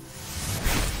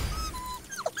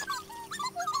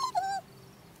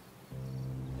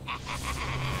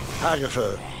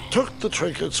 Agatha took the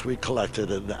trinkets we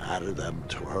collected and added them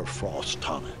to her frost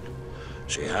tonic.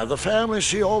 She had the family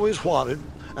she always wanted,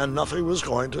 and nothing was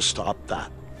going to stop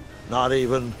that. Not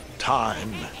even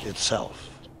time itself.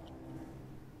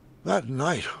 That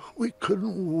night, we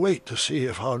couldn't wait to see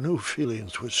if our new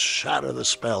feelings would shatter the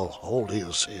spell holding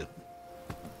us in.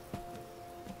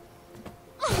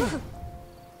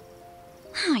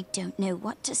 I don't know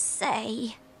what to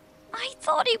say. I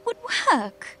thought it would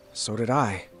work. So did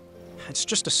I. It's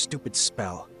just a stupid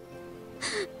spell.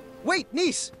 Wait,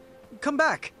 niece! Come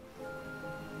back!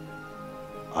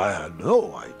 I had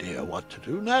no idea what to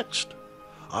do next.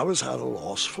 I was at a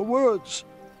loss for words.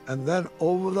 And then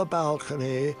over the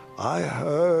balcony, I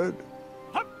heard...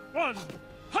 Hop, 1,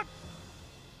 hop!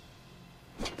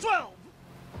 12!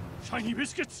 Shiny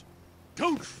biscuits,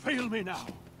 don't fail me now.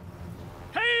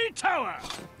 Hey, Tower!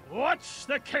 Watch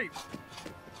the cape!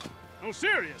 No,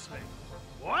 seriously,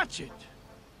 watch it.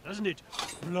 Doesn't it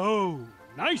flow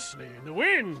nicely in the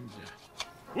wind?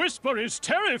 Whisper is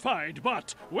terrified,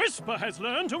 but Whisper has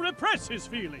learned to repress his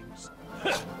feelings.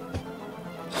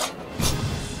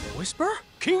 Whisper?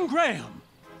 King Graham,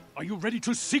 are you ready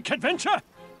to seek adventure?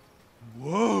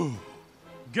 Whoa!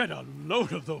 Get a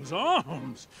load of those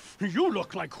arms. You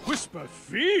look like Whisper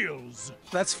feels.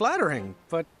 That's flattering,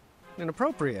 but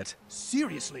inappropriate.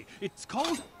 Seriously, it's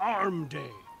called Arm Day.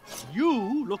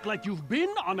 You look like you've been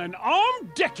on an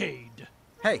armed decade.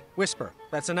 Hey, Whisper,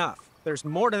 that's enough. There's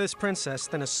more to this princess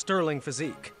than a sterling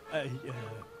physique.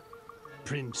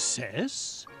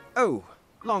 Princess? Oh,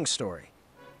 long story.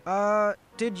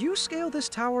 Did you scale this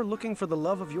tower looking for the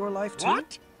love of your life, too?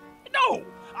 What? No!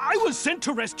 I was sent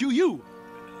to rescue you.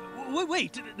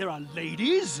 Wait, there are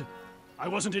ladies? I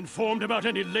wasn't informed about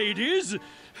any ladies.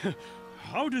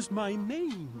 How does my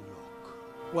mane look?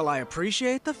 Well, I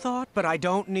appreciate the thought, but I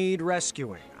don't need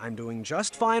rescuing. I'm doing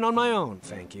just fine on my own,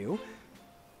 thank you.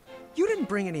 You didn't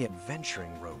bring any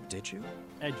adventuring rope, did you?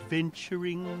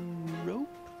 Adventuring rope?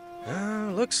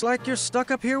 Looks like you're stuck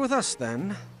up here with us,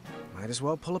 then. Might as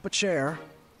well pull up a chair.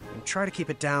 And try to keep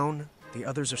it down. The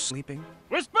others are sleeping.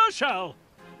 Whisper shall!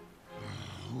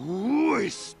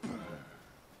 Whisper!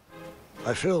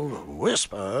 I filled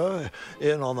Whisper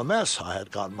in on the mess I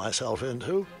had gotten myself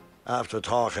into. After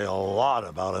talking a lot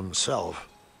about himself,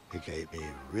 he gave me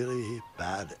really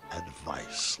bad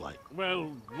advice, like...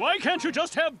 Well, why can't you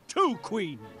just have 2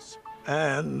 queens?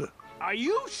 And... Are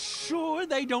you sure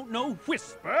they don't know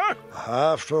Whisper?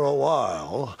 After a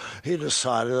while, he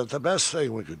decided that the best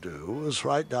thing we could do was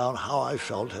write down how I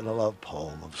felt in a love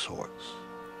poem of sorts.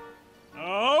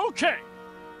 Okay,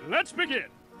 let's begin.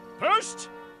 First,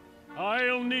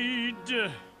 I'll need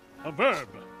a verb.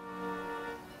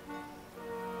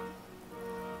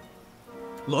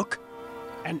 Look.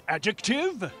 An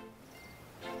adjective.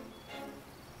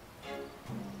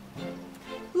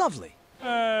 Lovely.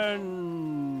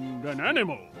 And an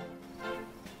animal.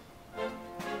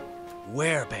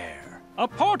 Werebear. A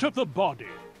part of the body.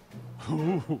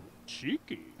 Ooh,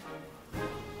 cheeky.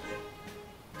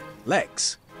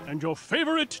 Legs. And your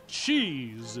favorite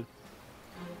cheese.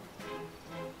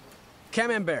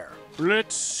 Camembert.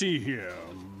 Let's see here.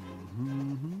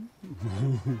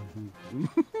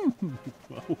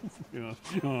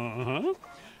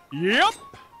 Yep,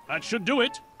 that should do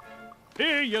it.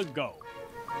 Here you go.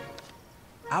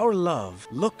 Our love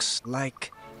looks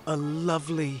like a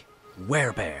lovely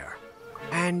werebear.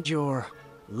 And your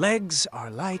legs are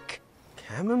like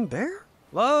camembert?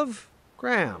 Love,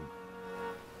 Graham.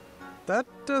 That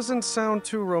doesn't sound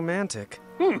too romantic.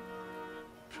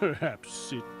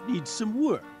 Perhaps it needs some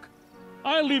work.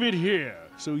 I'll leave it here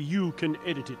so you can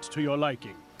edit it to your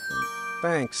liking.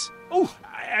 Thanks. Oh,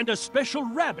 and a special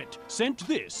rabbit sent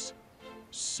this.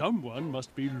 Someone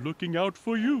must be looking out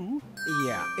for you.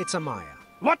 Yeah, it's Amaya.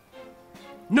 What?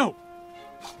 No.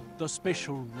 The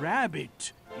special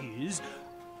rabbit is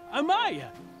Amaya.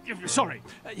 Sorry.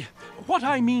 What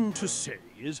I mean to say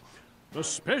is the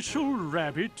special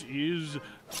rabbit is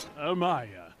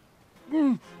Amaya.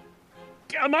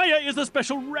 Amaya is the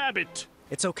special rabbit.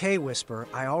 It's okay, Whisper.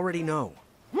 I already know.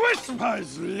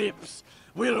 Whisper's lips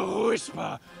will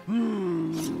whisper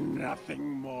nothing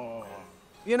more.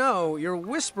 You know, your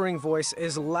whispering voice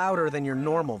is louder than your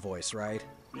normal voice, right?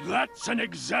 That's an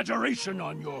exaggeration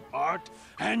on your part,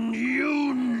 and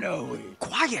you know it.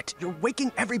 Quiet! You're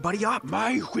waking everybody up.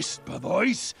 My whisper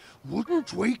voice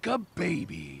wouldn't wake a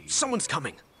baby. Someone's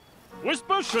coming.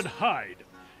 Whisper should hide.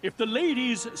 If the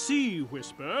ladies see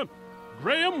Whisper,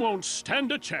 Graham won't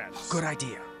stand a chance. Good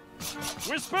idea.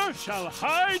 Whisper shall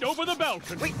hide over the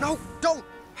balcony. Wait, no, don't!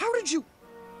 How did you...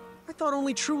 I thought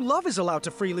only true love is allowed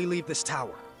to freely leave this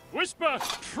tower. Whisper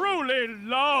truly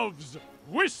loves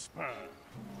Whisper.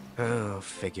 Oh,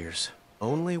 figures.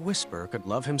 Only Whisper could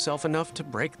love himself enough to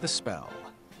break the spell.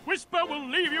 Whisper will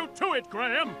leave you to it,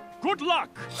 Graham. Good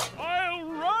luck. I'll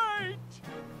write.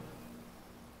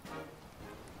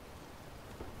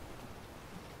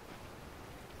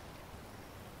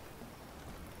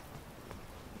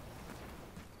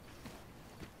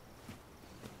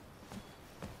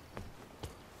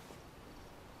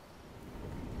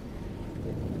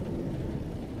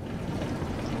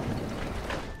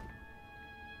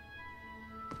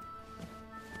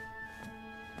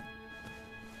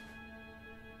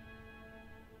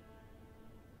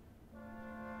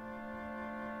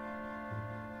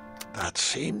 That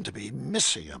seemed to be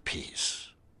missing a piece.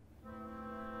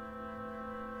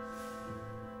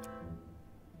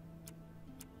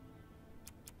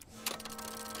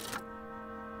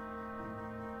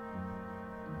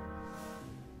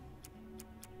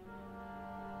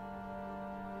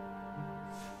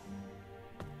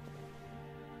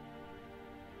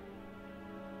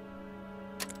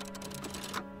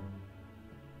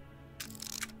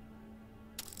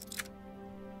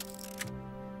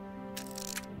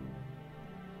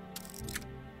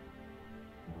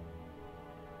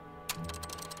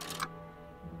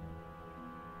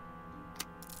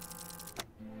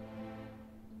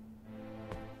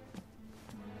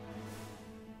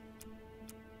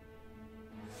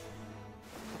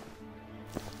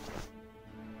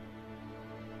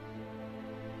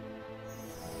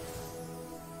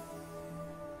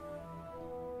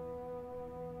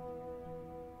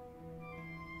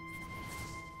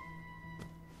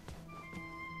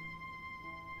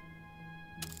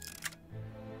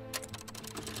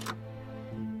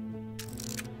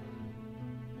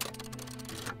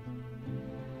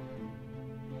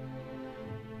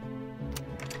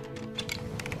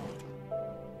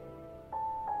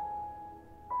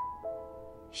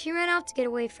 She ran off to get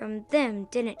away from them,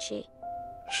 didn't she?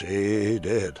 She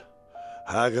did.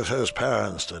 Agatha's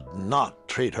parents did not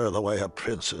treat her the way a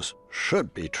princess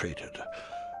should be treated.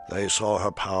 They saw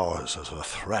her powers as a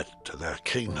threat to their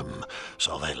kingdom,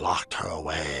 so they locked her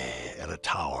away in a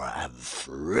tower and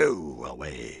threw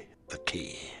away the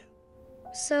key.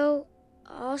 So,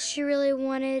 all she really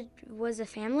wanted was a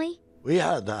family? We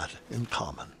had that in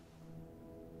common.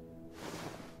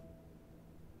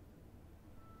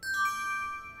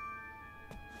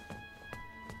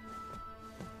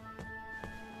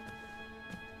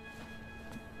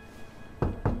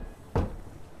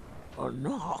 A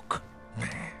knock.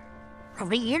 From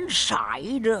the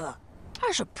inside,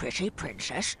 has a pretty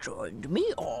princess joined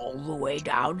me all the way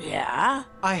down here?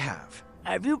 I have.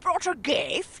 Have you brought a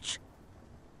gift?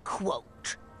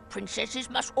 Quote, princesses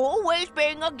must always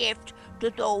bring a gift to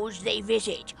those they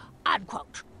visit.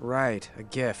 Unquote. Right, a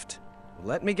gift.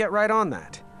 Let me get right on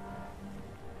that.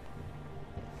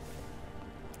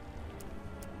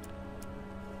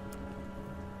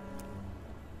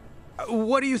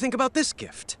 What do you think about this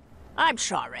gift? I'm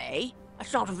sorry.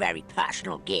 That's not a very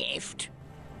personal gift.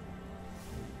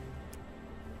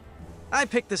 I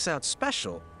picked this out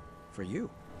special for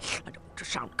you. I don't want to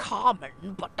sound common,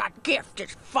 but that gift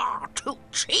is far too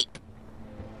cheap.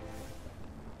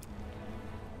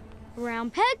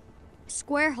 Round peg,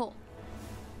 square hole.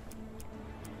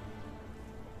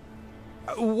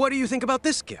 What do you think about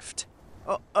this gift?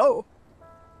 Oh.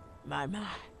 My.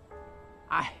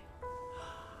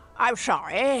 I'm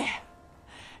sorry.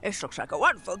 This looks like a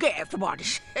wonderful gift, but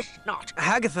it's not.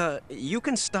 Agatha, you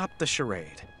can stop the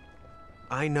charade.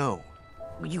 I know.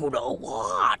 You know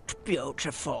what,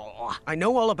 beautiful? I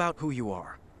know all about who you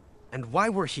are, and why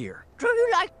we're here. Do you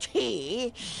like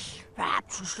tea?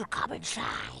 Perhaps you should come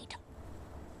inside.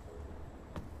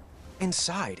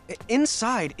 Inside?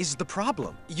 Inside is the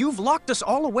problem. You've locked us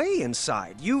all away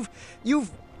inside. You've...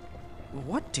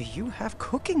 What do you have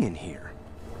cooking in here?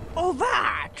 Oh,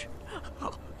 that?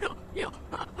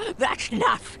 That's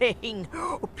nothing.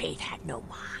 Pay that no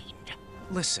mind.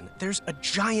 Listen, there's a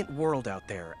giant world out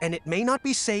there, and it may not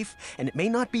be safe, and it may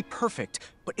not be perfect,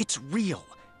 but it's real.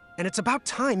 And it's about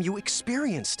time you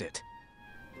experienced it.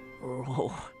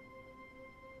 Oh,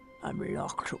 I'm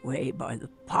locked away by the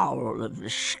power of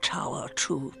this tower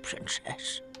too,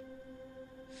 Princess.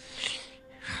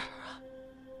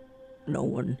 No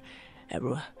one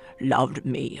ever loved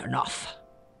me enough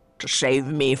to save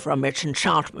me from its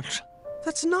enchantment.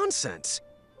 That's nonsense.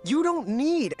 You don't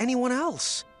need anyone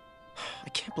else. I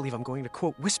can't believe I'm going to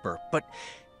quote Whisper, but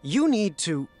You need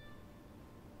to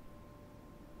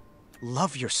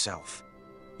love yourself.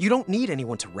 You don't need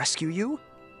anyone to rescue you.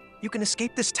 You can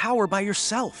escape this tower by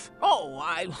yourself. Oh,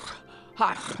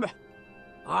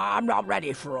 I'm not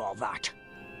ready for all that.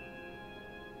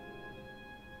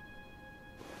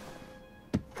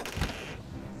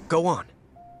 Go on.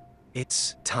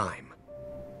 It's time.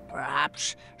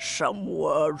 Perhaps some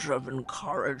words of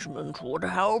encouragement would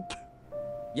help.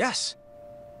 Yes.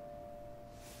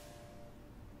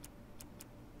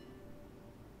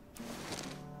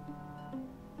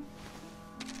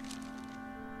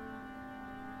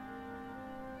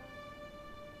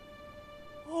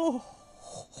 Oh.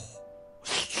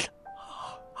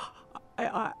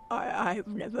 I've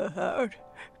never heard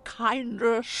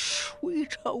kinder,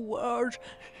 sweeter words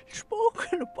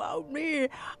spoken about me.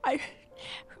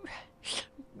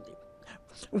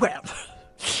 Well,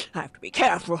 I have to be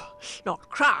careful not to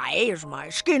cry, as my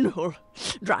skin will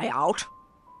dry out.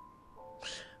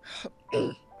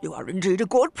 You are indeed a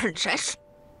good princess.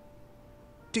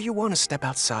 Do you want to step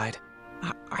outside?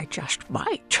 I just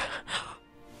might.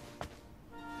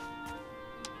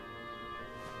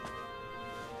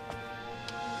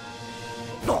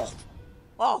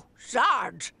 Oh,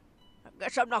 Sarge! I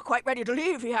guess I'm not quite ready to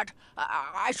leave yet.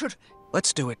 I should...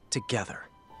 Let's do it together.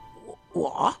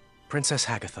 What? Princess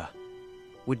Hagatha,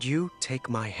 would you take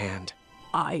my hand?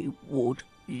 I would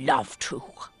love to.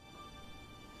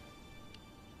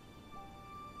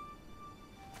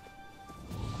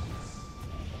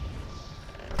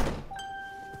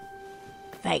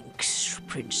 Thanks,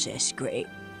 Princess Graham.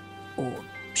 Or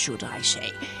should I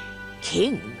say,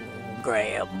 King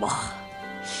Graham.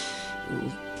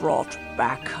 You've brought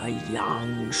back a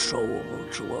young soul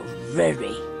to a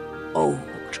very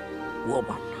old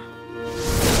woman.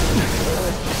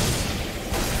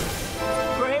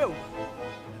 Graham,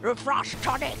 the frost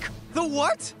tonic. The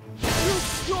what?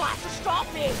 You have to stop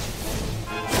it.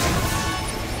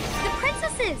 The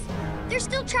princesses! They're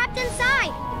still trapped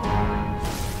inside.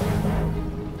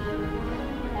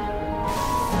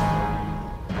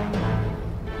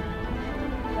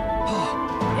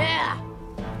 Yeah,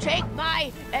 take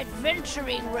my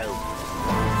adventuring route.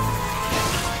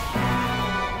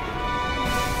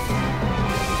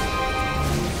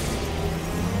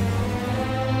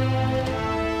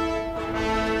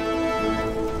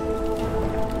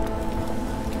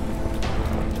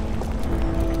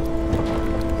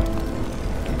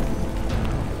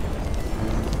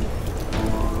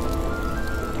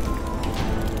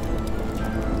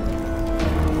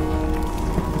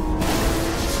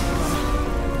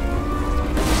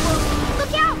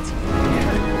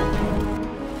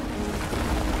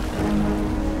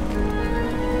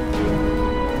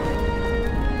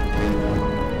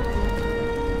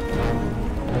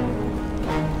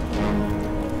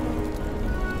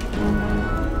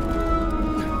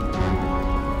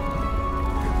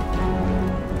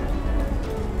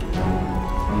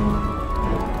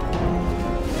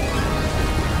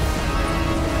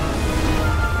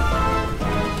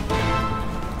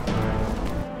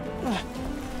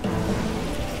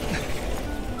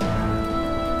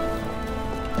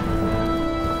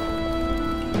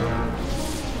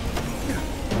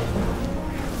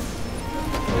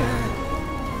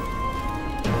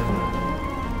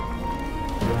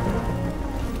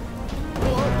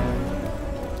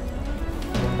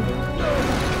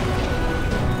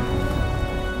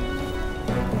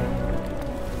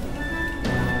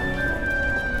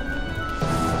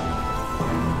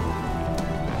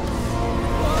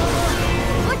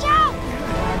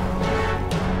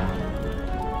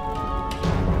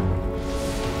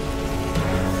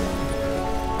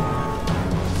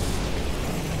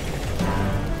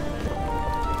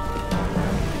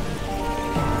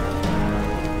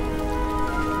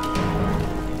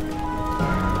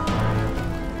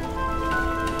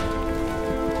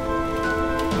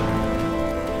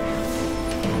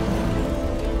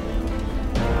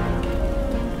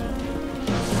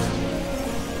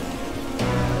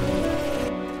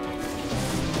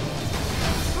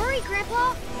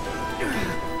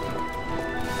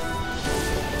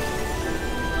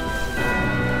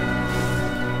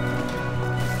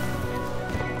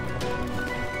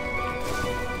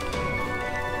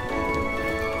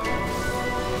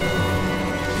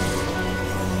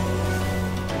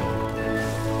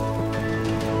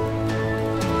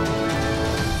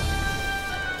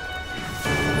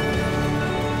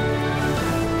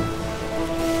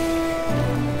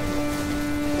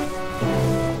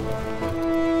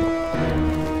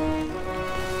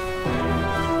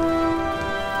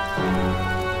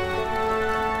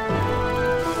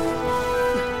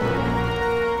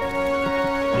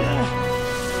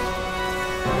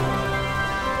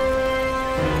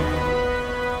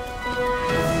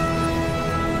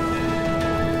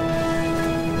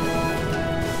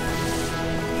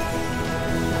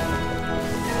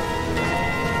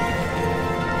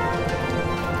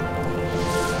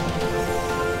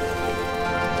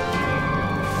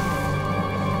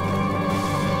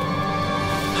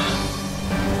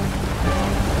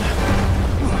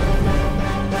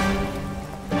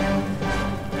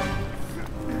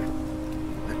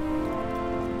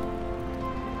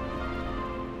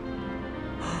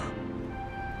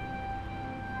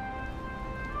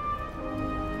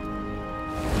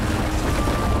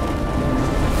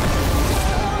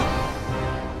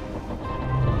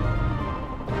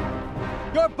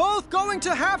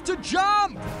 to have to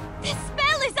jump! The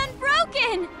spell is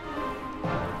unbroken!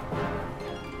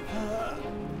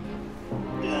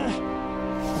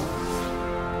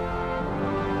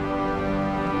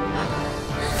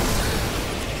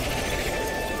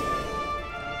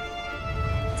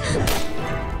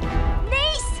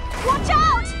 Niece! Watch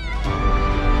out!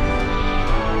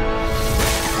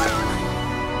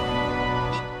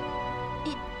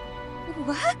 It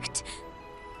worked?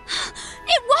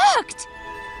 It worked!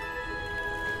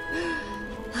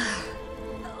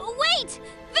 Wait!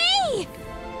 V!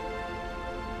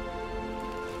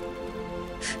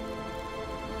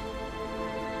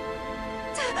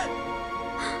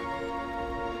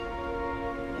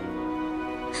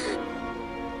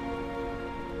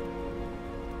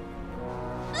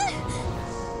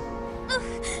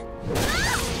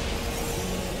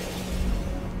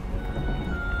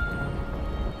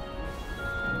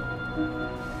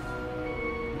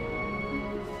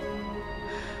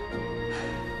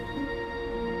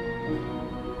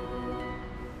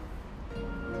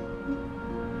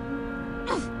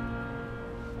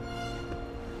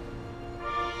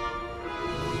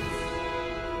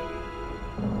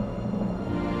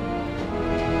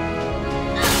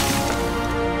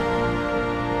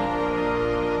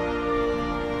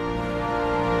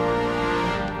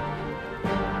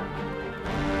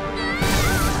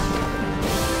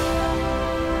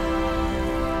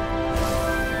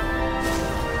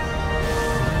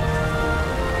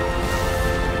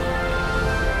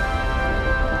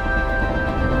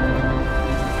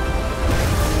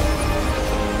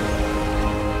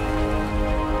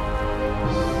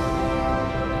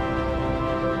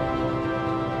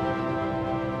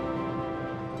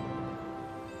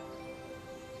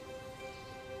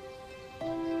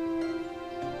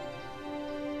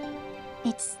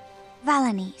 It's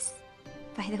Valanice,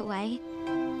 by the way.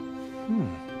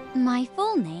 My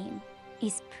full name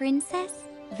is Princess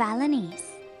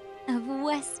Valanice of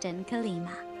Western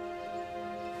Kalima.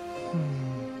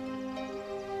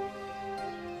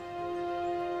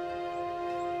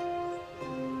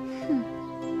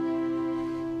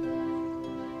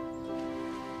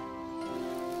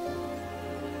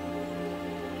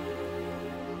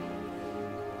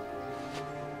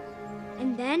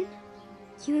 And then,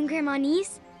 you and Grandma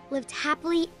Niece lived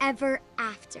happily ever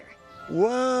after.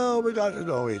 Well, we got to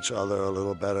know each other a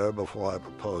little better before I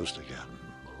proposed again.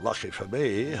 Lucky for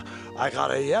me, I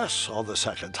got a yes on the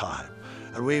second time,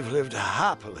 and we've lived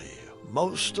happily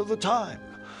most of the time.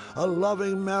 A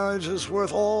loving marriage is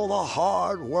worth all the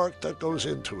hard work that goes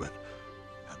into it.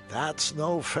 And that's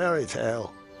no fairy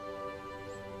tale.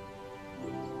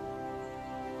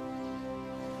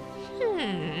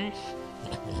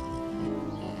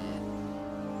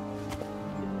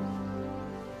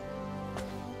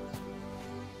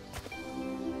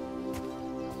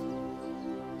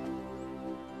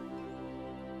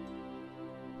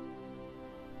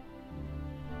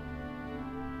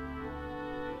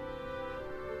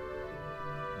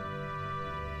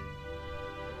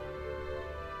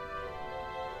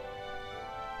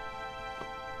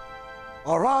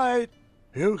 All right,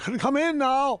 you can come in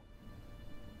now.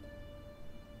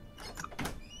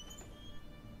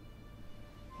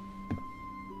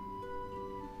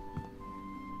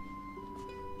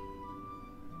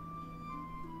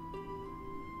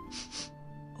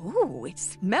 Ooh, it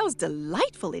smells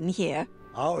delightful in here.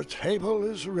 Our table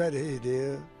is ready,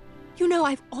 dear. You know,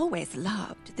 I've always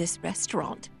loved this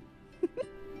restaurant.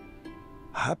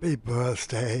 Happy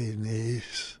birthday,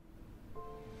 niece.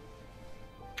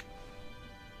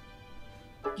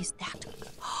 Is that...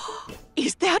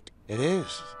 Is that... It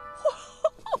is.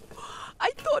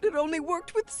 I thought it only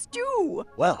worked with stew.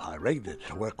 Well, I rigged it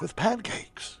to work with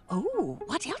pancakes. Oh,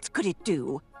 what else could it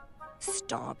do?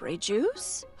 Strawberry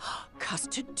juice?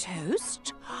 Custard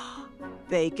toast?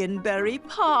 Baconberry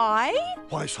pie?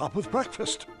 Why stop with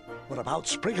breakfast? What about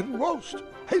sprig and roast?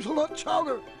 Hazelnut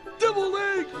chowder? Deviled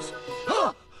eggs?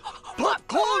 Huh?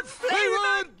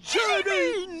 Popcorn-flavored jelly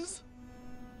beans!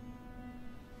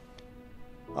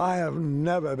 I have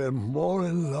never been more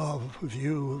in love with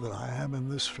you than I am in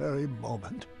this very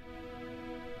moment.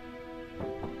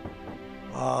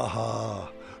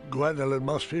 Aha, Gwendolyn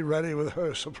must be ready with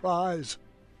her surprise.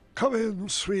 Come in,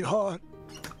 sweetheart.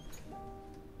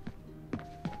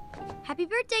 Happy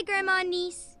birthday, Grandma and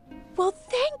Niece. Well,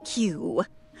 thank you.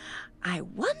 I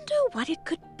wonder what it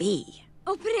could be.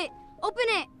 Open it! Open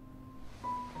it!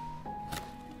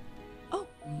 Oh,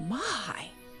 my.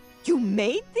 You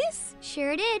made this?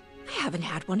 Sure did. I haven't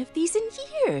had one of these in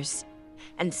years.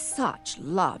 And such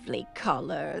lovely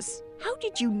colors. How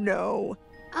did you know?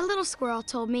 A little squirrel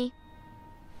told me.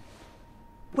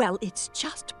 Well, it's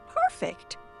just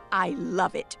perfect. I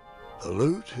love it. The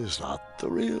loot is not the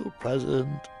real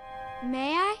present.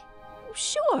 May I?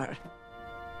 Sure.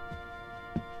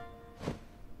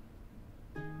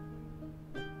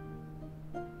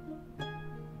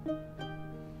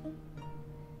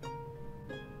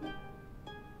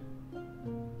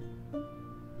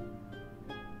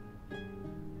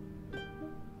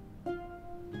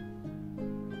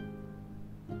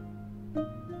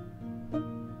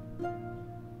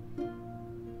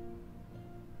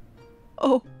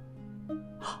 Oh.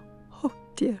 Oh,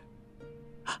 dear.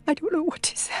 I don't know what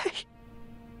to say.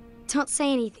 Don't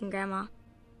say anything, Grandma.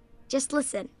 Just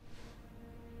listen.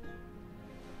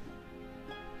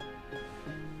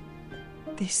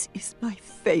 This is my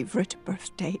favorite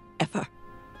birthday ever.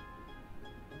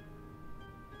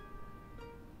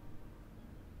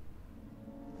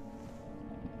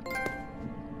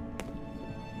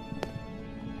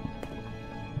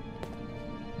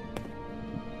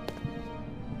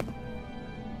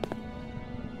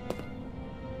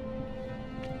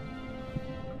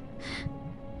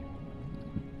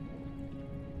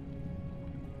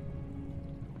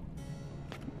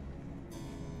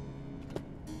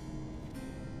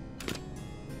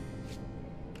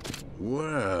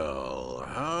 Well,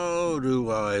 how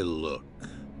do I look?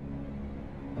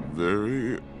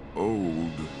 Very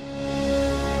old.